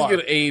yeah, so he's far.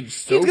 gonna age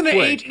so He's gonna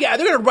quick. age. Yeah,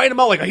 they're gonna write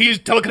him out like he's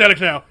telekinetic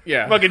now.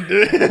 Yeah. fucking.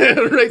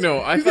 Right? No,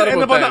 I he's thought gonna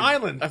end about up that. on the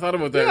island. I thought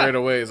about that Yeah, right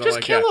away. So just I'm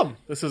like, kill yeah, him.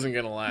 this isn't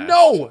gonna last.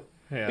 No,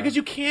 Yeah. because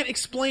you can't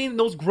explain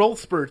those growth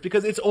spurts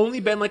because it's only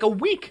been like a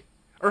week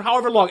or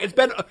however long it's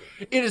been.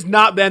 It has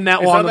not been that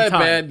It's long not of that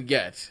time. bad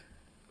yet.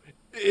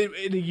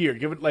 In a year.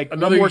 Give it like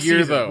Another one more year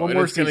season. though, One and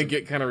more it's season. gonna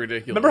get kind of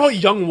ridiculous. Remember how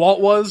young Walt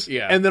was?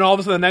 Yeah. And then all of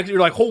a sudden the next year,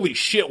 you're like, holy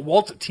shit,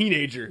 Walt's a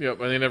teenager.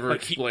 Yep, and they never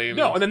Like, he- explained.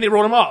 no, and then they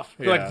wrote him off.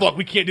 They're Yeah. like, fuck,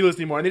 we can't do this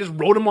anymore. And they just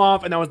wrote him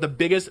off, and that was the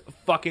biggest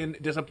fucking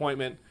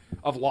disappointment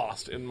of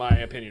Lost, in my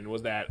opinion,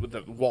 was that with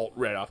the Walt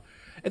read off.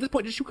 At this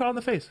point, just shoot Carl in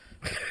the face.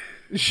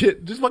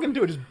 Shit, just fucking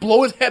do it. Just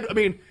blow his head. I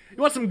mean, you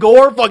want some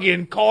gore?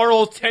 Fucking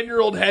Carl's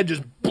 10-year-old head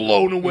just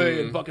blown away,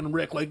 Mm. and fucking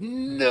Rick like,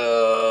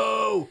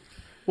 no.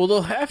 Well,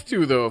 they'll have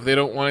to though if they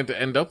don't want it to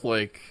end up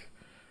like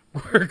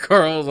where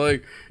Carl's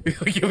like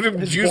giving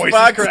him juice voice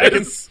is cracking.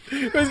 boxes.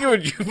 He's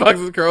giving juice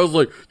boxes. Carl's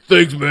like,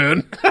 "Thanks,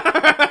 man.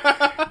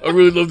 I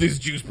really love these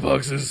juice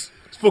boxes."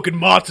 This fucking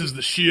Mott's is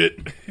the shit.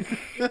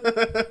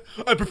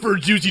 I prefer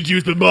juicy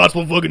juice, but Mott's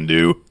will fucking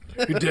do.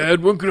 Hey,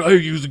 Dad, when can I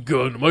use a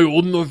gun? Am I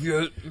old enough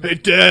yet? Hey,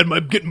 Dad,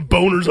 I'm getting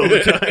boners all the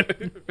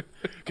time.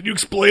 Can you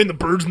explain the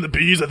birds and the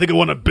bees? I think I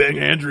want to bang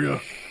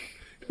Andrea.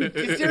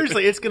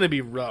 Seriously, it's going to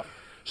be rough.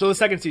 So the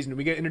second season,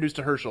 we get introduced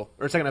to Herschel,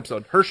 or second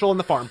episode, Herschel and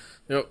the farm.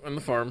 Yep, on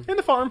the farm. In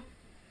the farm.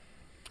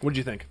 What did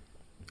you think?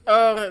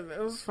 It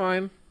was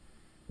fine.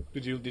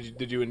 Did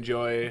you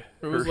enjoy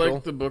It was Herschel?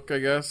 like the book, I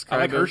guess. I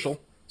like kind of,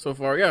 Herschel. so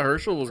far. Yeah,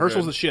 Herschel was.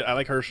 Herschel's good. the shit. I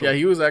like Herschel. Yeah,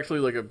 he was actually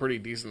like a pretty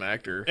decent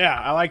actor. Yeah,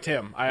 I liked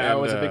him. I And,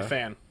 was a big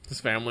fan. His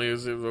family it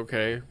was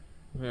okay.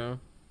 Yeah.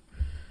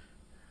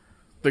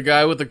 The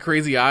guy with the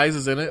crazy eyes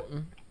is in it.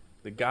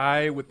 The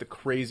guy with the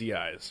crazy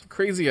eyes.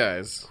 Crazy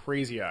eyes.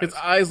 Crazy eyes. His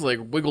eyes like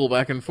wiggle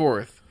back and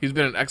forth. He's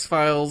been in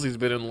X-Files. He's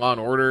been in Law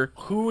and Order.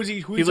 Who is he?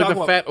 Who He's you like the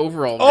talking fat about?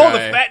 overall Oh,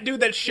 guy. the fat dude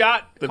that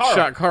shot that Carl.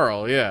 shot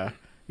Carl. Yeah,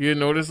 you didn't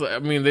notice? I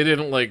mean, they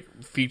didn't like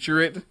feature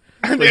it.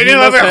 Like, They he didn't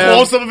have must a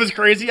close up of his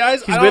crazy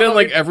eyes. He's I been don't in know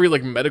like if- every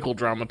like medical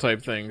drama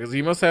type thing because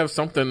he must have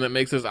something that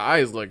makes his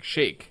eyes like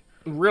shake.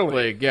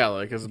 really. Like yeah,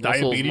 like his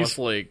muscles Diabetes? must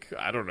like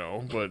I don't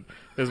know, but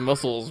his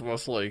muscles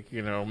must like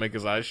make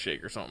his eyes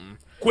shake or something.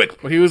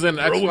 Quick. But he was in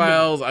Throw him in.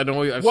 X-Files. I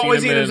know. I've What seen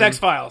was him he in his X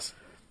Files?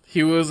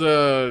 He was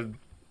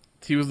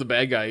he was the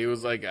bad guy. He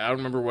was like I don't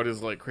remember what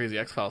his like crazy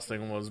X-Files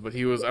thing was, but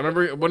he was. I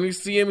remember when you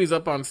see him, he's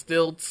up on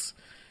stilts.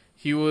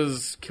 He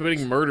was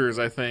committing murders,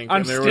 I think. On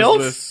and there stilts?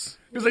 Was this,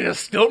 He was like a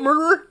stilt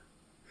murderer.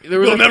 there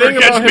was You'll a never thing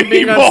catch about him me,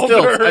 being on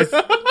Mulder.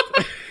 stilts.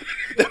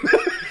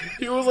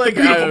 He was like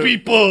Beautiful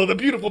people, the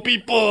beautiful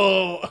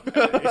people.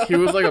 he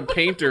was like a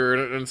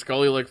painter, and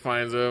Scully like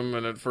finds him,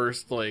 and at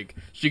first like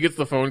she gets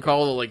the phone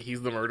call that like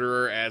he's the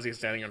murderer as he's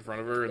standing in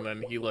front of her, and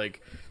then he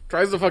like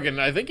Tries to fucking.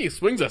 I think he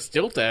swings a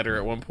stilt at her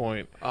at one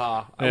point.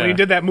 When he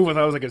did that move, I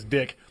thought it was like his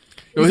dick.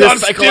 It was He's on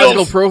his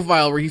psychological stilts.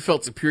 profile where he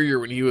felt superior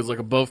when he was like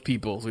above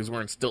people, so he's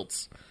wearing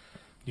stilts.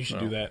 You should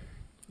do that.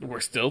 Wear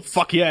stilts?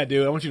 Fuck yeah,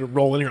 dude. I want you to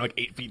roll in here like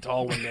 8 feet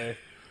tall one day.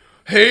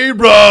 Hey,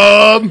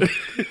 Rob!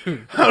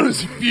 How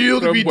does it feel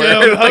to be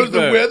wearing, down? like, How's the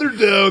weather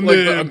down Like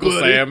there, the Uncle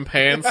buddy? Sam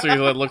pants, so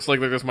that looks like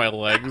they're just my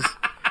legs.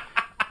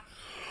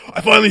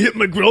 I finally hit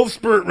my growth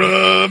spurt,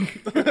 Rob.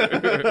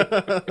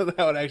 That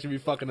would actually be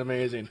fucking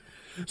amazing.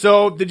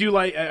 So, did you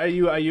like? Are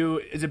you?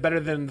 Is it better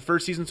than the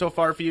first season so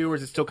far for you, or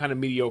is it still kind of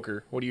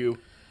mediocre? What do you?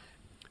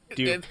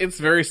 It's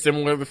very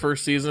similar to the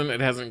first season.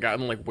 It hasn't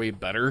gotten like way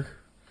better,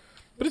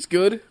 but it's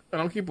good.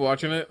 And I'll keep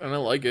watching it, and I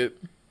like it.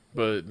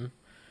 But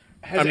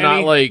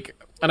not like,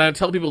 and I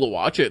tell people to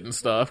watch it and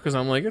stuff because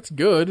I'm like, it's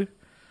good,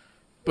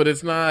 but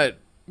it's not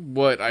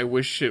what I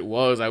wish it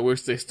was. I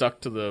wish they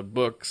stuck to the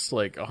books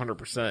like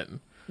 100%.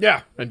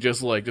 Yeah. And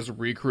just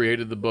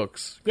recreated the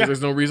books. Because Yeah.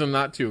 there's no reason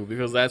not to.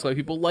 Because that's why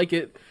people like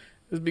it.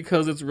 Is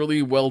because it's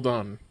really well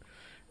done.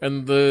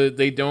 And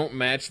they don't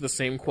match the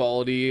same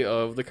quality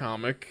of the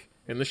comic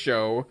in the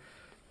show.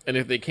 And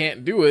if they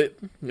can't do it,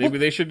 maybe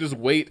they should just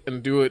wait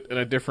and do it in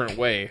a different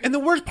way. And the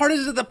worst part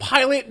is that the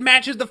pilot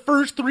matches the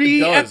first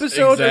 3 It does,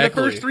 episodes or the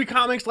exactly. first 3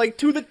 comics like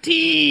to the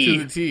T.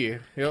 To the T.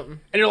 Yep. And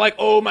you're like,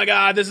 oh my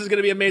god, this is going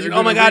to be amazing. They're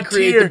Oh my gonna god,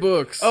 recreate tear. the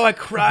books. Oh, I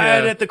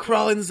cried Yeah. at the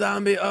crawling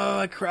zombie. Oh,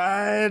 I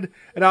cried.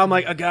 And I'm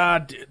like, oh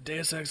god,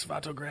 Deus Ex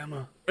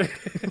Photogramma.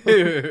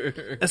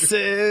 I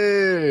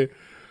say.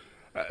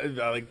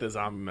 I like the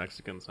zombie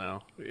Mexicans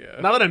now.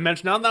 Yeah. Now that I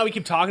mentioned, now we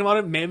keep talking about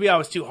it, maybe I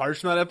was too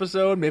harsh in that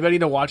episode. Maybe I need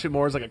to watch it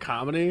more as like a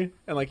comedy.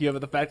 And like you have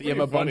the fact that you have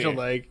a bunch Pretty of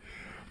funny. like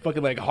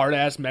fucking like hard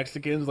ass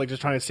Mexicans like just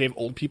trying to save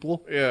old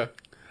people. Yeah.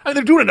 I mean,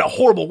 they're doing it in a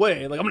horrible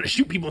way. Like, I'm going to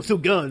shoot people and steal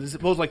guns. As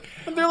opposed to, like,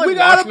 They're like we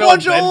got a washing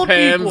bunch of out old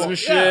bedpans people. and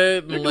shit, Yeah,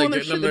 and they're like doing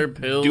getting them their shit.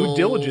 pills. Due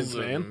diligence,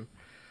 and- man.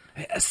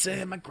 Hey,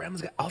 essay. My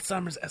grandma's got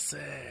Alzheimer's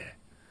essay.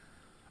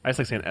 I just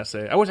like saying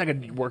essay. I wish I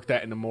could work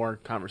that into more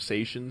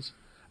conversations.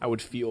 I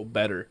would feel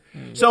better.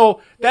 So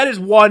that is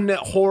one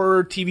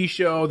horror TV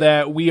show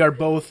that we are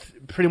both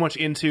pretty much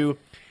into.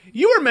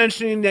 You were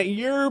mentioning that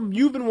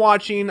you've been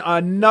watching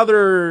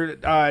another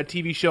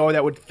TV show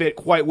that would fit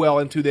quite well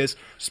into this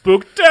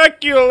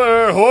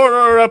spectacular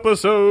horror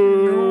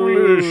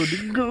episode.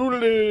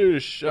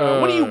 Ghoulish.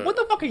 What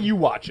the fuck are you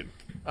watching?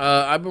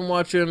 I've been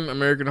watching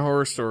American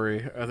Horror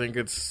Story. I think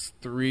it's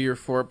 3 or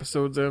 4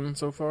 episodes in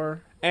so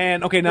far.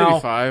 And okay, Maybe now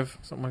 5,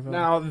 something like that.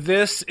 Now,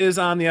 this is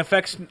on the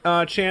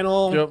FX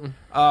channel. Yep.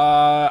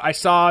 I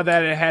saw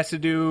that it has to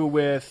do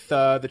with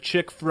the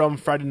chick from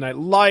Friday Night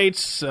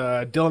Lights,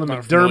 Dylan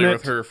I'm familiar McDermott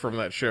with her from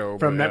that show.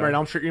 from but Nightmare on yeah.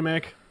 Elm Street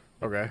remake.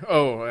 Okay.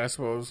 Oh, I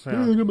suppose.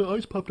 Yeah. I got my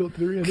eyes popped out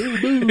there. And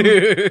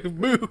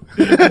Boo.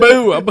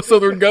 Boo. I'm a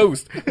southern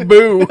ghost.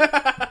 Boo.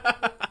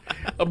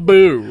 A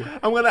boo.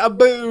 I'm gonna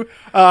boo.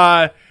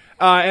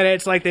 And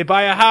it's like they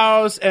buy a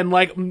house, and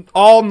like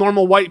all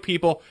normal white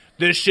people,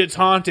 this shit's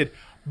haunted.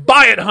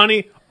 Buy it,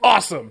 honey.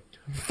 Awesome.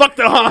 Fuck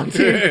the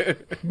haunting.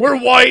 We're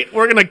white.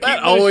 We're gonna keep That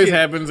this always shit.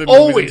 happing in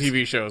Always. movies and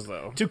TV shows,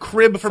 though. To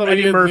crib from So, like,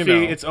 Eddie you Murphy,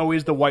 know. it's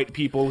always the white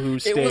people who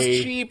stay. It was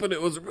cheap, and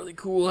it was a really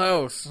cool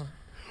house.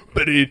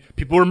 But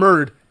people were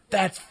murdered.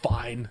 That's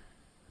fine.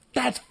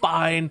 That's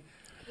fine.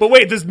 But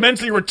wait, this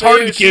mentally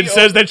retarded Dude, kid she-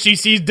 says that she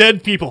sees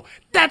dead people.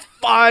 That's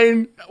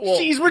fine. Well-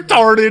 She's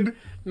retarded.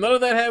 None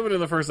of that happened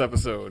in the first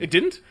episode. It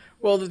didn't?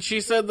 Well,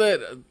 she said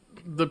that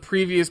the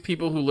previous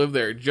people who lived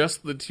there,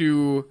 just the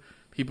 2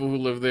 people who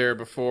lived there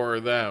before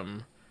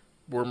them,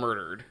 were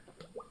murdered.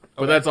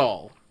 But that's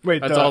all. Wait,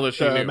 that's the, all that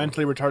she the knew.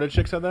 mentally retarded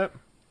chick said that?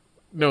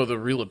 No, the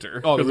realtor.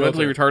 Oh, the Because the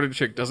mentally realtor. retarded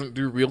chick doesn't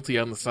do realty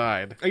on the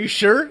side. Are you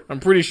sure? I'm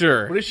pretty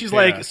sure. What if she's Yeah,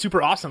 like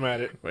super awesome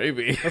at it?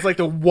 maybe. That's like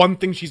the one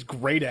thing she's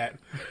great at.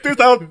 This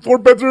out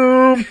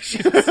 4-bedroom.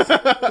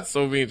 That's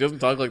so mean. She doesn't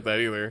talk like that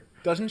either.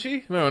 Doesn't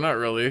she? No, not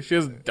really. She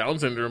has Down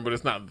syndrome, but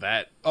it's not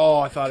that. Oh,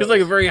 I thought She's it like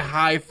a was very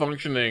high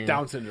functioning,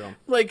 Down syndrome.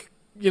 like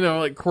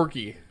like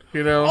quirky.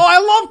 You know, Oh, I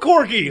love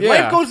Corky. Yeah.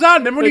 Life goes on.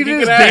 Remember when Like, he he did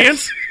his can act.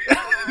 dance?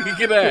 he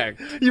can act.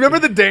 You remember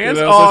the dance?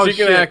 You know, Oh, so she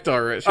can shit. act all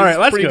right. She's All right, a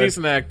that's pretty good.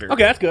 decent actor.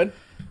 Okay, that's good.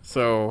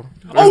 So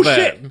Oh, there's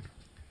that. shit.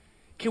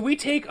 Can we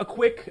take a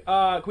quick,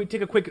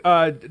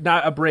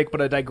 not a break, but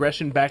a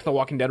digression back to The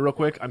Walking Dead real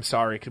quick? I'm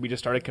sorry. Could we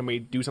just start it? Can we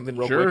do something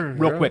real Sure,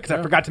 quick? Quick, because I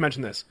yeah. forgot to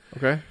mention this.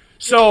 Okay.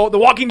 So, The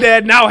Walking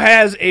Dead now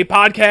has a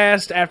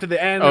podcast after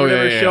the end Oh, of yeah,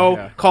 their yeah, show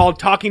yeah. called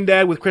Talking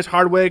Dead with Chris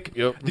Hardwick.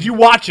 Yep. Did you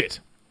watch it?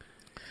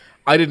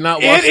 I did not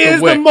watch It is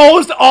The Wick. the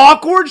most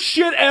awkward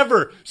shit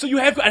ever. So you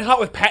have I talked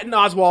with Patton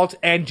Oswalt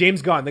and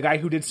James Gunn, the guy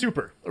who did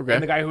Super, Okay.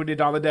 and the guy who did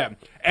Dawn of the Dead,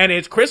 and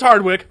it's Chris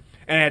Hardwick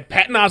and it had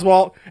Patton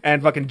Oswalt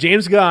and fucking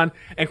James Gunn,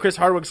 and Chris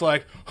Hardwick's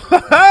like,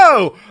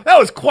 "Oh, that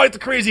was quite the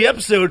crazy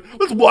episode.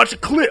 Let's watch a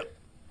clip."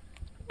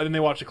 And then they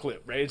watch a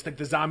clip, right? It's like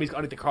the zombies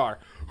underneath the car.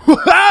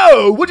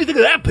 Whoa! What'd you think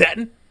of that,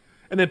 Patton?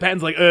 And then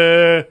Patton's like,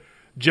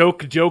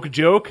 joke.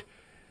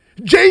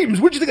 James,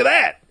 what'd you think of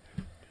that?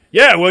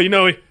 Yeah,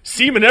 well,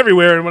 semen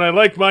everywhere, and when I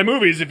like my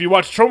movies, if you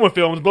watch trauma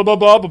films, blah, blah,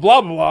 blah, blah,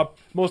 blah, blah, blah.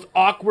 Most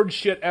awkward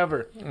shit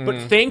ever.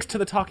 But thanks to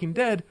The Talking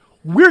Dead,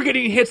 We're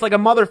getting hits like a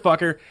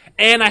motherfucker,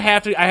 and I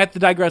have to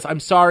digress. I'm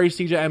sorry,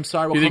 CJ. I'm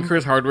sorry. Do you think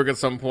Chris Hardwick at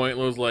some point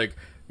was like,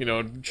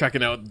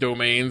 checking out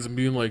domains and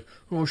being like,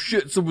 oh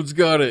shit, someone's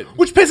got it.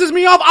 Which pisses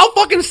me off. I'll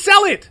fucking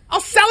sell it. I'll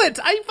sell it.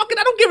 I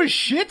don't give a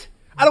shit.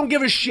 I don't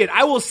give a shit.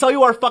 I will sell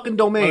you our fucking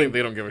domain. I think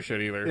they don't give a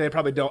shit either. Yeah, they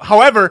probably don't.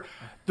 However,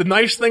 the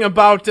nice thing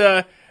about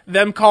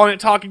them calling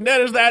it Talking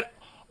Dead is that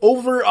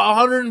over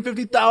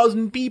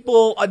 150,000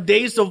 people a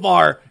day so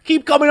far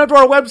keep coming up to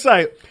our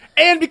website.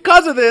 And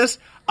because of this,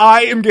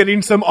 I am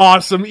getting some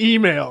awesome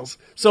emails.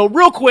 So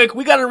real quick,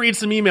 we got to read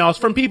some emails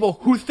from people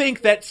who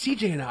think that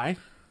CJ and I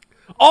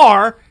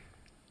are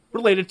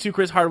related to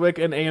Chris Hardwick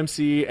and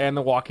AMC and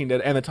The Walking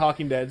Dead and The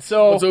Talking Dead.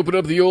 So let's open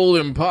up the old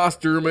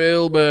imposter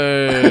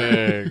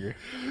mailbag.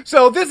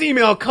 So this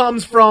email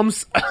comes from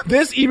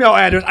this email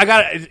address. I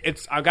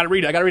gotta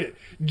read it.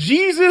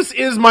 Jesus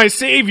is my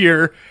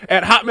savior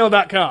at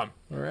hotmail.com.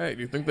 All right,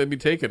 you think they'd be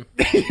taken?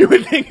 You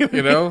would think, you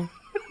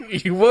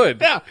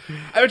would. Yeah,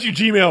 I bet you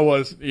Gmail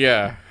was.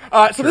 Yeah.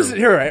 So this is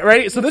here,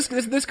 right? So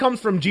this comes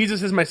from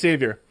Jesus is my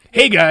savior.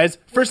 Hey guys,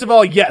 first of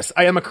all, yes,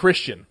 I am a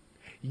Christian.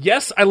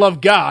 Yes, I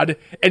love God,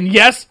 and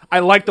yes, I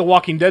like the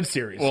Walking Dead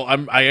series. Well,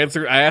 I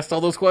asked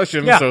all those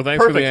questions, yeah, so thanks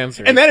perfect. for the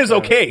answer. And that is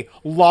okay.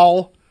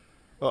 Lol.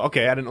 Well,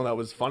 okay, I didn't know that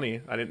was funny.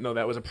 I didn't know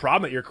that was a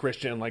problem that you're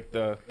Christian like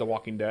the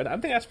Walking Dead. I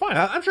think that's fine.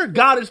 I'm sure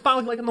God is fine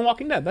with liking The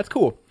Walking Dead. That's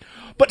cool.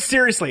 But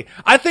seriously,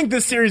 I think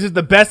this series is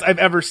the best I've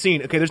ever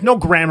seen. Okay, there's no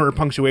grammar or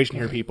punctuation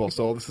here, people.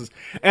 So this is,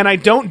 and I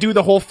don't do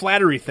the whole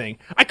flattery thing.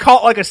 I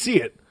call it like I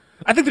see it.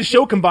 I think the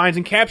show combines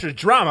and captures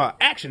drama,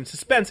 action,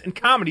 suspense, and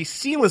comedy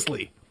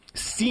seamlessly.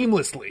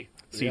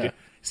 CJ. Yeah.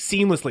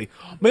 Seamlessly.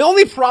 My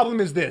only problem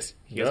is this.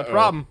 Here's a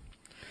problem.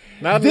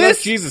 Not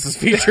enough Jesus is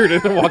featured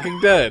in The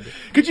Walking Dead.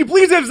 Could you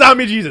please have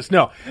Zombie Jesus?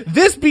 No.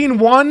 This being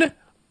one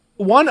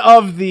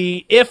of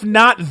the, if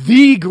not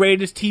the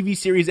greatest TV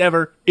series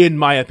ever, in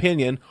my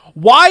opinion,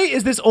 why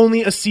is this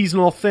only a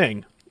seasonal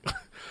thing?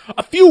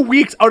 A few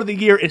weeks out of the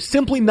year is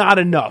simply not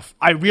enough.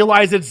 I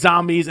realize it's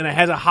zombies and it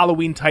has a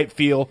Halloween-type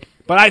feel,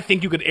 but I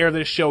think you could air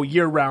this show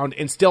year-round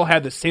and still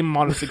have the same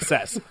amount of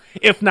success,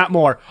 if not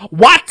more.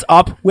 What's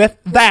up with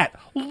that?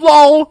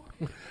 LOL.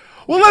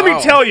 Well, let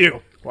me tell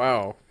you.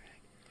 Wow.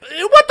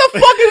 What the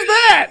fuck is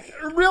that?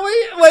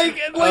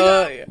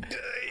 Really?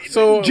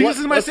 So Jesus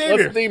is my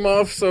savior. Let's name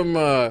off some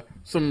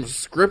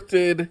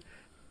scripted,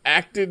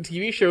 acted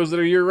TV shows that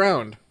are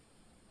year-round.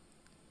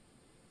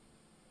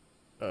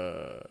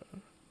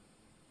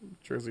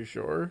 Jersey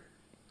Shore.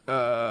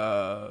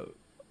 Hardcore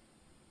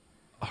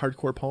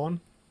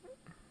Pawn.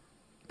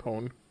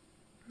 I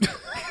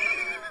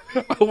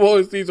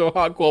want to see some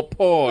hardcore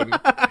porn.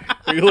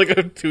 Are you like a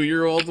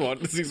 2-year-old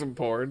wanting to see some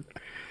porn?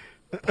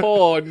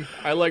 Porn.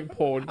 I like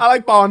porn. I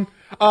like Pawn.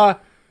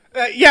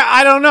 Yeah,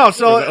 I don't know.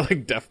 So is that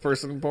like deaf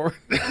person porn?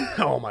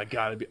 oh my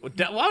god,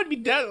 why would it be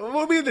deaf? What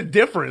would be the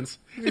difference?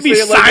 It'd say be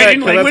it like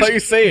signing that, 'cause language. that's how you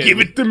say it. Give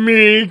it to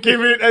me.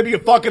 Give it. That'd be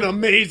fucking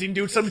amazing,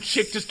 dude. Some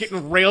chick just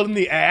getting railed in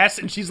the ass,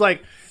 and she's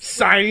like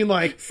signing a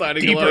lot of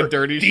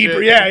dirty deeper.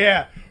 shit.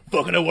 Yeah.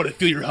 Fucking, I want to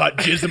feel your hot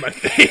jizz in my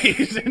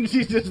face, and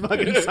she's just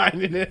fucking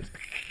signing it.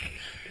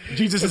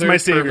 Jesus is my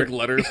savior. Perfect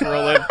letters for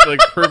all that, like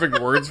perfect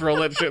words for all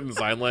that shit in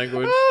sign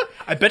language.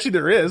 I bet you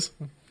there is.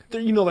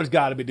 There's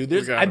got to be,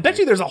 dude. I bet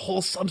you there's a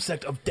whole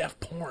subsect of deaf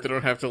porn. They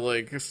don't have to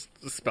like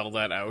spell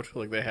that out.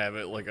 Like they have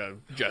it like a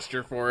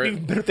gesture for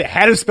it. But if they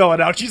had to spell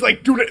it out, she's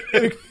like doing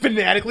it like,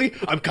 fanatically.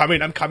 I'm coming.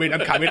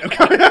 The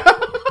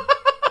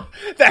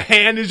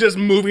hand is just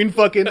moving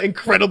fucking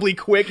incredibly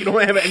quick. You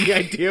don't have any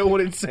idea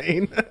what it's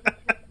saying.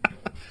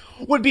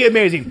 Would be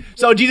amazing.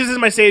 So, Jesus is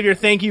my savior.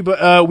 Thank you,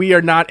 but we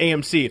are not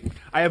AMC.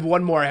 I have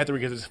one more I have to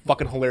read because it's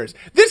fucking hilarious.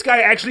 This guy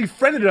actually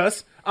friended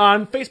us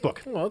on Facebook.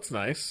 Well, that's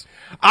nice.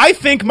 I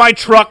think my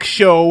truck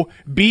show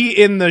be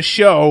in the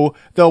show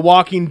The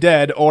Walking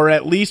Dead, or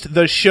at least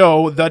the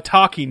show The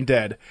Talking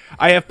Dead.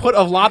 I have put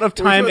a lot of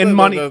time and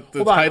money.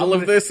 The title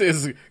of this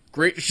is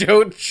Great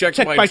Show, Check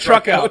My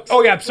Truck Out.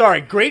 Oh, yeah, I'm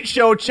sorry. Great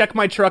show, check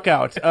my truck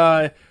out.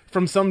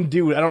 From some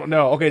dude. I don't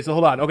know. Okay, so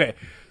hold on. Okay,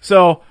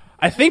 so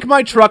I think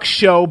my truck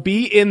show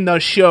be in the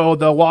show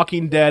The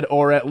Walking Dead,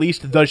 or at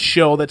least the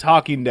show The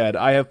Talking Dead.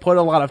 I have put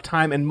a lot of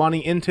time and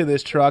money into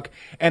this truck,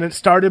 and it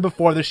started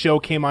before the show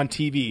came on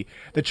TV.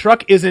 The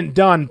truck isn't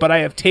done, but I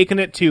have taken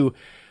it to,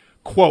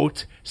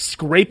 quote,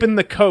 scraping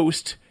the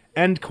coast,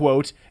 end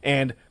quote,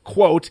 and,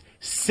 quote,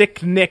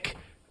 sick Nick,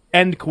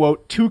 end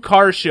quote, 2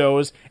 car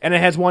shows, and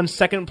it has won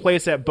second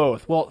place at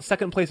both. Well,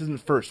 second place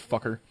isn't first,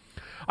 fucker.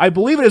 I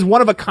believe it is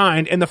one of a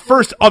kind and the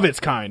first of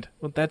its kind.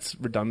 Well, that's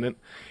redundant.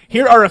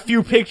 Here are a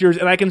few pictures,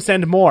 and I can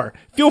send more.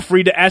 Feel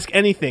free to ask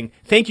anything.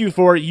 Thank you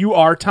for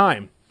your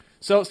time.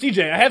 So,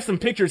 CJ, I have some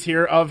pictures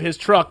here of his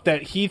truck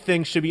that he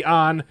thinks should be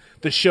on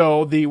the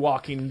show The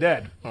Walking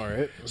Dead. All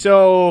right.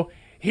 So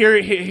here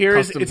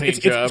is Custom it's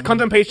paint job.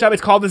 custom paint job.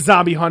 It's called the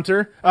Zombie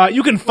Hunter.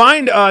 You can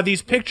find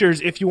these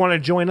pictures if you want to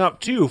join up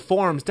to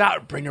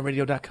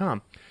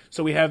forums.braindeadradio.com.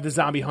 So we have the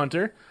Zombie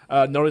Hunter.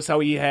 Notice how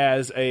he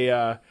has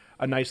a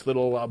nice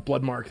little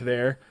blood mark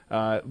there.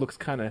 Looks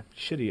kind of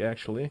shitty,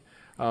 actually.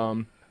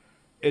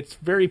 It's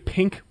very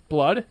pink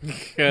blood. Yeah,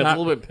 it's Not- a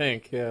little bit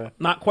pink. Yeah,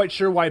 Not quite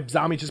sure why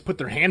zombies just put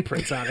their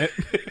handprints on it.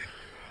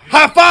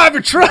 High five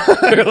your truck!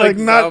 they're like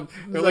not.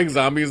 they're like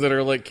zombies that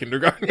are like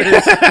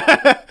kindergartners.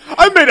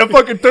 I made a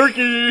fucking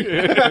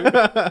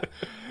turkey.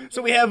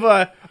 So we have.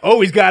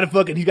 He's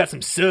got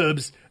some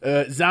subs.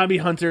 Zombie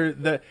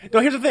hunter.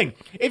 Here's the thing.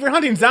 If you're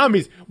hunting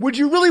zombies, would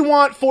you really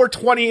want 4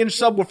 20-inch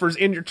subwoofers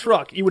in your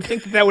truck? You would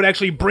think that would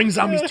actually bring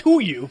zombies to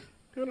you,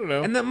 I don't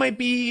know. and that might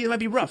be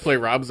rough. Play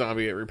Rob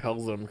Zombie, it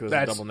repels them because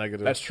it's double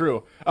negative. That's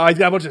true. He's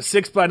got a bunch of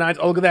 6x9s.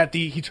 Oh, look at that.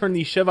 He turned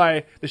the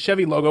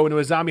Chevy logo into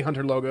a zombie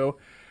hunter logo.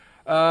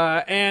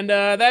 And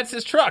that's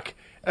his truck.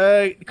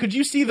 Could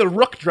you see the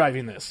Rook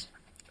driving this?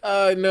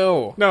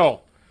 No.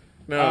 No.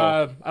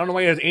 No. I don't know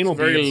why he has anal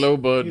Very beads. low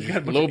He's got a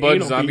budge. bunch Low of budge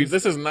anal zombies. beads.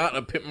 This is not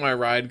a Pimp My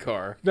Ride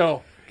car.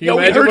 No. Can you We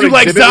imagine heard what you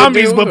like Exhibit would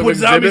zombies, do but if put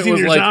Exhibit zombies in was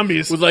your like-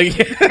 zombies. Was like,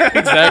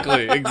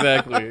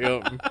 exactly.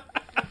 Yep.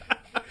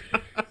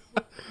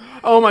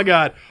 Oh my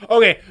god.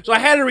 Okay, so I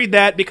had to read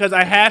that because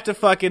I have to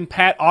fucking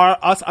pat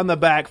us on the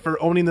back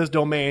for owning this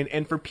domain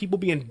and for people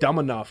being dumb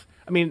enough.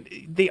 I mean,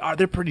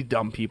 they're pretty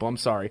dumb people, I'm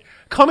sorry.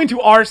 Coming to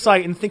our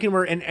site and thinking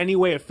we're in any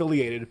way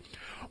affiliated.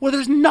 Well,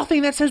 there's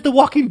nothing that says The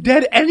Walking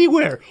Dead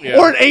anywhere Yeah.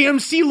 or an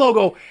AMC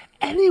logo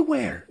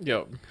anywhere.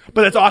 Yep.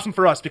 But that's awesome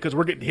for us because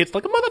we're getting hits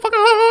like a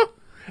motherfucker.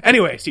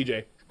 Anyway,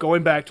 CJ,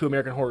 going back to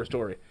American Horror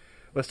Story.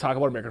 Let's talk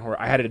about American Horror.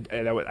 I had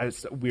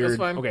it's weird. That's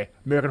fine. Okay,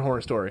 American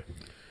Horror Story.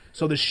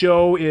 So the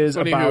show is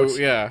about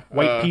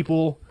white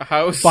people a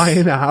house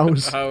buying a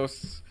house.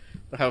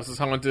 The house is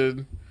haunted.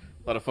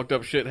 A lot of fucked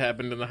up shit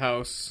happened in the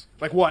house.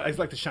 Like what? It's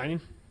like The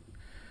Shining.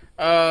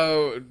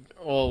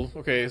 Well,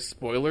 okay,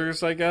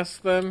 spoilers, I guess.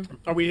 Then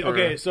Are we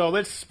okay? So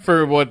let's.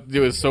 for what it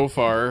was so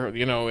far,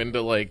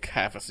 into like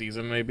half a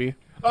season, maybe.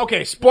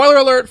 Okay, spoiler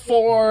alert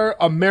for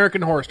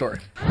American Horror Story.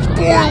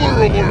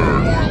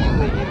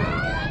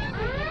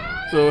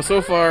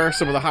 So far,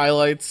 some of the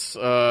highlights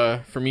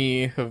for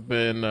me have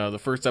been the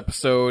first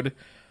episode.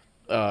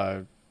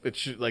 Like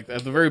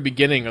at the very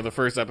beginning of the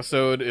first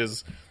episode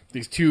is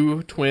these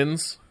two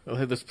twins.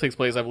 This takes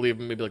place, I believe,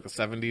 maybe like the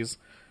 70s.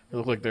 They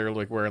look like they're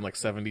like wearing like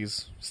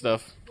 70s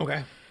stuff.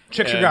 Okay,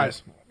 chicks or And-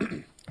 guys?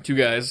 Two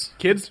guys,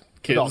 Kids?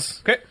 Kids.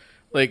 Adults. Okay,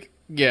 like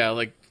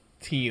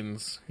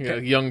teens,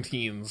 Okay. young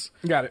teens,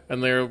 got it.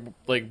 and they're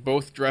like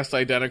both dressed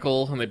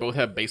identical, and they both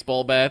have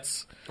baseball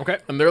bats. Okay.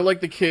 And they're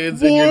like the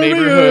kids in your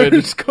neighborhood.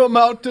 Warriors come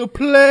out to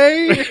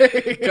play.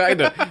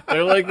 Kinda.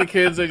 They're like the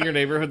kids in your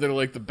neighborhood that are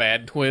like the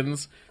bad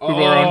twins who go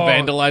around Oh.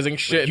 vandalizing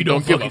shit You and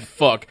don't don't give a fucking-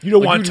 fuck. you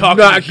don't Like, want you to do talk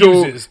to not the go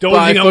Hugheses. Don't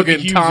buy hang out with the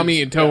fucking Tommy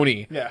Hugheses. and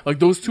Tony. Yeah. Like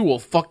those two will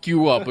fuck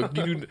you up. Like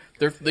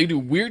they do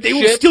weird They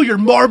shit. will steal your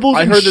marbles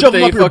I and heard that shove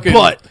them they up your fucking.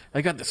 butt.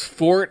 I got this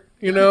fort.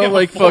 They have a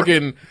Like fort.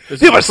 fucking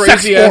this They have a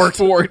sex crazy ass fort.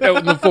 fort out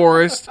in the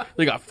forest.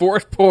 They got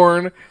forest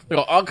porn. They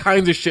got all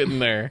kinds of shit in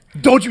there.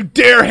 Don't you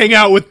dare hang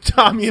out with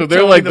Tommy So and they're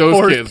Tony, like the those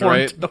forest kids, porn-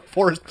 right? The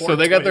forest porn So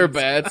they got their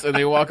twins. bats and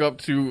they walk up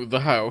to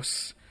the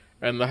house,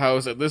 and the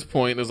house at this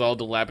point is all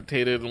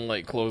dilapidated and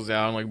like closed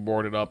down, like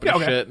boarded up and Yeah,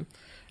 okay. shit.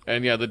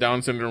 And yeah, the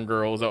Down syndrome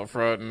girl is out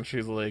front, and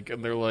she's like,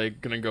 and they're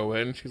like gonna go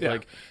in. She's Yeah.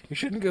 like, "You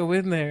shouldn't go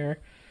in there."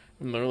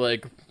 And they're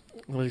like,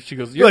 she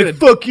goes, You're "You're like,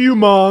 gonna." fuck you,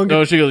 Mong.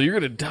 No, she goes, "You're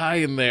gonna die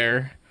in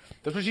there."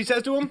 That's what she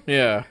says to him?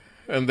 Yeah,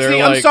 and they're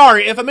See, like, I'm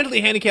sorry. If a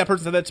mentally handicapped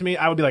person said that to me,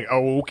 I would be like,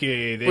 oh,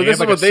 okay. They But this have is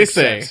like what a they sixth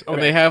say, sense. and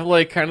Okay. they have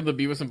like kind of the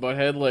Beavis and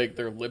Butthead, like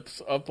their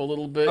lips up a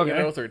little bit,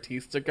 Okay. with their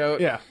teeth stick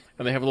out. Yeah.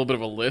 and they have a little bit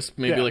of a lisp,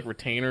 maybe Yeah. like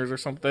retainers or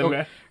something.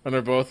 Okay. and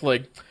they're both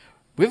like,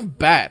 "We have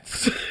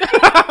bats."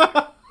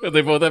 And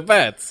they both have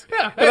bats.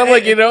 Yeah. and I'm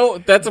like,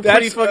 that's a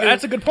pretty That's, fucking.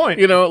 that's a good point.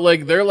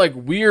 Like they're like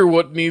we're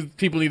what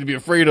people need to be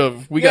afraid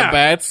of. We Yeah. got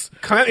bats.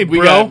 Come at me, We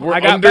bro. we're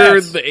I got under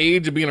bats. the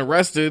age of being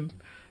arrested.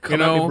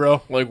 Come at me,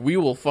 bro. Like we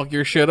will fuck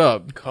your shit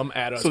up. Come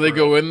at us. So they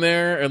bro. go in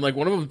there, and like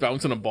one of them's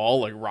bouncing a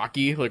ball, like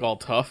Rocky, like all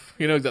tough.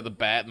 He's got the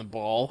bat and the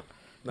ball.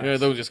 Nice.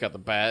 Those just got the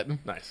bat.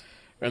 Nice.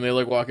 And they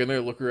like walk in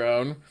there, look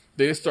around.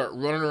 They just start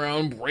running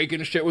around,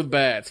 breaking shit with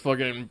bats,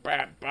 fucking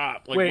bat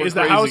bop. Like, Wait, we're is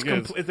the crazy house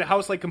kids. is the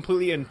house like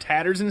completely in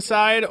tatters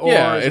inside? Or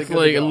Yeah, is it's good to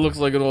like it go? looks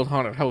like an old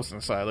haunted house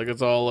inside. Like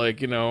it's all like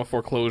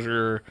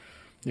foreclosure,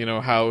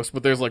 house,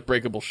 but there's like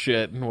breakable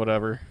shit and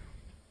whatever.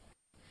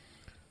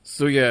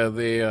 So yeah,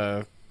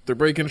 they're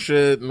breaking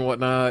shit and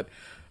whatnot.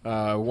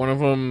 One of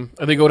them,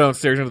 and they go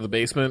downstairs into the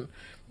basement,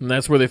 and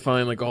that's where they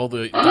find like all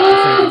the Dr.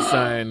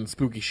 Frankenstein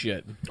spooky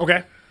shit.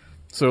 Okay.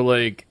 So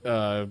like,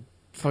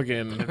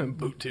 fucking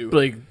Boot too.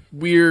 like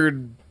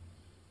weird,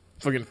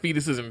 fucking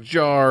fetuses in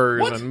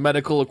jars What? and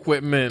medical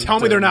equipment. Tell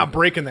me they're and- not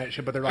breaking that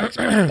shit, but they're like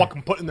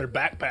fucking putting their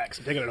backpacks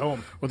and taking it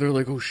home. Well, they're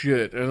like, oh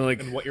shit, and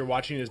like, And what you're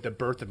watching is the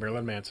birth of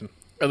Marilyn Manson.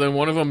 and then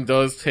one of them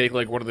does take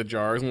like one of the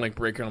jars and like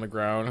break it on the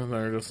ground, and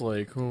they're just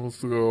like, oh,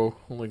 let's go,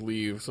 and like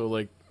leave. So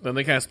like, then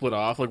they kind of split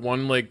off. Like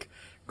one like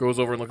goes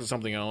over and looks at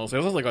something else.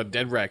 There's also like a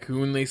dead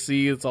raccoon they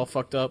see. It's all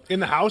fucked up. In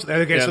the house? Okay,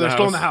 Yeah, so in they're the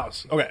still in the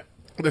house. house. Okay.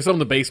 There's some in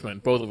the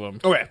basement, both of them.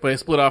 Okay. But they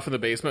split off in the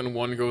basement, and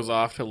one goes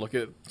off to look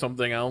at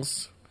something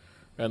else,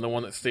 and the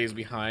one that stays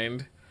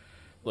behind,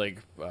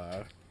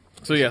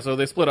 so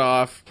they split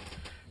off,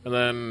 and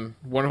then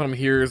one of them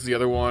hears the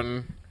other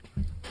one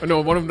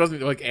No, one of them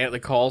doesn't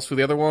like calls for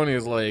the other one.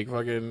 Is like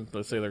fucking.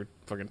 Let's say they're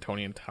fucking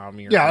Tony and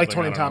Tommy. Or Yeah, like something,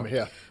 Tony and I don't Tommy. know.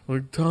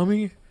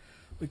 Yeah.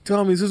 Like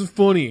Tommy, this isn't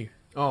funny.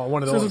 Oh,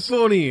 one of This those. isn't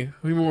funny.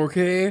 Are you more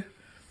okay?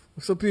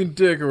 Stop being a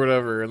dick or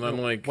whatever. And then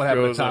like What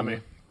happened to goes Tommy?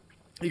 and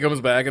he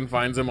comes back and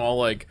finds him all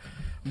like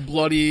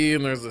bloody,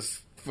 and there's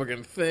this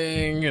fucking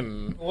thing,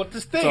 and What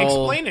this thing? It's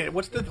all- Explain it.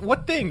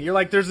 what thing? You're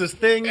like, there's this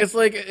thing. it's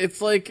like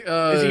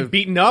Is he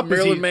beaten up? Is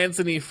Marilyn he-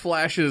 Manson. He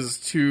flashes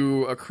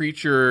to a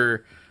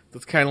creature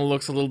that kind of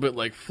looks a little bit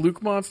like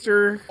Fluke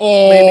Monster.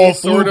 maybe,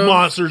 sort of.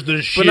 monsters,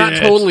 the shit. But not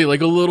totally,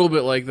 like a little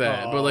bit like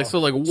that. But like white.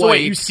 So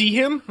wait, you see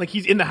him? Like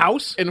he's in the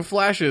house? in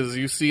flashes,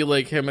 you see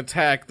like him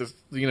attack the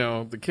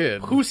the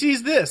kid. Who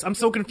sees this? I'm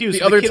so confused. The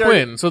So other kid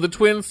twin. So the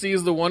twin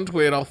sees the one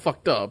twin all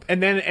fucked up,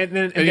 and then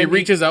and he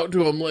reaches out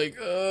to him like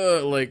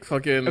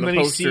fucking. and then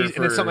he sees,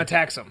 and then something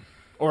attacks him,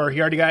 or he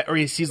already got, or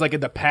he sees like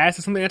in the past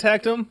that something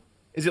attacked him.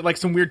 Is it like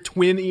some weird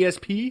twin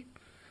ESP?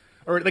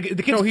 Or like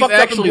the kid's No, he's fucked up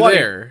and actually bloody.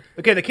 there.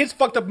 Okay, the kid's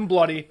fucked up and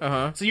bloody.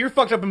 Uh-huh. So you're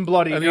fucked up and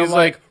bloody, And and he's I'm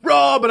like,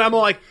 Rob, and I'm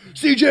like,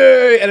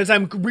 CJ, and as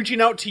I'm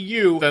reaching out to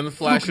you, Then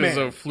flashes Fluke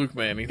Man. of Fluke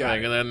Man thing, Got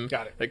it. and then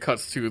Got it. it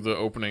cuts to the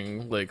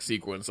opening like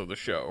sequence of the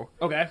show.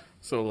 Okay.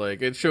 So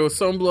like it shows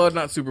some blood,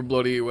 not super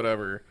bloody,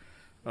 whatever.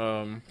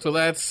 So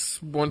that's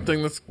one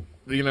thing that's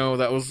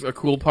that was a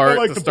cool part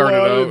to start it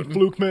out.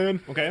 Fluke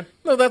Man. Okay.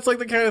 No, that's like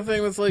the kind of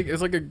thing that's like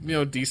it's like a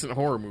decent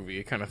horror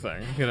movie kind of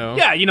thing.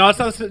 Yeah,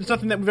 it's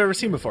nothing that we've ever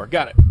seen before.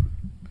 Got it.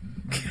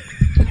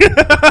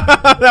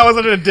 That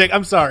wasn't a dick.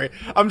 I'm sorry.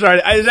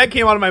 As that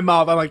came out of my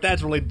mouth, I'm like,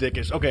 that's really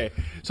dickish. Okay,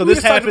 so We this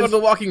just talked about happens. The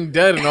Walking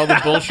Dead and all the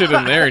bullshit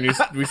in there, and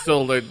we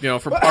still like,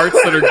 for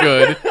parts that are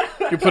good,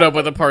 you put up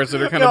with the parts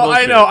that are kind of No,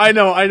 bullshit.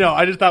 I know.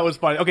 I just thought it was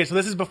funny. Okay, so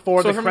this is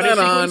before So the from credit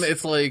then on, sequence?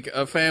 it's like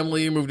a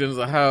family moved into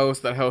the house.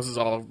 That house is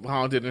all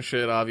haunted and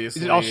shit.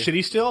 Obviously, Is it all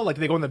shitty still? Like,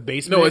 do they go in the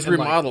basement? No, it's and,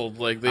 like- remodeled.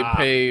 Like, they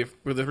pay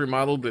for the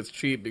remodeled, but it's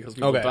cheap because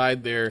people Okay.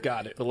 died there.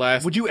 Got it. The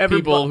last Would you ever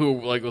people bu-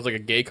 who like was like a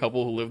gay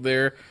couple who lived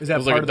there. Is that it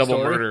was like part a of the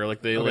double story? murder.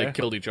 Like they Okay. like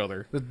killed each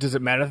other. Does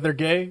it matter if they're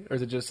gay, or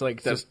is it just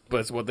like That's but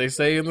it's what they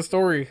say in the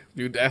story.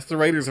 You'd ask the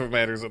writers if it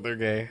matters that they're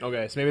gay.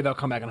 okay? So maybe they'll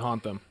come back and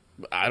haunt them.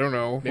 I don't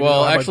know. Maybe Well,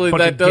 they'll have a actually,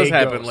 bunch that of does gay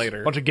happen ghosts.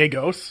 later. Bunch of gay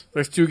ghosts.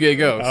 There's two gay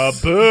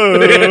ghosts. Boo!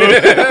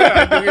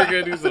 I think you're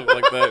gonna do something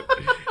like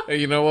that. Hey,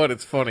 you know what?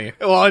 It's funny.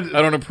 Well, I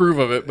don't approve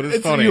of it, but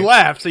it's funny. You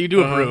laugh, so you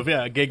do approve.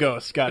 Yeah, gay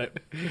ghosts. Got it.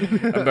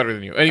 I'm better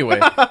than you. Anyway,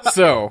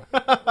 so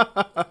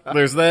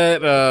there's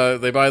that.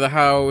 They buy the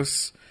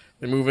house.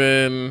 They move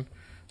in.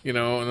 And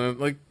then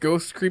like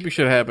ghost creepy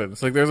shit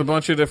happens. Like there's a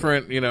bunch of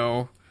different,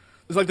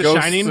 It's like The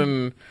ghosts, Shining.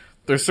 and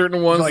there's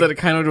certain ones like that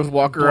kind of just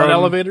walk Blood around.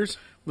 elevators.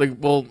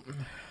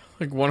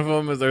 Like one of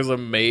them is there's a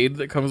maid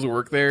that comes to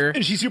work there.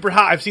 And she's super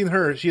hot. I've seen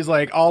her. She's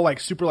like all like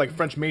super like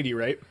French matey,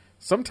 right?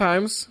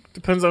 Sometimes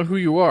depends on who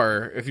you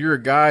are. If you're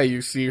a guy,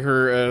 you see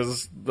her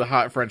as the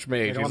hot French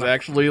maid. don't She's wanna-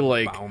 actually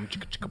like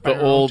the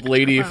old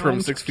lady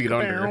from 6 Feet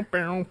Under.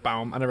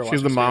 I never. She's watched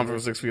the this mom movie. from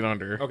 6 Feet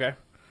Under. Okay.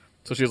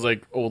 So she's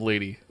like old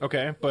lady.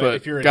 Okay, but, But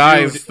if you're a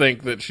guys dude,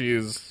 think that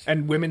she's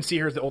and women see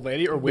her as the old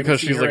lady, or women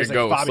because see she's her like as, a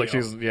ghost. Fabio. Like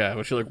she's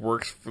when she like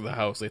works for the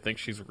house, they think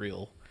she's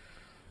real.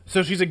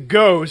 So she's a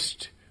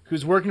ghost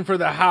who's working for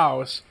the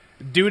house.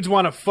 Dudes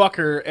want to fuck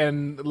her,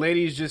 and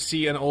ladies just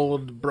see an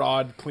old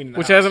broad cleaning the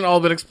Which house. hasn't all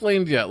been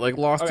explained yet, like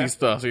Losty Okay.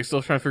 stuff. So you're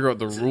still trying to figure out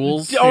the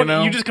rules.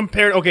 You just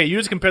compared. Okay, you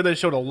just compared that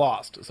show to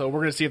Lost. So we're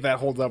gonna see if that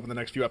holds up in the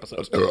next few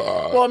episodes.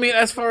 Well, I mean,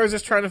 as far as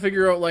just trying to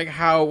figure out like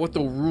what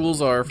the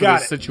rules are for Got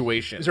this it.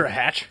 situation. Is there a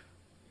hatch?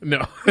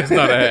 No, it's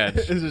not a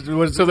hatch.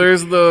 Was So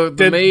there's the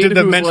maid did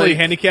the who's mentally like,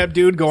 handicapped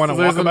dude go on so a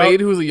there's a walkabout?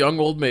 maid who's a young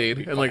old maid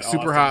and like fucking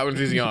super awesome. hot when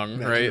she's young,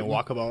 Imagine right? a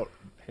walkabout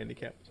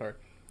handicap. Sorry.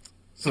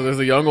 So there's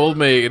a young old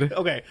maid.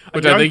 Okay.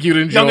 Which I think you'd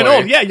enjoy. Young and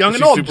old. Yeah, young and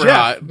She's old. super Jeff.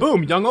 hot.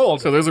 Boom. Young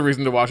old. So there's a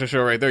reason to watch a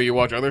show right there. You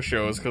watch other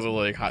shows because of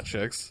like hot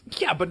chicks.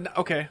 yeah, but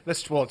okay.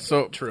 That's it's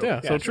So true.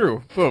 Yeah, so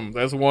true. Boom.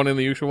 That's one in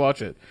the you should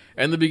watch it.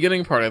 And the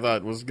beginning part I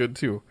thought was good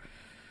too.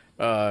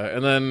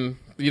 And then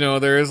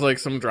there is like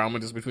some drama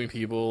just between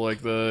people.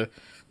 Like the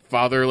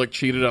father like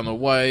cheated on the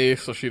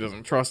wife, so she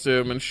doesn't trust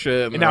him and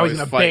shit. And And they're now he's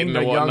always gonna bang fighting the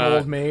and young whatnot.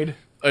 old maid.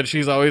 And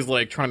she's always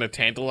like trying to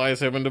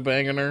tantalize him into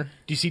banging her.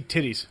 Do you see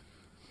titties?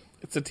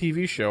 It's a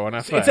TV show on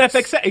FX. It's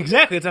FX.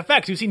 Exactly. It's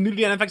FX. You see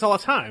nudity on FX all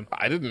the time.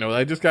 I didn't know that.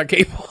 I just got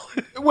cable.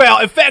 Well,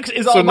 FX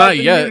is all So about not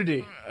the yet.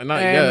 nudity.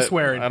 Not and yet.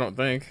 swearing. I don't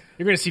think.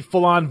 You're gonna see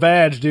full on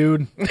vag,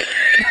 dude.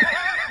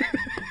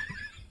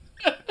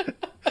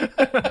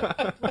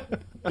 I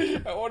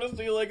want to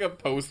see like a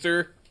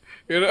poster,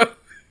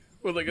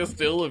 with like a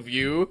still of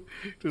you.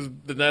 Just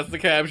that's the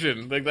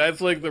caption. Like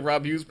that's like the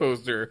Rob Hughes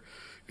poster.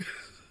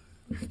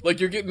 Like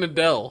you're getting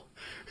Adele,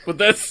 but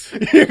that's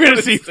You're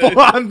gonna see full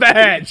on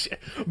vag.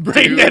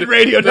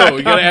 BrainDeadRadio.com, No,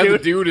 you gotta have the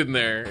dude. dude in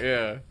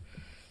there.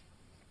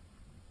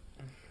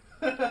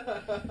 Yeah.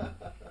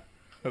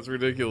 That's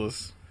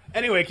ridiculous.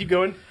 Anyway, keep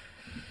going.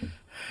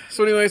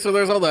 So anyway, so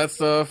there's all that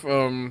stuff.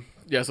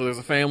 Yeah, so there's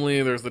a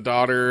family. There's the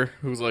daughter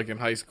who's like in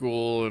high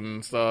school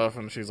and stuff,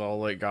 and she's all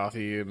like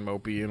gothy and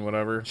mopey and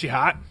whatever. She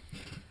hot?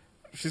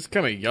 She's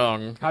kind of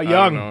young. How I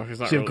young? don't know. She's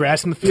not She have really-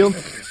 grass in the field?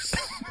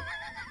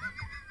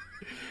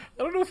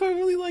 I don't know if if I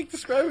really like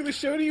describing the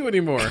show to you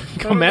anymore.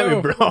 Come at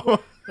me, bro.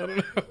 I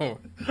don't know.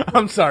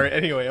 I'm sorry.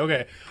 Anyway,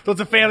 okay. So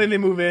it's a family. They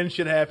move in.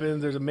 Shit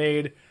happens. There's a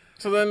maid.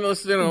 So then,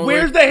 let's, you know,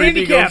 Where's like, the creepy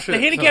handicap? ghost The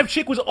shit. handicap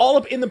chick was all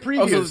up in the Oh,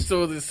 previews.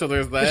 so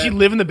there's that. Does she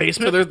live in the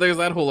basement? So there's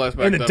that whole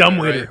aspect. and the of dumb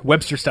it, waiter, right?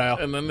 Webster style.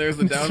 And then there's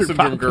the Down Mr. syndrome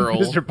Papa- girl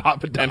Mr.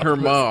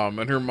 Papadopoulos.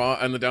 and her mom,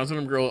 and the Down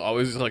syndrome girl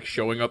always just like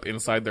showing up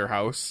inside their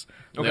house.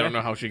 And They Okay. don't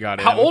know how she got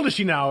in. How old is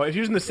she now? If she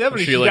was in the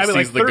 70s, She she's like got to be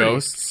like sees 30. the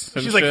ghosts.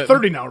 And She's shit. like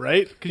 30 now,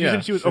 right? Because you Yeah,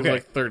 said she was she's okay.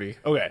 like 30.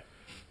 Okay.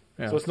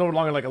 Yeah. So it's no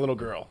longer like a little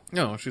girl.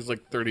 No, she's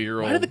like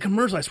 30-year-old. Why did the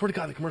commercial? I swear to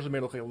God, the commercial made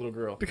her look like a little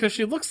girl. Because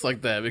she looks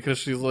like that. Because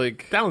she's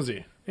like,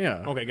 Downsy.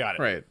 yeah. Okay, got it.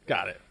 Right.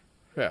 Got it.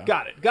 Yeah.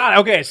 Got it. Got it.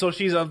 Okay, so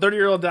she's a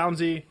 30-year-old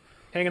Downsy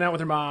hanging out with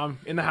her mom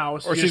in the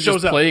house. Or She she's shows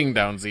just up. playing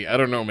Downsy. I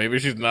don't know. Maybe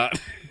she's not.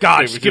 God,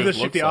 Maybe she give this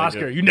just chick the looks like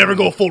Oscar. it. You never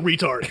go full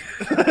retard.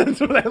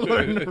 That's what I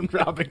learned from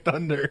Tropic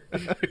Thunder.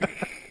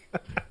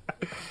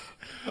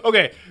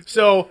 Okay,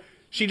 so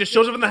she just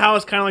shows up in the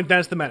house, kind of like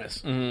Dennis the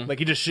Menace. Like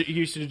he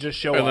used to just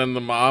show And up. then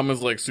the mom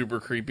is like super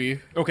creepy.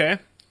 Okay.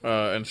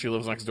 And she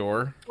lives next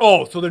door.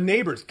 Oh, so they're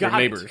neighbors. Got They're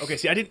it. neighbors. Okay,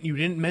 see, you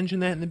didn't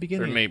mention that in the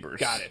beginning. They're neighbors.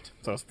 Got it.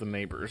 So it's the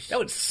neighbors. That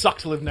would suck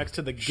to live next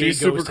to the gay She's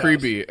super ghost house.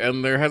 creepy,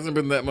 and there hasn't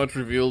been that much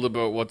revealed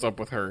about what's up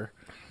with her.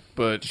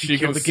 But she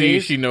kill can the see,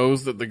 gays? she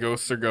knows that the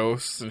ghosts are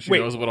ghosts, and she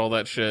Wait, knows about all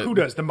that shit. who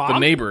does? The mom? The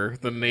neighbor,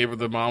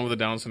 the mom with the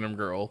Down syndrome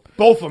girl.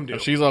 Both of them do.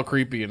 And she's all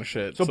creepy and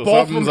shit. so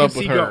both of them something's can up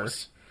with see her.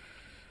 ghosts.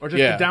 Or just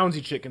Yeah. the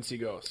Downsy chick can see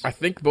ghosts. I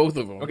think both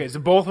of them. Okay,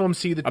 so both of them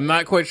see the... I'm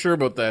not quite sure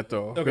about that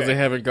though, because Okay. they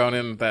haven't gone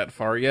in that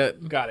far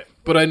yet. Got it.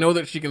 But I know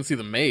that she can see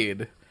the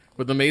maid.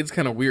 But the maid's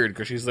kind of weird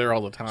because she's there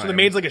all the time. So the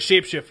maid's like a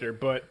shapeshifter,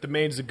 but the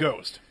maid's a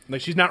ghost. Like,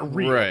 she's not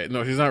real. right?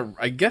 No, she's not.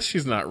 I guess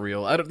she's not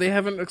real. They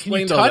haven't Can you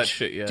explained touch? all that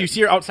shit yet. Do you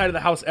see her outside of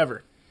the house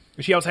ever?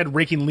 Is she outside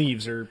raking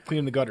leaves or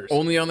cleaning the gutters?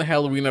 Only on the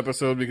Halloween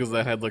episode because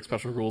that had like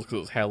special rules because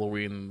it was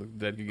Halloween and the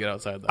dead could get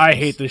outside the house. I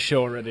hate this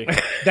show already.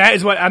 That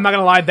is what I'm not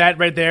gonna lie. That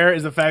right there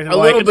is the fact that A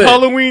like little it's bit.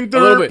 Halloween. A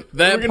little derp, bit.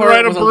 That we're gonna part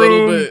ride was a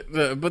broom. little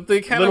bit, but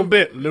they kind little of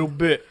bit, little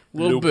bit.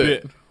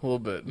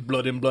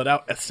 blood in, blood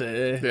out. That's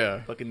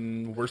Yeah.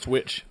 fucking worst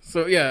witch.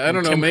 So yeah, I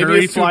don't know. Tim Maybe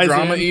Curry it's too flies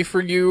drama-y in.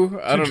 for you.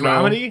 I don't know.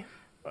 Dramedy?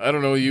 I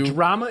don't know you.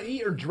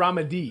 Drama-y or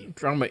drama-d?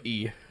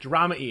 Drama-y.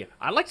 Drama-y.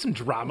 I like some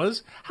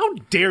dramas. How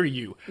dare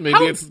you? Maybe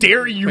How it's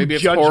dare you Maybe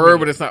it's judge horror, me?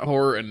 but it's not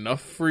horror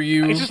enough for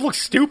you. It just looks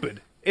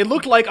stupid. It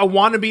looked like a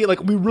wannabe,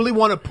 like we really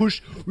want to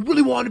push, we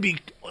really want to be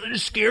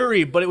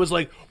scary, but it was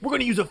like, we're going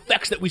to use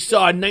effects that we saw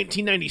in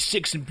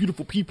 1996 in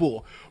Beautiful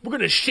People. We're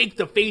going to shake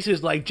the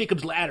faces like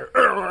Jacob's Ladder.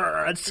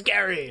 Urgh, that's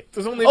scary.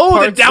 There's only the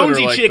parts that are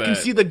Downsy like chick can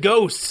that. see the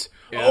ghosts.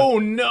 Yeah. Oh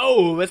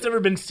no, that's never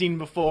been seen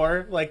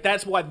before. Like,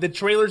 that's why the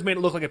trailers made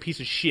it look like a piece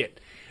of shit.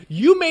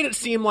 You made it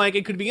seem like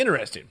it could be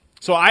interesting.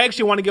 So I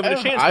actually want to give it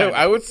a chance.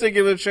 I would say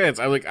give it a chance.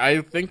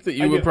 I think that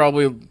you would do.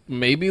 probably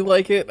maybe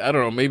like it. I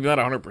don't know, maybe not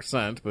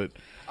 100%, but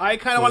I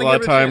kind a of want to lot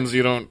give of it a times chance.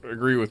 you don't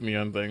agree with me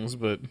on things,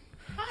 but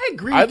I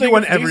agree I with think you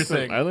on it's everything.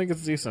 decent. I think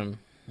it's decent.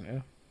 Yeah.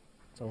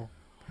 So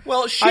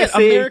Well, I shit,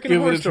 say American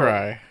give Horror it a Story.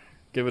 try.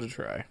 Give it a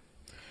try.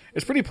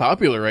 It's pretty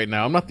popular right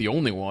now. I'm not the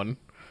only one.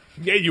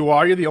 Yeah, you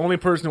are. You're the only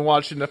person who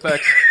watched it in FX.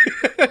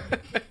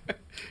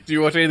 Do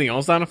you watch anything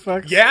else on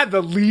Effects? Yeah,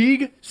 The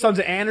League, Sons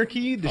of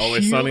Anarchy, The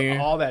Always Shield, Sunny.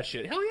 all that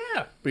shit. Hell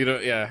yeah. But you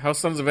don't, yeah. How's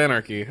Sons of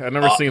Anarchy? I've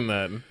never seen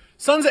that.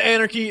 Sons of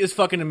Anarchy is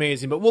fucking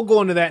amazing, but we'll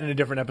go into that in a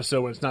different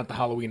episode when it's not the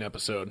Halloween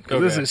episode.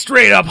 Because this Okay. is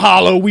straight up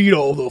Halloween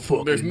all the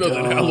fucking There's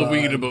nothing time.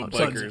 Halloween about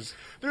Sons- bikers.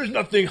 There's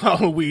nothing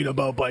Halloween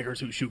about bikers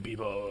who shoot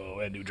people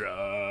and do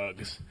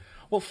drugs.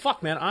 Well,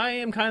 fuck, man.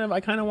 I kind of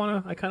want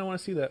to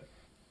see that.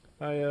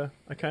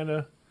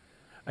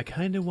 I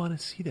kind of want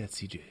to see that,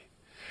 CJ.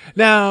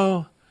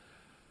 Now,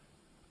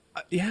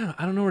 yeah,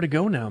 I don't know where to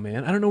go now,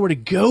 man. I don't know where to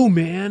go,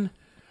 man.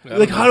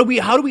 Like, how do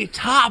we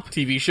top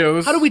TV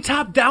shows? How do we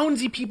top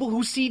Downsy people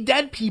who see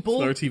dead people?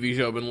 Another TV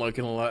show I've been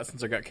liking a lot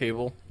since I got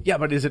cable. Yeah,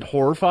 but is it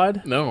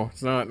horrified? No,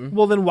 it's not.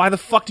 Well, then why the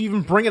fuck do you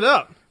even bring it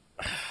up?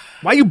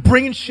 Why are you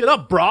bringing shit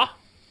up, brah?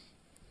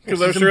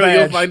 Because I'm Some sure that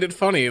you'll badge. find it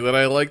funny that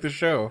I like the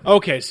show.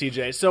 Okay,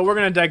 CJ. So we're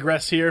gonna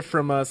digress here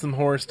from some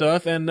horror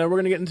stuff, and we're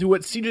gonna get into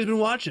what CJ's been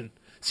watching.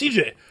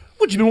 CJ,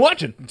 what you been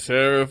watching?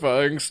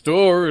 Terrifying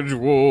Storage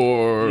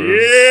Wars.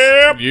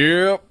 Yep.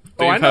 Yep.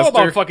 Oh, I Dave know Hester.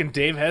 about fucking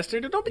Dave Hester.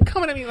 Don't be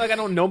coming at me like I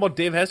don't know about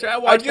Dave Hester. I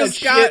watched just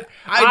that got- shit.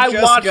 I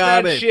just watched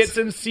got that it. shit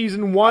since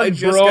season 1, I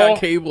just bro. got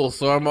cable,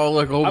 so I'm all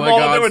like, oh I'm my all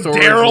god, there with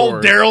Storage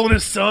Wars. Daryl and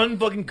his son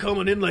fucking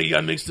coming in like, you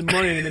gotta make some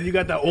money. And then you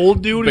got that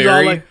old dude who's all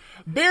Barry. like,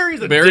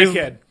 Barry's a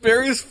dickhead.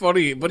 Barry's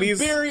funny, but he's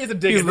Barry is a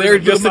dickhead. he's there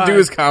Look just at to do my-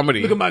 his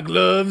comedy. Look at my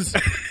gloves.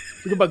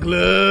 Look at my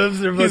gloves.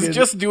 They're He's fucking-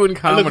 just doing I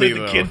look comedy, like the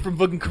though. kid from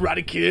fucking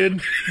Karate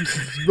Kid.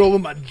 Just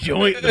rolling my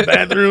joint in the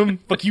bathroom.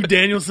 Fuck you,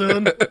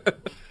 Danielson.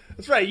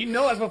 That's right. You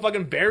know that's what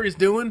fucking Barry's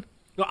doing.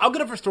 No, I'll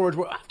get it for Storage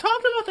Wars. I've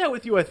talked about that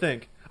with you, I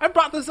think. I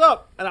brought this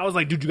up, and I was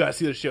like, dude, you gotta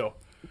see the show.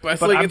 But I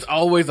feel like I'm- it's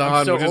always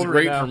on, so which is over it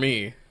great now. for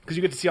me. Because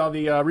you get to see all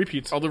the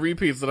repeats. All the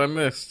repeats that I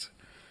missed.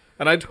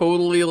 And I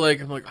totally,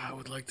 I'm like, I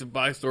would like to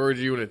buy storage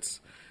units.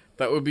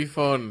 That would be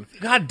fun.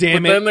 God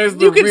damn But it! then there's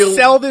the you can real,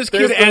 sell this kid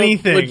there's the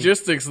anything.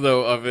 logistics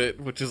though of it,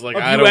 which is like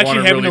Of I you don't actually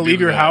want to having really to leave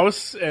do your that.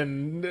 house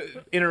and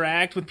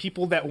interact with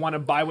people that want to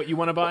buy what you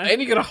want to buy.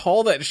 And you gotta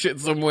haul that shit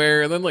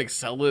somewhere and then like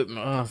sell it, and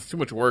it's too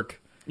much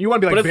work. You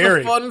want to be But like it's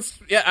Barry. the fun.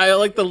 Yeah, I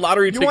like the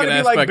lottery You ticket want to be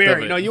aspect like Barry.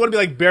 of it. No, you want to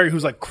be like Barry,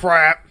 who's like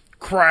crap.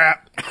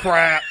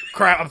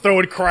 I'm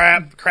throwing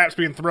crap. Crap's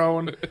being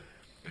thrown, and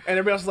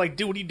everybody else is like,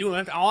 "Dude, what are you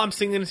doing?" All I'm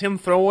singing is him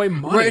throw away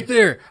money. Right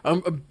there.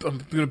 I'm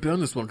gonna be on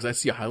this one because I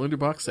see a Highlander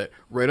box set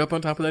right up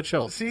on top of that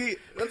shelf. See,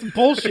 that's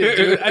bullshit,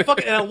 dude.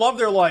 I love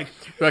their like.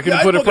 I can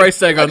put a price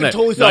tag on that.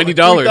 Totally sell it for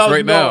 $90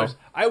 right now. $3,000.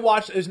 I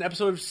watched. There's an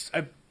episode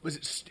of.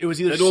 It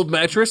was either That old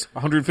mattress,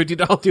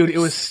 $150. dude. It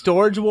was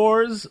Storage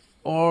Wars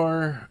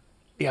or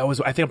yeah, it was.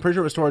 I think I'm pretty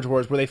sure it was Storage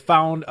Wars where they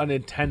found a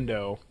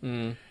Nintendo,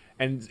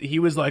 and he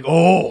was like,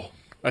 "Oh,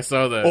 I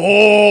saw that.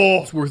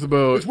 it's worth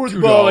about it's worth $2.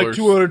 about like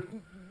 200."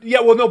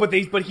 Yeah, well, no, but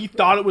he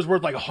thought it was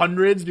worth like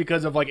hundreds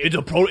because of like it's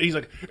a pro. He's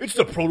like, it's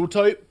the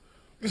prototype.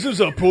 This is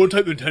a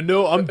prototype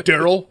Nintendo. I'm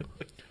Daryl.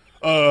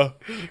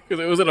 Because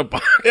it was in a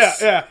box.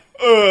 Yeah.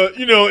 My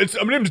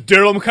name's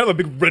Daryl. I'm kind of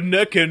a big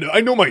redneck, and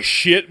I know my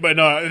shit. But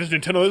this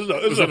Nintendo.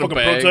 This is a in a fucking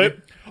bag?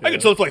 prototype. I Yeah.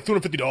 can sell it for like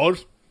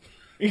 $250.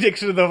 He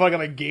takes it to the fucking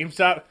like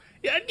GameStop.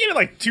 Yeah, I'd give it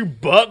like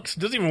 $2.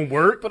 Doesn't even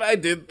work. But I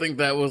did think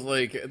that was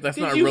like that's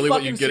Did not you really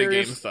what you fucking get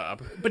serious? at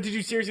GameStop. But did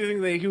you seriously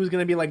think that he was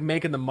going to be like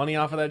making the money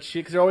off of that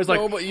shit? Because they're always like,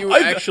 No, but you I-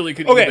 actually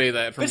could okay, eBay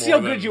that for let's more see how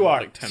than, good you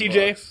are, like, $10.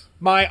 CJ.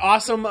 My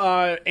awesome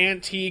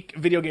antique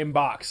video game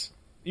box.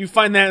 You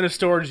find that in a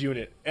storage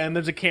unit, and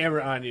there's a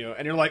camera on you,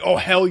 and you're like, oh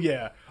hell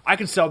yeah, I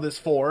can sell this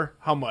for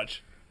how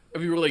much?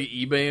 If you were like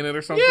eBaying it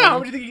or something, Yeah, how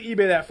much do you think you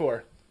can eBay that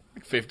for?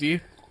 like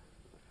 50.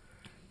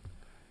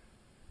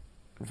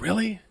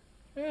 Really?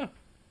 Yeah,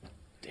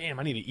 Damn,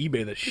 I need to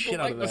eBay the people shit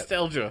out like of that.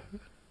 nostalgia.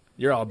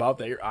 You're all about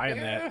that. You're eyeing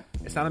Yeah. that.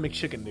 It's not a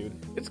McChicken, dude.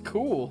 It's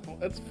cool.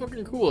 That's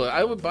fucking cool.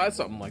 I would buy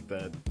something like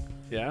that.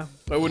 Yeah.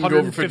 I wouldn't go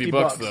over 50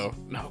 bucks $150 though.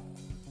 No,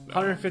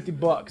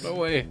 $150. no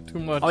way. Too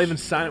much. I'll even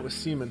sign it with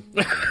semen.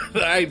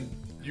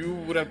 You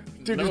would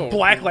have. Dude, no, just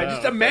black light.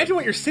 Just no. imagine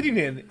what you're sitting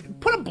in.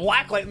 Put a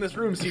black light in this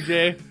room,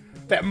 CJ.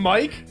 That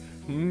mic?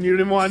 You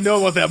didn't want to know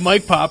about that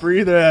mic popper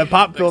either. That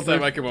pop Next filter.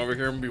 time I come over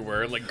here and be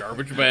wearing like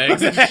garbage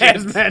bags and shit.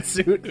 Hazmat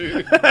suit.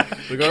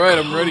 Like, all right,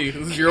 I'm ready.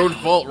 This is your own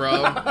fault,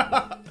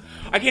 Rob.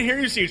 I can't hear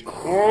you, CJ.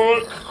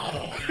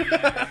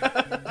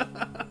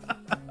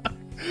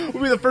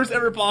 We'll be the first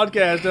ever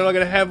podcast. They're not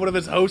going to have one of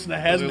his hosts in a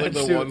There's hazmat like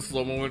the suit. one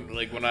slow moment,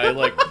 like when I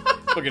like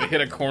fucking hit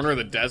a corner of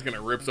the desk and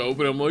it rips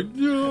open. I'm like,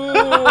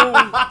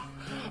 no.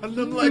 And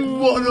I'm like,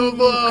 one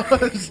of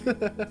us.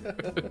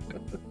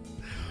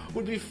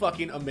 Would be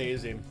fucking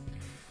amazing.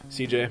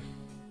 CJ,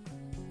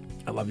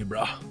 I love you,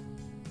 bro.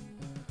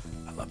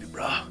 I love you,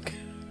 bro.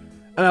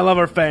 And I love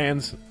our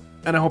fans.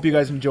 And I hope you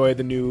guys enjoyed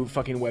the new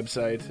fucking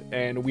website.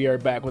 And we are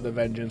back with a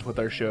vengeance with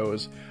our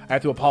shows. I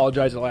have to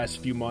apologize. The last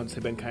few months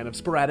have been kind of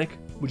sporadic.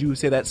 Would you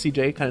say that,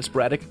 CJ? Kind of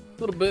sporadic?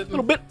 A little bit.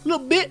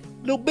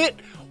 Little bit.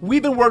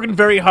 We've been working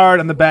very hard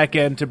on the back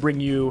end to bring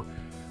you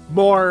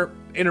more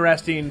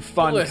interesting,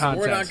 fun Listen,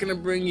 content. we're not going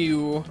to bring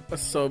you a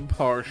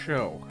subpar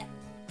show.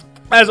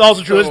 That's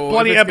also true. So There's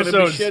plenty if of it's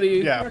gonna be episodes.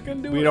 shitty, Yeah, we're not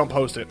gonna do we it. don't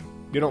post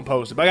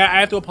it. But I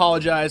have to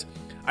apologize.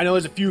 I know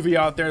there's a few of you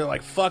out there that are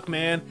like, fuck,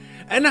 man.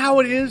 And how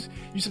it is,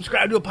 you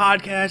subscribe to a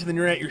podcast, and then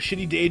you're at your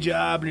shitty day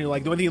job, and you're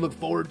like, the only thing you look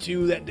forward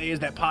to that day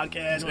is that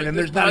podcast, and then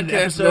there's not an podcast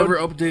episode. never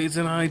updates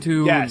in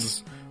iTunes.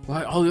 Yes.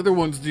 Why all the other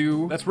ones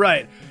do. That's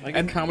right. I get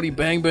And Comedy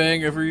Bang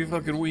Bang every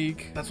fucking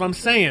week. that's what I'm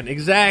saying.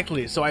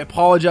 Exactly. So I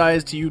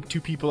apologize to you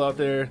two people out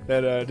there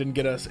that didn't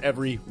get us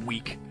every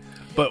week.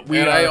 But we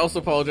And are, I also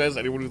apologize to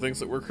anyone who thinks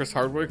that we're Chris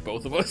Hardwick,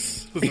 both of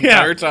us, this yeah,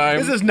 entire time.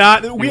 This is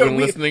not. We've We been are,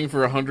 listening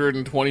for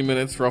 120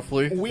 minutes,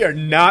 roughly. we are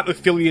not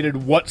affiliated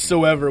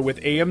whatsoever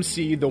with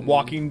AMC, The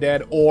Walking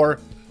Dead, or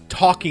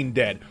Talking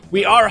Dead.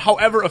 We are,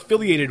 however,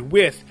 affiliated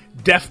with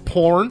Deaf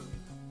Porn,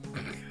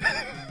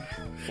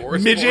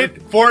 Forrest Midget,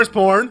 Ford, Forest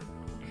Porn,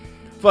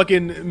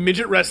 fucking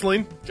Midget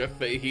Wrestling, Jeff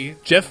Fahey,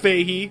 Jeff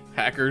Fahey,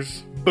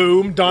 Hackers.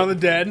 Boom, Dawn of the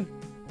Dead,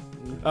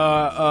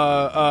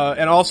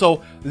 and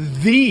also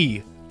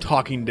The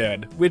Talking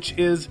Dead, which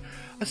is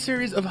a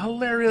series of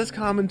hilarious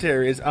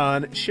commentaries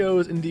on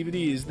shows and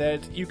DVDs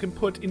that you can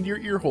put into your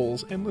ear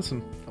holes and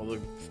listen. All the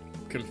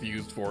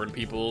confused foreign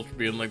people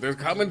being like, there's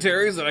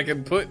commentaries that I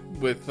can put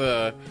with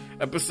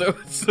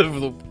episodes of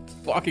The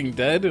Walking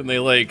Dead, and they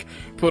like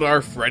put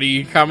our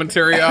Freddy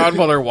commentary on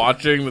while they're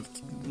watching. With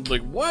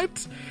like,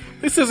 what?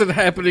 This isn't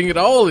happening at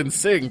all in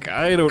sync.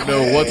 I don't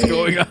know what's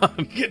going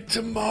on. Get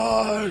to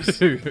Mars!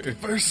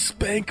 First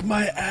spank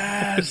my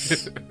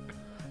ass!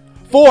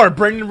 For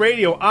Brendan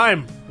Radio,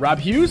 I'm Rob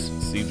Hughes.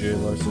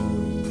 CJ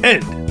Larson.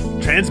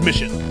 End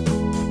transmission.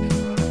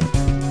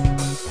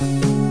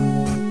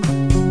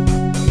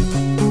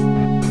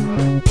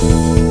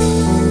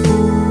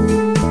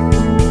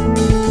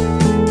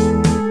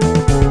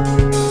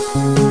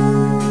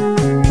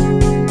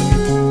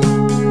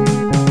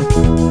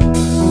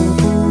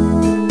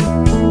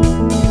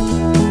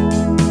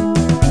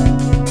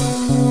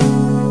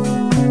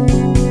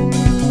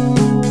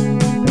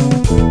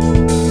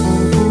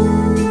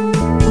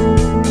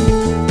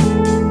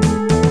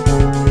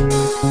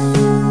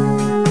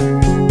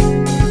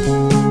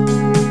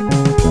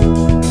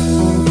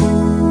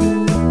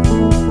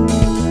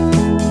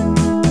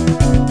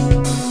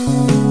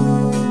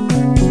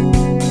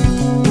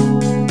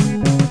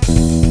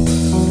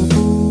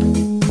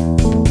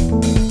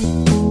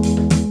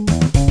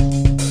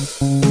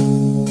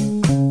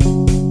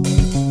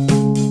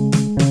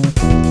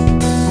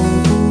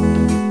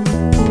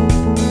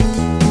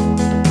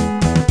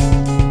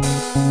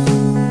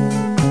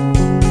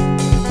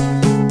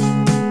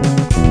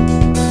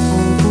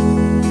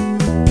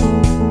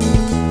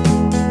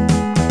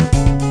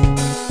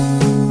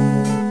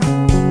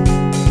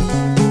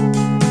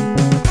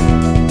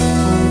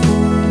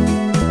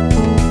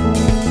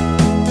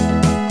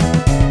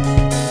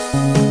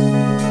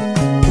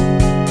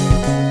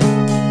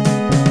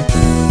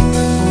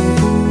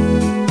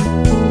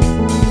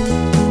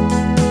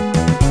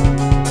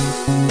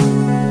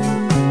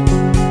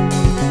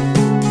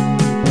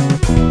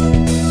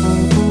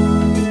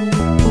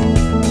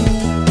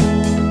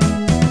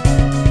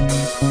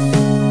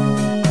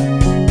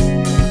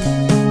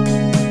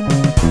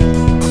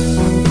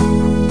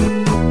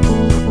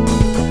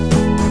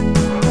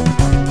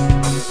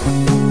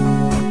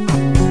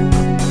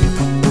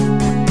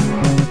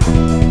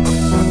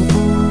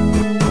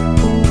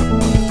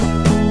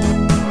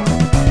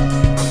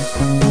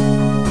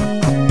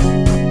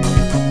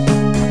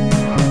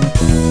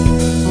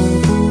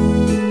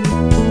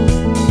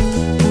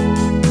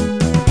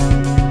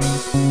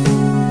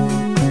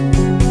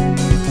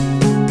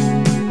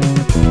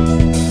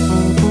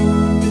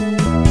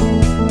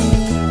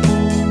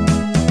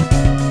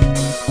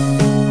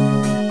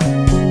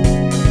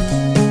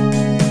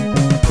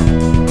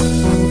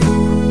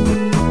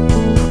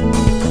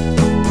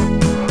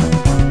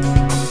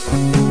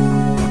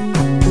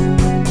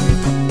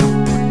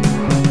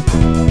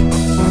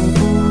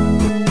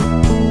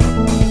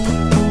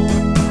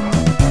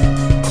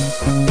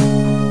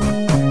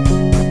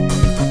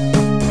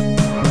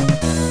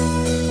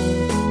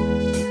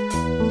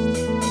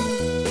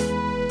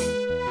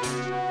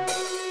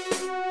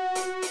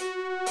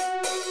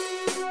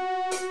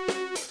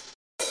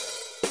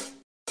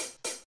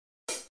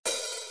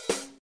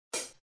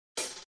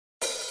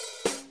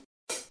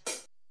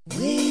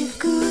 We